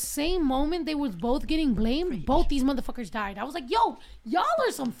 the same moment they was both getting blamed, both these motherfuckers died. I was like, yo, y'all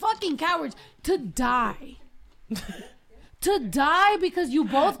are some fucking cowards to die. To die because you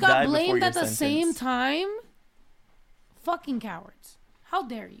both got Die before blamed your at the same sentence. time? Fucking cowards. How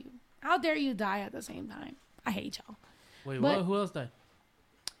dare you? How dare you die at the same time? I hate y'all. Wait, But- what? Who else died?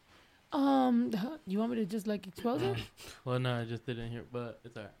 You want me to just like expose it? Well, no, I just didn't hear, but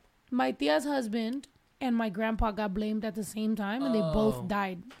it's alright. My tia's husband and my grandpa got blamed at the same time, and they both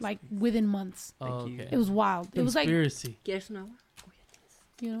died like within months. Oh, Thank you. okay. It was wild. It was like, Conspiracy. ¿Quieres una agua?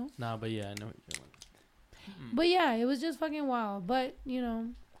 you know. Nah, but yeah, I know what you're talking about. But yeah, it was just fucking wild. But you know,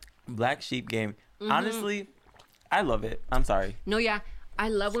 Black Sheep game. Mm-hmm. Honestly, I love it. I'm sorry. No, yeah. I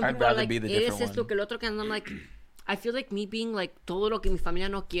love when I'd people are rather like, be the eres different esto one. que el otro, que I'm like, I feel like me being like, todo lo que mi familia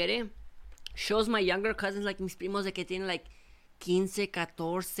no quiere, shows my younger cousins, like mis primos, de que tienen like 15,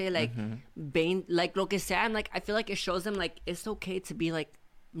 14, like, 20, like lo que sea. I'm like, I feel like it shows them like, it's okay to be like,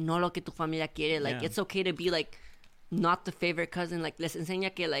 no lo que tu familia quiere. Like, Yeah. it's okay to be like, not the favorite cousin. Like, les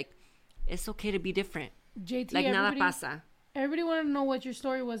enseña que like, it's okay to be different. JT, Like, nada everybody, pasa. everybody wanted to know what your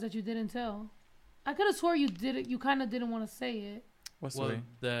story was that you didn't tell. I could have swore you did it. You kind of didn't want to say it. What's Well,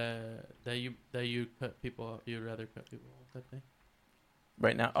 the that you cut people off. You'd rather cut people off, I think.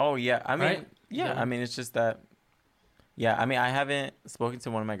 right now? Oh yeah. I mean, Right? yeah. Yeah. I mean, it's just that. Yeah. I mean, I haven't spoken to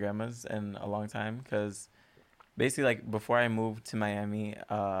one of my grandmas in a long time because basically, like before I moved to Miami,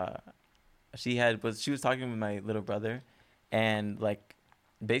 she was talking with my little brother, and like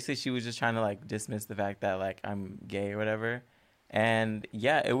basically she was just trying to like dismiss the fact that like I'm gay or whatever. And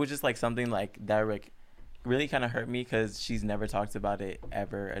yeah, it was just like something like that like really kind of hurt me because she's never talked about it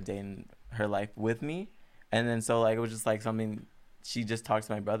ever a day in her life with me. And then so like it was just like something she just talked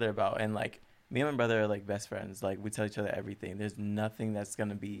to my brother about. And like me and my brother are like best friends. Like we tell each other everything. There's nothing that's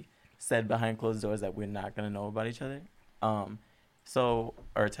gonna be said behind closed doors that we're not gonna know about each other. Or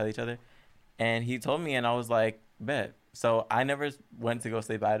tell each other. And he told me, and I was like, bet. So I never went to go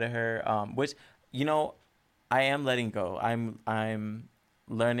say bye to her. Which, you know, I am letting go. I'm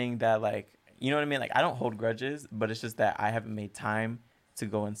learning that, like, you know what I mean? Like, I don't hold grudges, but it's just that I haven't made time to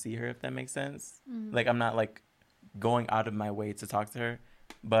go and see her, if that makes sense. Like, I'm not, like, going out of my way to talk to her.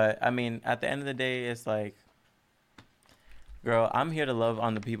 But, I mean, at the end of the day, it's like, girl, I'm here to love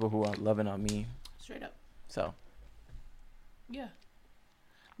on the people who are loving on me. Straight up. So, Yeah.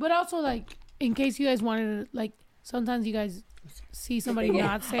 But also, like, in case you guys wanted to, like, sometimes you guys see somebody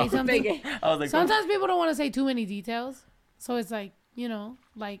not say something. I was like, Sometimes people don't want to say too many details. So it's like, you know,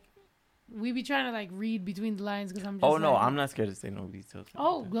 like, we be trying to, like, read between the lines because I'm just oh, no, like, I'm not scared to say no details.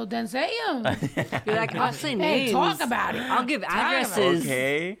 Oh, well, then say them. You're like, I'll say names. Hey, talk about it. I'll give Talk about it. addresses.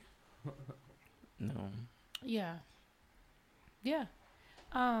 Okay. No. Yeah. Yeah.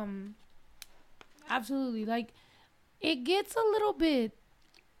 Absolutely. Like, it gets a little bit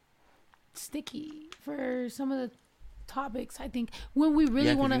sticky for some of the topics, I think, when we really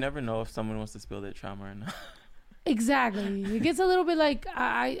Yeah, 'cause want you to. never know if someone wants to spill their trauma or not. Exactly. It gets a little bit like,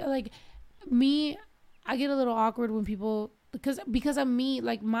 I like me, I get a little awkward when people, because of me,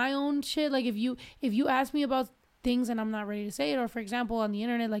 like my own shit. Like if you ask me about things and I'm not ready to say it, or for example on the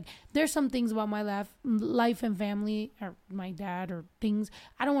internet, like there's some things about my life and family or my dad or things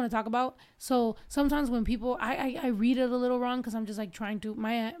I don't want to talk about. So sometimes when people I read it a little wrong because I'm just like trying to,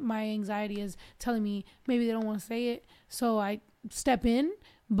 my anxiety is telling me maybe they don't want to say it, so I step in.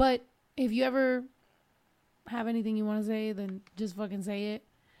 But if you ever have anything you want to say, then just fucking say it.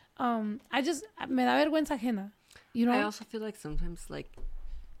 I just me da vergüenza ajena, you know. I also feel like sometimes like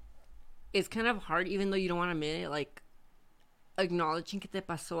it's kind of hard, even though you don't want to admit it, like acknowledging que te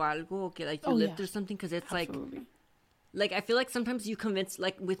pasó algo or que like you lived through something, because it's Absolutely. like I feel like sometimes you convince,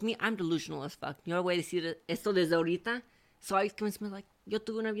 like with me, I'm delusional as fuck. You know, voy a decir esto desde ahorita. So I convince me like, yo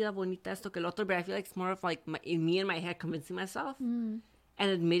tuve una vida bonita, esto que el otro, but I feel like it's more of like me in my head convincing myself and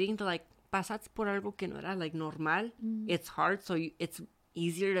admitting to like, pasaste por algo que no era like normal. It's hard, so it's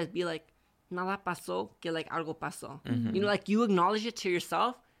easier to be like, nada pasó que like algo pasó. You know, like you acknowledge it to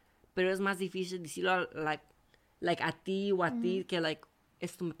yourself, pero es más difícil decirlo like a ti o a ti que like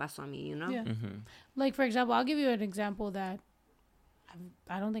esto me pasó a mí, you know? Yeah. Like for example, I'll give you an example that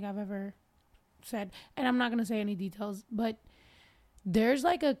I don't think I've ever said, and I'm not gonna say any details, but there's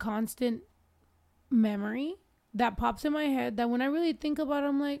like a constant memory that pops in my head that when I really think about it,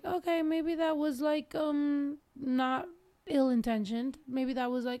 I'm like, okay, maybe that was like not ill-intentioned. Maybe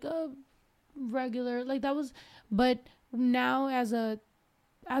that was like a regular, like that was, but now as a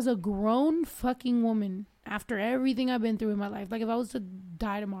grown fucking woman, after everything I've been through in my life, like if I was to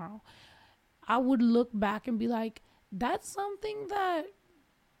die tomorrow, I would look back and be like, that's something that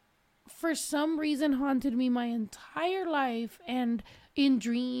for some reason haunted me my entire life, and in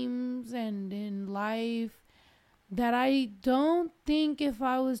dreams and in life, that I don't think if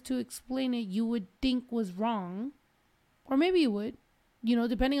I was to explain it, you would think was wrong. Or maybe you would, you know,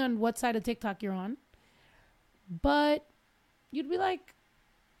 depending on what side of TikTok you're on. But you'd be like,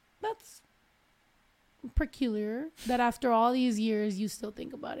 that's peculiar that after all these years, you still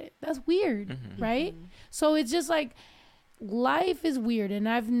think about it. That's weird, right? So it's just like life is weird. And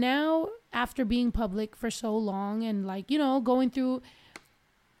I've now, after being public for so long and like, you know,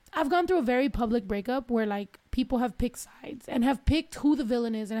 I've gone through a very public breakup where like people have picked sides and have picked who the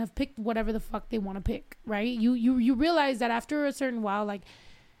villain is and have picked whatever the fuck they want to pick, right? You realize that after a certain while, like,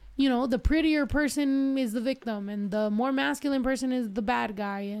 you know, the prettier person is the victim and the more masculine person is the bad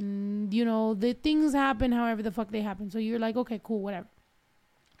guy, and you know, the things happen however the fuck they happen. So you're like, okay, cool, whatever.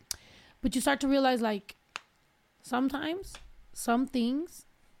 But you start to realize like sometimes some things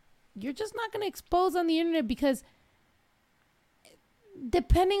you're just not going to expose on the internet, because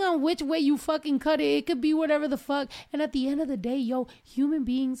depending on which way you fucking cut it, it could be whatever the fuck. And at the end of the day, yo, human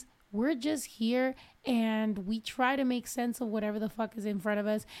beings, we're just here and we try to make sense of whatever the fuck is in front of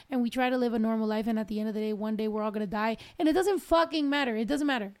us, and we try to live a normal life. And at the end of the day, one day we're all gonna die, and it doesn't fucking matter. It doesn't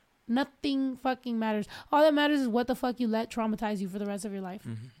matter. Nothing fucking matters. All that matters is what the fuck you let traumatize you for the rest of your life.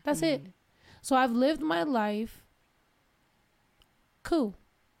 Mm-hmm. That's it. So I've lived my life. Cool.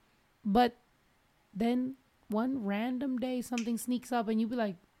 But then one random day something sneaks up and you be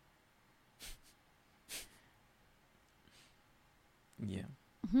like, yeah.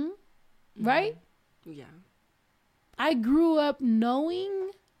 Right? Yeah. I grew up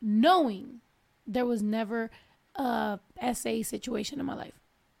knowing there was never a SA situation in my life.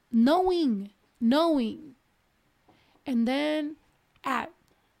 Knowing. And then at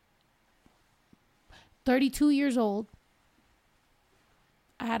 32 years old,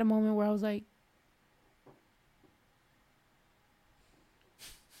 I had a moment where I was like,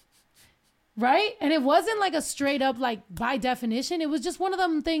 right? And it wasn't like a straight up, like, by definition. It was just one of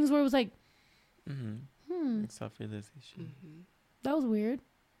them things where it was like, Like self-realization. that was weird.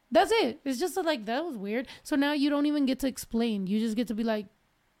 That's it. It's just like, that was weird. So now you don't even get to explain. You just get to be like.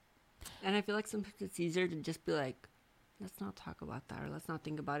 And I feel like sometimes it's easier to just be like, let's not talk about that, or let's not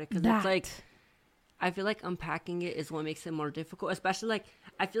think about it. Because That. it's like, I feel like unpacking it is what makes it more difficult. Especially like,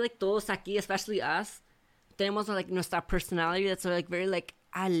 I feel like todos aquí, especially us, tenemos like nuestra personality that's like very like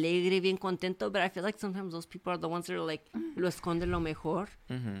alegre, bien contento. But I feel like sometimes those people are the ones that are like, lo esconden lo mejor.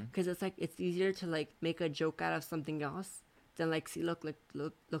 Because it's like, it's easier to like make a joke out of something else than like, see, look,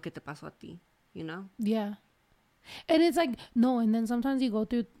 lo que te pasó a ti, you know? Yeah. And it's like, no, and then sometimes you go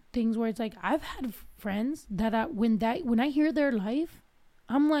through things where it's like, I've had friends that when I hear their life,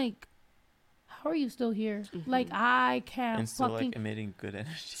 I'm like, how are you still here? Like, I can't And still fucking. like emitting good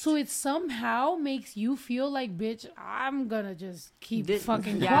energy. So it somehow makes you feel like, bitch, I'm gonna just keep This-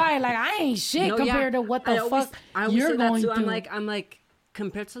 fucking yeah. quiet. Like, I ain't shit No, compared yeah. to what I the always- fuck I always you're say that going too. through. I'm like,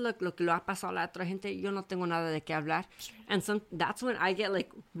 compared to lo que lo ha pasado a la otra gente, yo no tengo nada de qué hablar. And that's when I get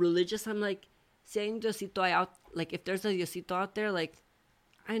like religious. I'm like, si hay un Diosito out, like if there's a Diosito out there, like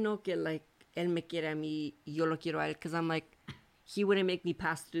I know que like él me quiere a mí, yo lo quiero a él, because I'm like, he wouldn't make me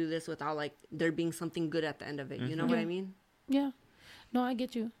pass through this without like there being something good at the end of it. You know what I mean? Yeah. No, I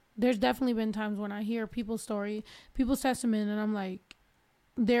get you. There's definitely been times when I hear people's story, people's testament, and I'm like,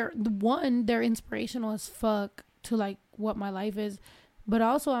 they're inspirational as fuck to like what my life is. But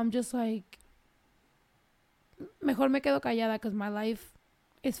also I'm just like, mejor me quedo callada because my life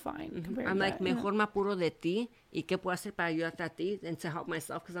is fine. compared I'm to like, that, you know? mejor me apuro de ti y qué puedo hacer para ayudarte a ti and to help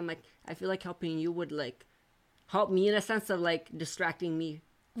myself, because I'm like, I feel like helping you would like help me in a sense of like distracting me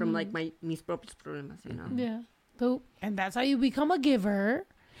from like mis propios problemas, you know? Yeah. So, and that's how you become a giver.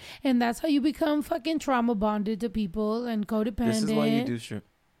 And that's how you become fucking trauma bonded to people and codependent. This is why you do shrimp.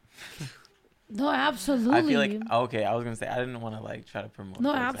 No, absolutely. I feel like, okay, I was going to say, I didn't want to like try to promote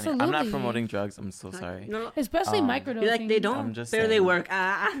No, drugs. I'm not absolutely. promoting drugs. I'm so sorry. No, Especially Um, microdosing. you're like, they I'm don't just barely saying. work.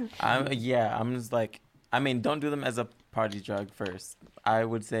 I'm just like, I mean, don't do them as a party drug first. I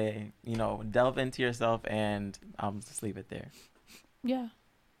would say, you know, delve into yourself and just leave it there. Yeah.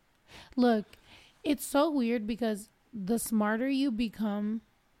 Look, it's so weird because the smarter you become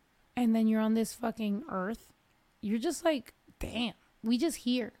and then you're on this fucking earth, you're just like, damn, we just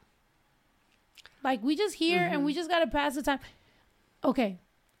here. Like, we just here and we just got to pass the time. Okay,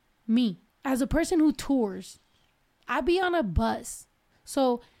 me, as a person who tours, I be on a bus.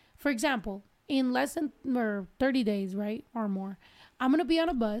 So, for example, in less than 30 days, right, or more, I'm going to be on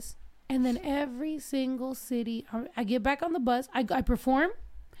a bus, and then every single city, I get back on the bus, I perform,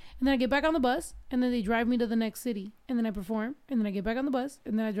 and then I get back on the bus, and then they drive me to the next city, and then I perform, and then I get back on the bus,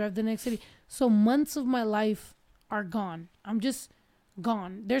 and then I drive to the next city. So months of my life are gone. I'm just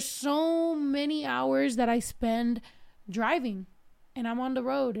gone. There's so many hours that I spend driving, and I'm on the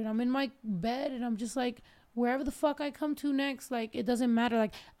road, and I'm in my bed, and I'm just like, wherever the fuck I come to next, like, it doesn't matter.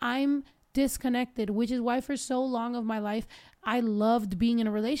 Like, I'm disconnected, which is why for so long of my life I loved being in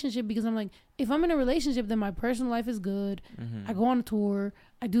a relationship, because I'm like, if I'm in a relationship, then my personal life is good. I go on a tour,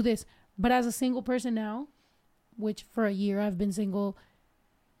 I do this. But as a single person now, which for a year I've been single,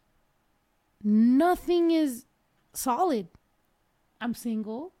 nothing is solid. I'm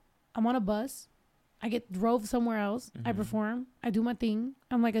single. I'm on a bus. I get drove somewhere else. I perform. I do my thing.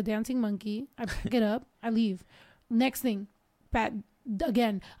 I'm like a dancing monkey. I pick it up. I leave. Next thing,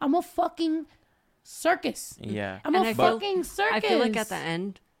 again. I'm a fucking circus. Yeah. I'm And a I feel- fucking circus. I feel like at the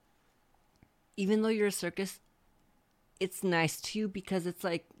end, even though you're a circus, it's nice to you because it's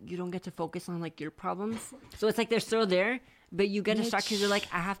like you don't get to focus on like your problems. So it's like they're still there, but you get distracted because you're like,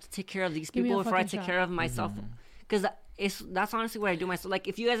 I have to take care of these Give me a people before I fucking take shot. care of myself. Because that's honestly what I do myself. Like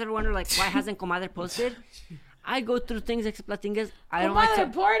if you guys ever wonder like why hasn't Comadre posted, I go through things like Platingas. I don't like to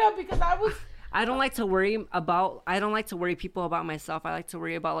pour it up because I don't like to worry people about myself. I like to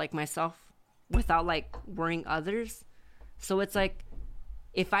worry about like myself without like worrying others. So it's like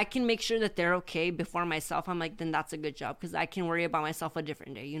if I can make sure that they're okay before myself, I'm like, then that's a good job because I can worry about myself a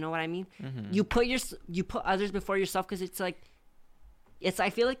different day. You know what I mean? You put others before yourself because it's like I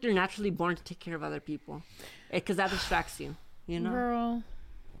feel like you're naturally born to take care of other people because that distracts you. You know? Girl.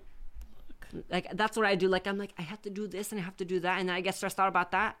 Like that's what I do. Like I'm like I have to do this and I have to do that, and then I get stressed out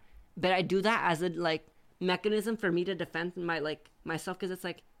about that. But I do that as a like mechanism for me to defend my like myself because it's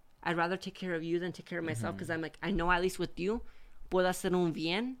like I'd rather take care of you than take care of myself because I'm like I know at least with you puedo hacer un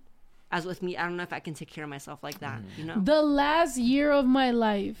bien, as with me I don't know if I can take care of myself like that. You know. The last year of my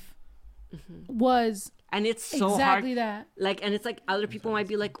life was And it's so exactly hard. that. Like and it's like other people might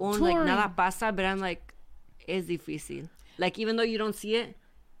be like oh like Touring. nada pasa, but I'm like es difícil. Like even though you don't see it,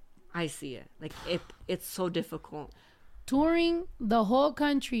 I see it. Like it's so difficult. Touring the whole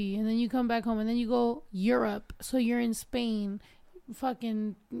country and then you come back home and then you go Europe, so you're in Spain,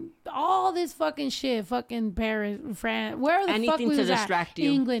 fucking all this fucking shit, fucking Paris, France, where the fuck Anything we to was at, distract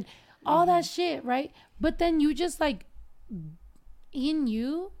you. England, all that shit, right? But then you just like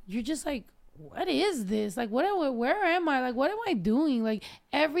you're just like, what is this? Like where am I? Like what am I doing? Like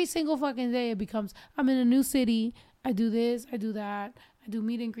every single fucking day it becomes I'm in a new city, I do this, I do that, I do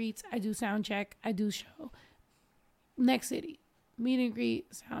meet and greets, I do sound check, I do show. Next city, meet and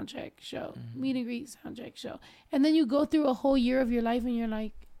greet, sound check, show, meet and greet, sound check, show. And then you go through a whole year of your life and you're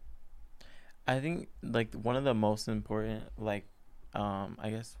like, I think like one of the most important like I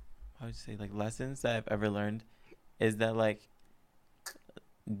guess how would you say like lessons that I've ever learned is that like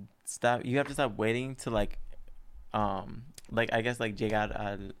you have to stop waiting to like I guess like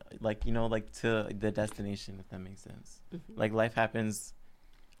llegar like you know like to the destination, if that makes sense. Like life happens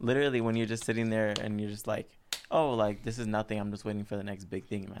literally when you're just sitting there and you're just like, oh, like this is nothing, I'm just waiting for the next big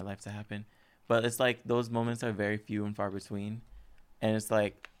thing in my life to happen. But it's like those moments are very few and far between, and it's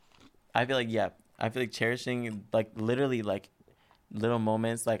like I feel like cherishing like literally like little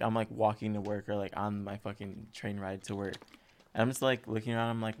moments, like I'm like walking to work or like on my fucking train ride to work, and I'm just like looking around,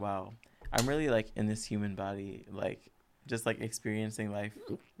 I'm like, wow, I'm really like in this human body, like just like experiencing life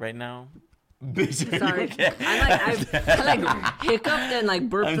right now. Sorry. Okay. I like hiccuped and like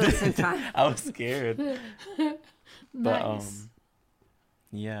burped at the same time. I was scared. But nice.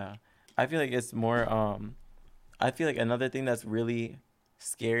 yeah. I feel like it's more I feel like another thing that's really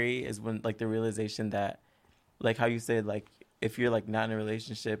scary is when like the realization that like how you said like if you're like not in a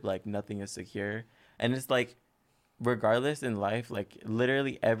relationship, like nothing is secure. And it's like regardless in life, like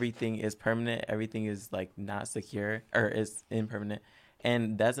literally everything is permanent, everything is like not secure or is impermanent.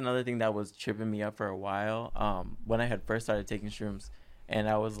 And that's another thing that was tripping me up for a while when I had first started taking shrooms, and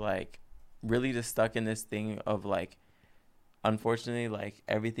I was like really just stuck in this thing of like unfortunately like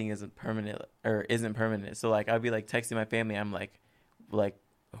everything isn't permanent. So like I'd be like texting my family, I'm like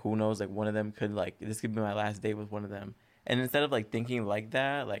who knows, like one of them could like this could be my last day with one of them. And instead of like thinking like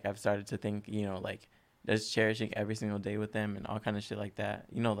that, like I've started to think, you know, like just cherishing every single day with them and all kind of shit like that,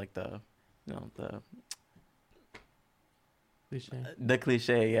 you know, like the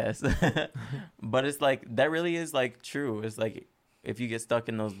cliche, yes. But it's like that really is like true. It's like if you get stuck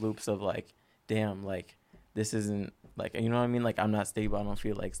in those loops of like, damn, like this isn't like, you know what I mean, like I'm not stable, I don't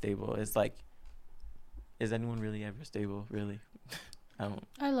feel like stable. It's like, is anyone really ever stable, really?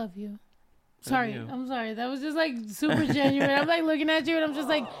 I love you. Sorry, you. I'm sorry. That was just like super genuine. I'm like looking at you and I'm just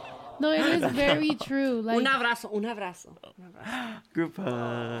like, no, it is very true. Like Un abrazo. Group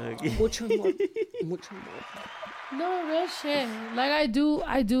hug. Mucho amor. Mucho amor. no real shit. Like I do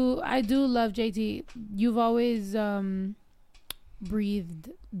love JT. You've always breathed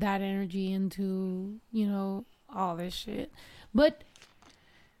that energy into, you know, all this shit. But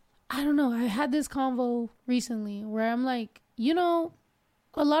I don't know. I had this convo recently where I'm like, you know,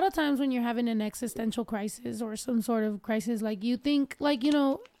 a lot of times when you're having an existential crisis or some sort of crisis, like you think like, you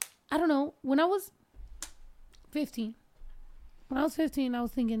know, I don't know, when I was 15, I was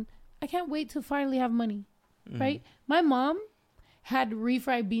thinking, I can't wait to finally have money. right? My mom had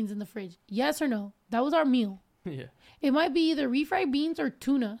refried beans in the fridge. Yes or no? That was our meal. Yeah. It might be either refried beans or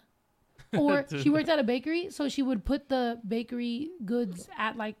tuna. Or she worked at a bakery, so she would put the bakery goods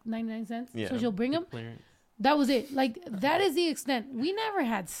at like 99 cents. Yeah. So she'll bring them. Clearance. That was it. Like, that is the extent. We never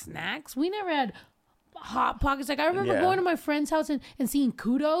had snacks. We never had Hot Pockets. Like, I remember going to my friend's house and seeing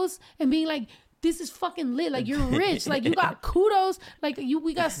Kudos and being like, this is fucking lit. Like, you're rich. Like, you got Kudos. Like,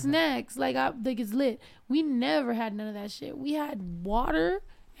 we got snacks. Like, it's lit. We never had none of that shit. We had water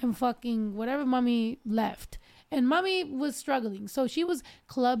and fucking whatever mommy left. And mommy was struggling. So she was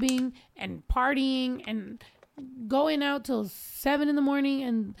clubbing and partying and going out till 7 in the morning.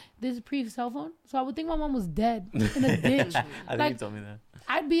 And this is pre-cell phone. So I would think my mom was dead in a ditch. I think you told me that.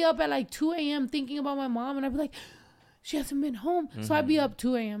 I'd be up at like 2 a.m. thinking about my mom. And I'd be like, she hasn't been home. So I'd be up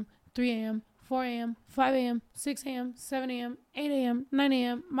 2 a.m., 3 a.m., 4 a.m., 5 a.m., 6 a.m., 7 a.m., 8 a.m., 9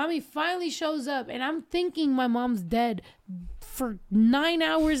 a.m. Mommy finally shows up. And I'm thinking my mom's dead for 9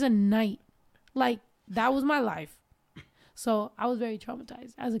 hours a night. Like, that was my life. So I was very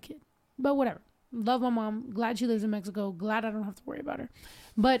traumatized as a kid. But whatever. Love my mom. Glad she lives in Mexico. Glad I don't have to worry about her.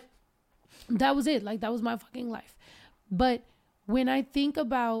 But that was it. Like, that was my fucking life. But when I think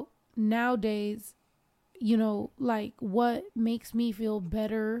about nowadays, you know, like what makes me feel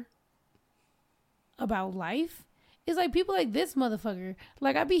better about life is like people like this motherfucker.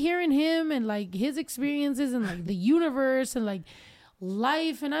 Like, I be hearing him and like his experiences and like the universe and like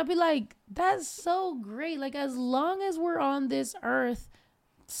life, and I'd be like, that's so great. Like, as long as we're on this earth,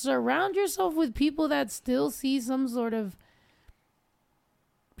 surround yourself with people that still see some sort of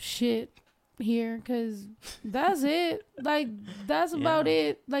shit here, because that's it. Like, that's about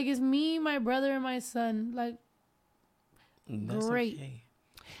it. Like, it's me, my brother, and my son. Like, That's great. okay.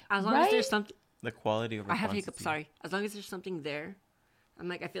 As long Right? as there's something, The quality over I have quantity. hiccups. Sorry. As long as there's something there, I'm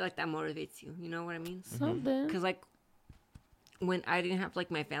like, I feel like that motivates you. You know what I mean? Something. Because like when I didn't have like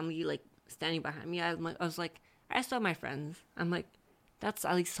my family like standing behind me, I was like, I still have my friends. I'm like, that's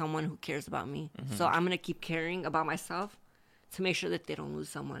at least someone who cares about me. So I'm gonna keep caring about myself to make sure that they don't lose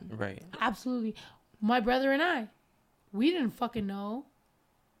someone. Right. Absolutely. My brother and I, we didn't fucking know.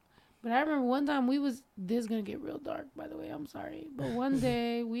 But I remember one time this is going to get real dark, by the way, I'm sorry. But one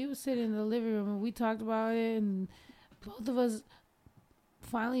day we was sitting in the living room and we talked about it, and both of us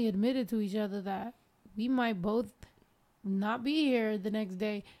finally admitted to each other that we might both not be here the next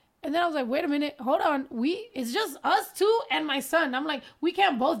day. And then I was like, wait a minute, hold on. It's just us two and my son. I'm like, we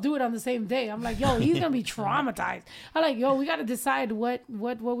can't both do it on the same day. I'm like, yo, he's going to be traumatized. I'm like, yo, we got to decide what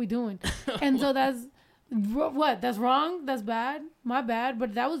we doing. And so that's wrong? That's bad? My bad.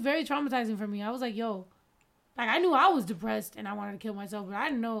 But that was very traumatizing for me. I was like, yo, like, I knew I was depressed and I wanted to kill myself, but I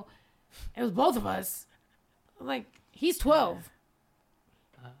didn't know it was both of us. Like, he's 12.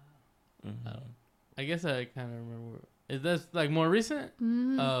 I guess I kind of remember. Is that like more recent?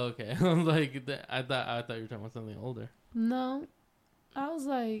 Oh, okay. I was like, I thought you were talking about something older. No. I was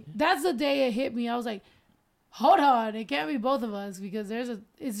like, that's the day it hit me. I was like, hold on, it can't be both of us because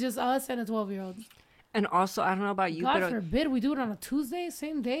it's just us and a 12-year-old. And also, I don't know about you, God but forbid we do it on a Tuesday,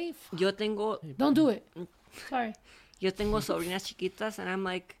 same day. yo tengo Don't do it. Sorry. sobrinas chiquitas, and I'm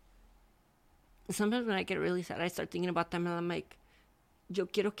like, sometimes when I get really sad, I start thinking about them, and I'm like, yo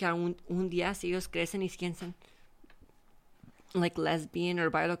quiero que un día, si ellos crecen y piensan like lesbian or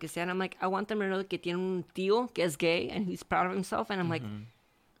bi, lo que sea, and I'm like, I want them to know que tiene un tío que es gay and he's proud of himself, and I'm like,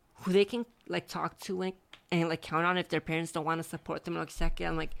 who they can like talk to and like count on if their parents don't want to support them, lo que sea, que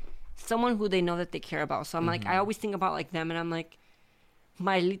I'm like, someone who they know that they care about. So I'm like, I always think about like them, and I'm like,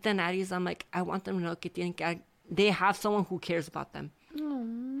 my Lita Naris, I'm like, I want them to know que tienen que, they have someone who cares about them.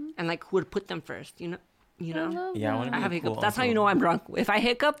 And like who would put them first, you know? Yeah, I want to be I have a hiccups. cool That's how you uncle. know I'm drunk. If I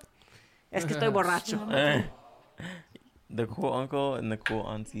hiccup, es que estoy borracho. The cool uncle and the cool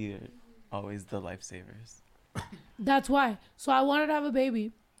auntie are always the lifesavers. That's why. So I wanted to have a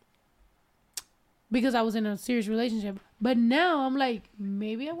baby because I was in a serious relationship. But now I'm like,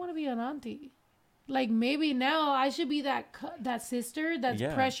 maybe I want to be an auntie. Like, maybe now I should be that sister that's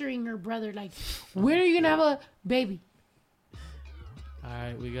pressuring her brother. Like, when are you going to have a baby? All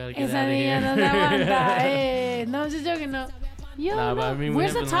right, we gotta get Esa out of niña here. no se aguanta. Eh, no, I'm just joking. No. Yo, Nah, but no. I mean,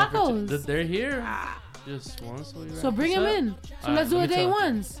 Where's the we have been on for tacos? they're here. Just once. So bring them in. So let's do a day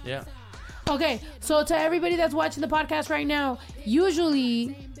once. Yeah. Okay, so to everybody that's watching the podcast right now,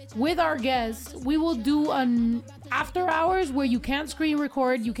 usually with our guests, we will do an after hours where you can't screen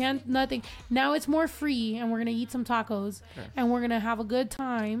record, you can't nothing. Now it's more free, and we're gonna eat some tacos, and we're gonna have a good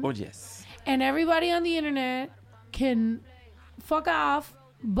time. Oh, yes. And everybody on the internet can fuck off,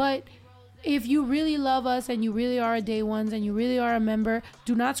 but if you really love us and you really are a day ones and you really are a member,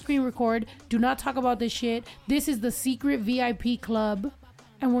 do not screen record. Do not talk about this shit. This is the secret VIP club.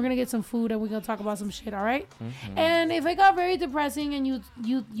 And we're gonna get some food and we're gonna talk about some shit, all right? And if it got very depressing and you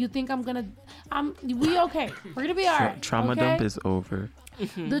think we okay. We're gonna be all right. Trauma okay? dump is over.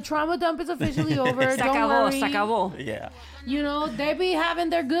 The trauma dump is officially over. Se Don't acabó, worry. se acabó. Yeah. You know, they be having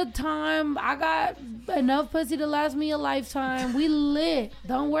their good time. I got enough pussy to last me a lifetime. We lit.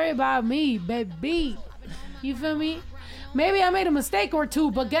 Don't worry about me, baby. You feel me? Maybe I made a mistake or two,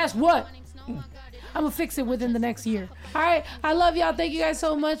 but guess what? I'm gonna fix it within the next year. All right, I love y'all. Thank you guys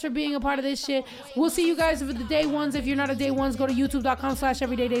so much for being a part of this shit. We'll see you guys for the day ones. If you're not a day ones, go to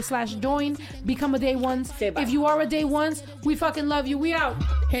youtube.com/everydayday/join. Become a day ones. If you are a day ones, we fucking love you. We out.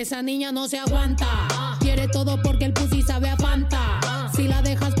 Esa niña no se aguanta. Quiere todo porque el pussy sabe a Fanta. Si la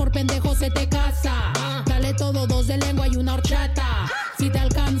dejas por pendejo se te casa. Dale todo, dos de lengua y una horchata. Si te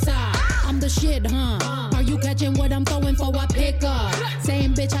alcanza, I'm the shit, huh? Are you catching what I'm throwing for a pickup?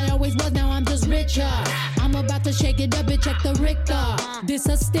 Same bitch I always was, now I'm just richer. I'm about to shake it up and check the Richter. This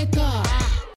a sticker.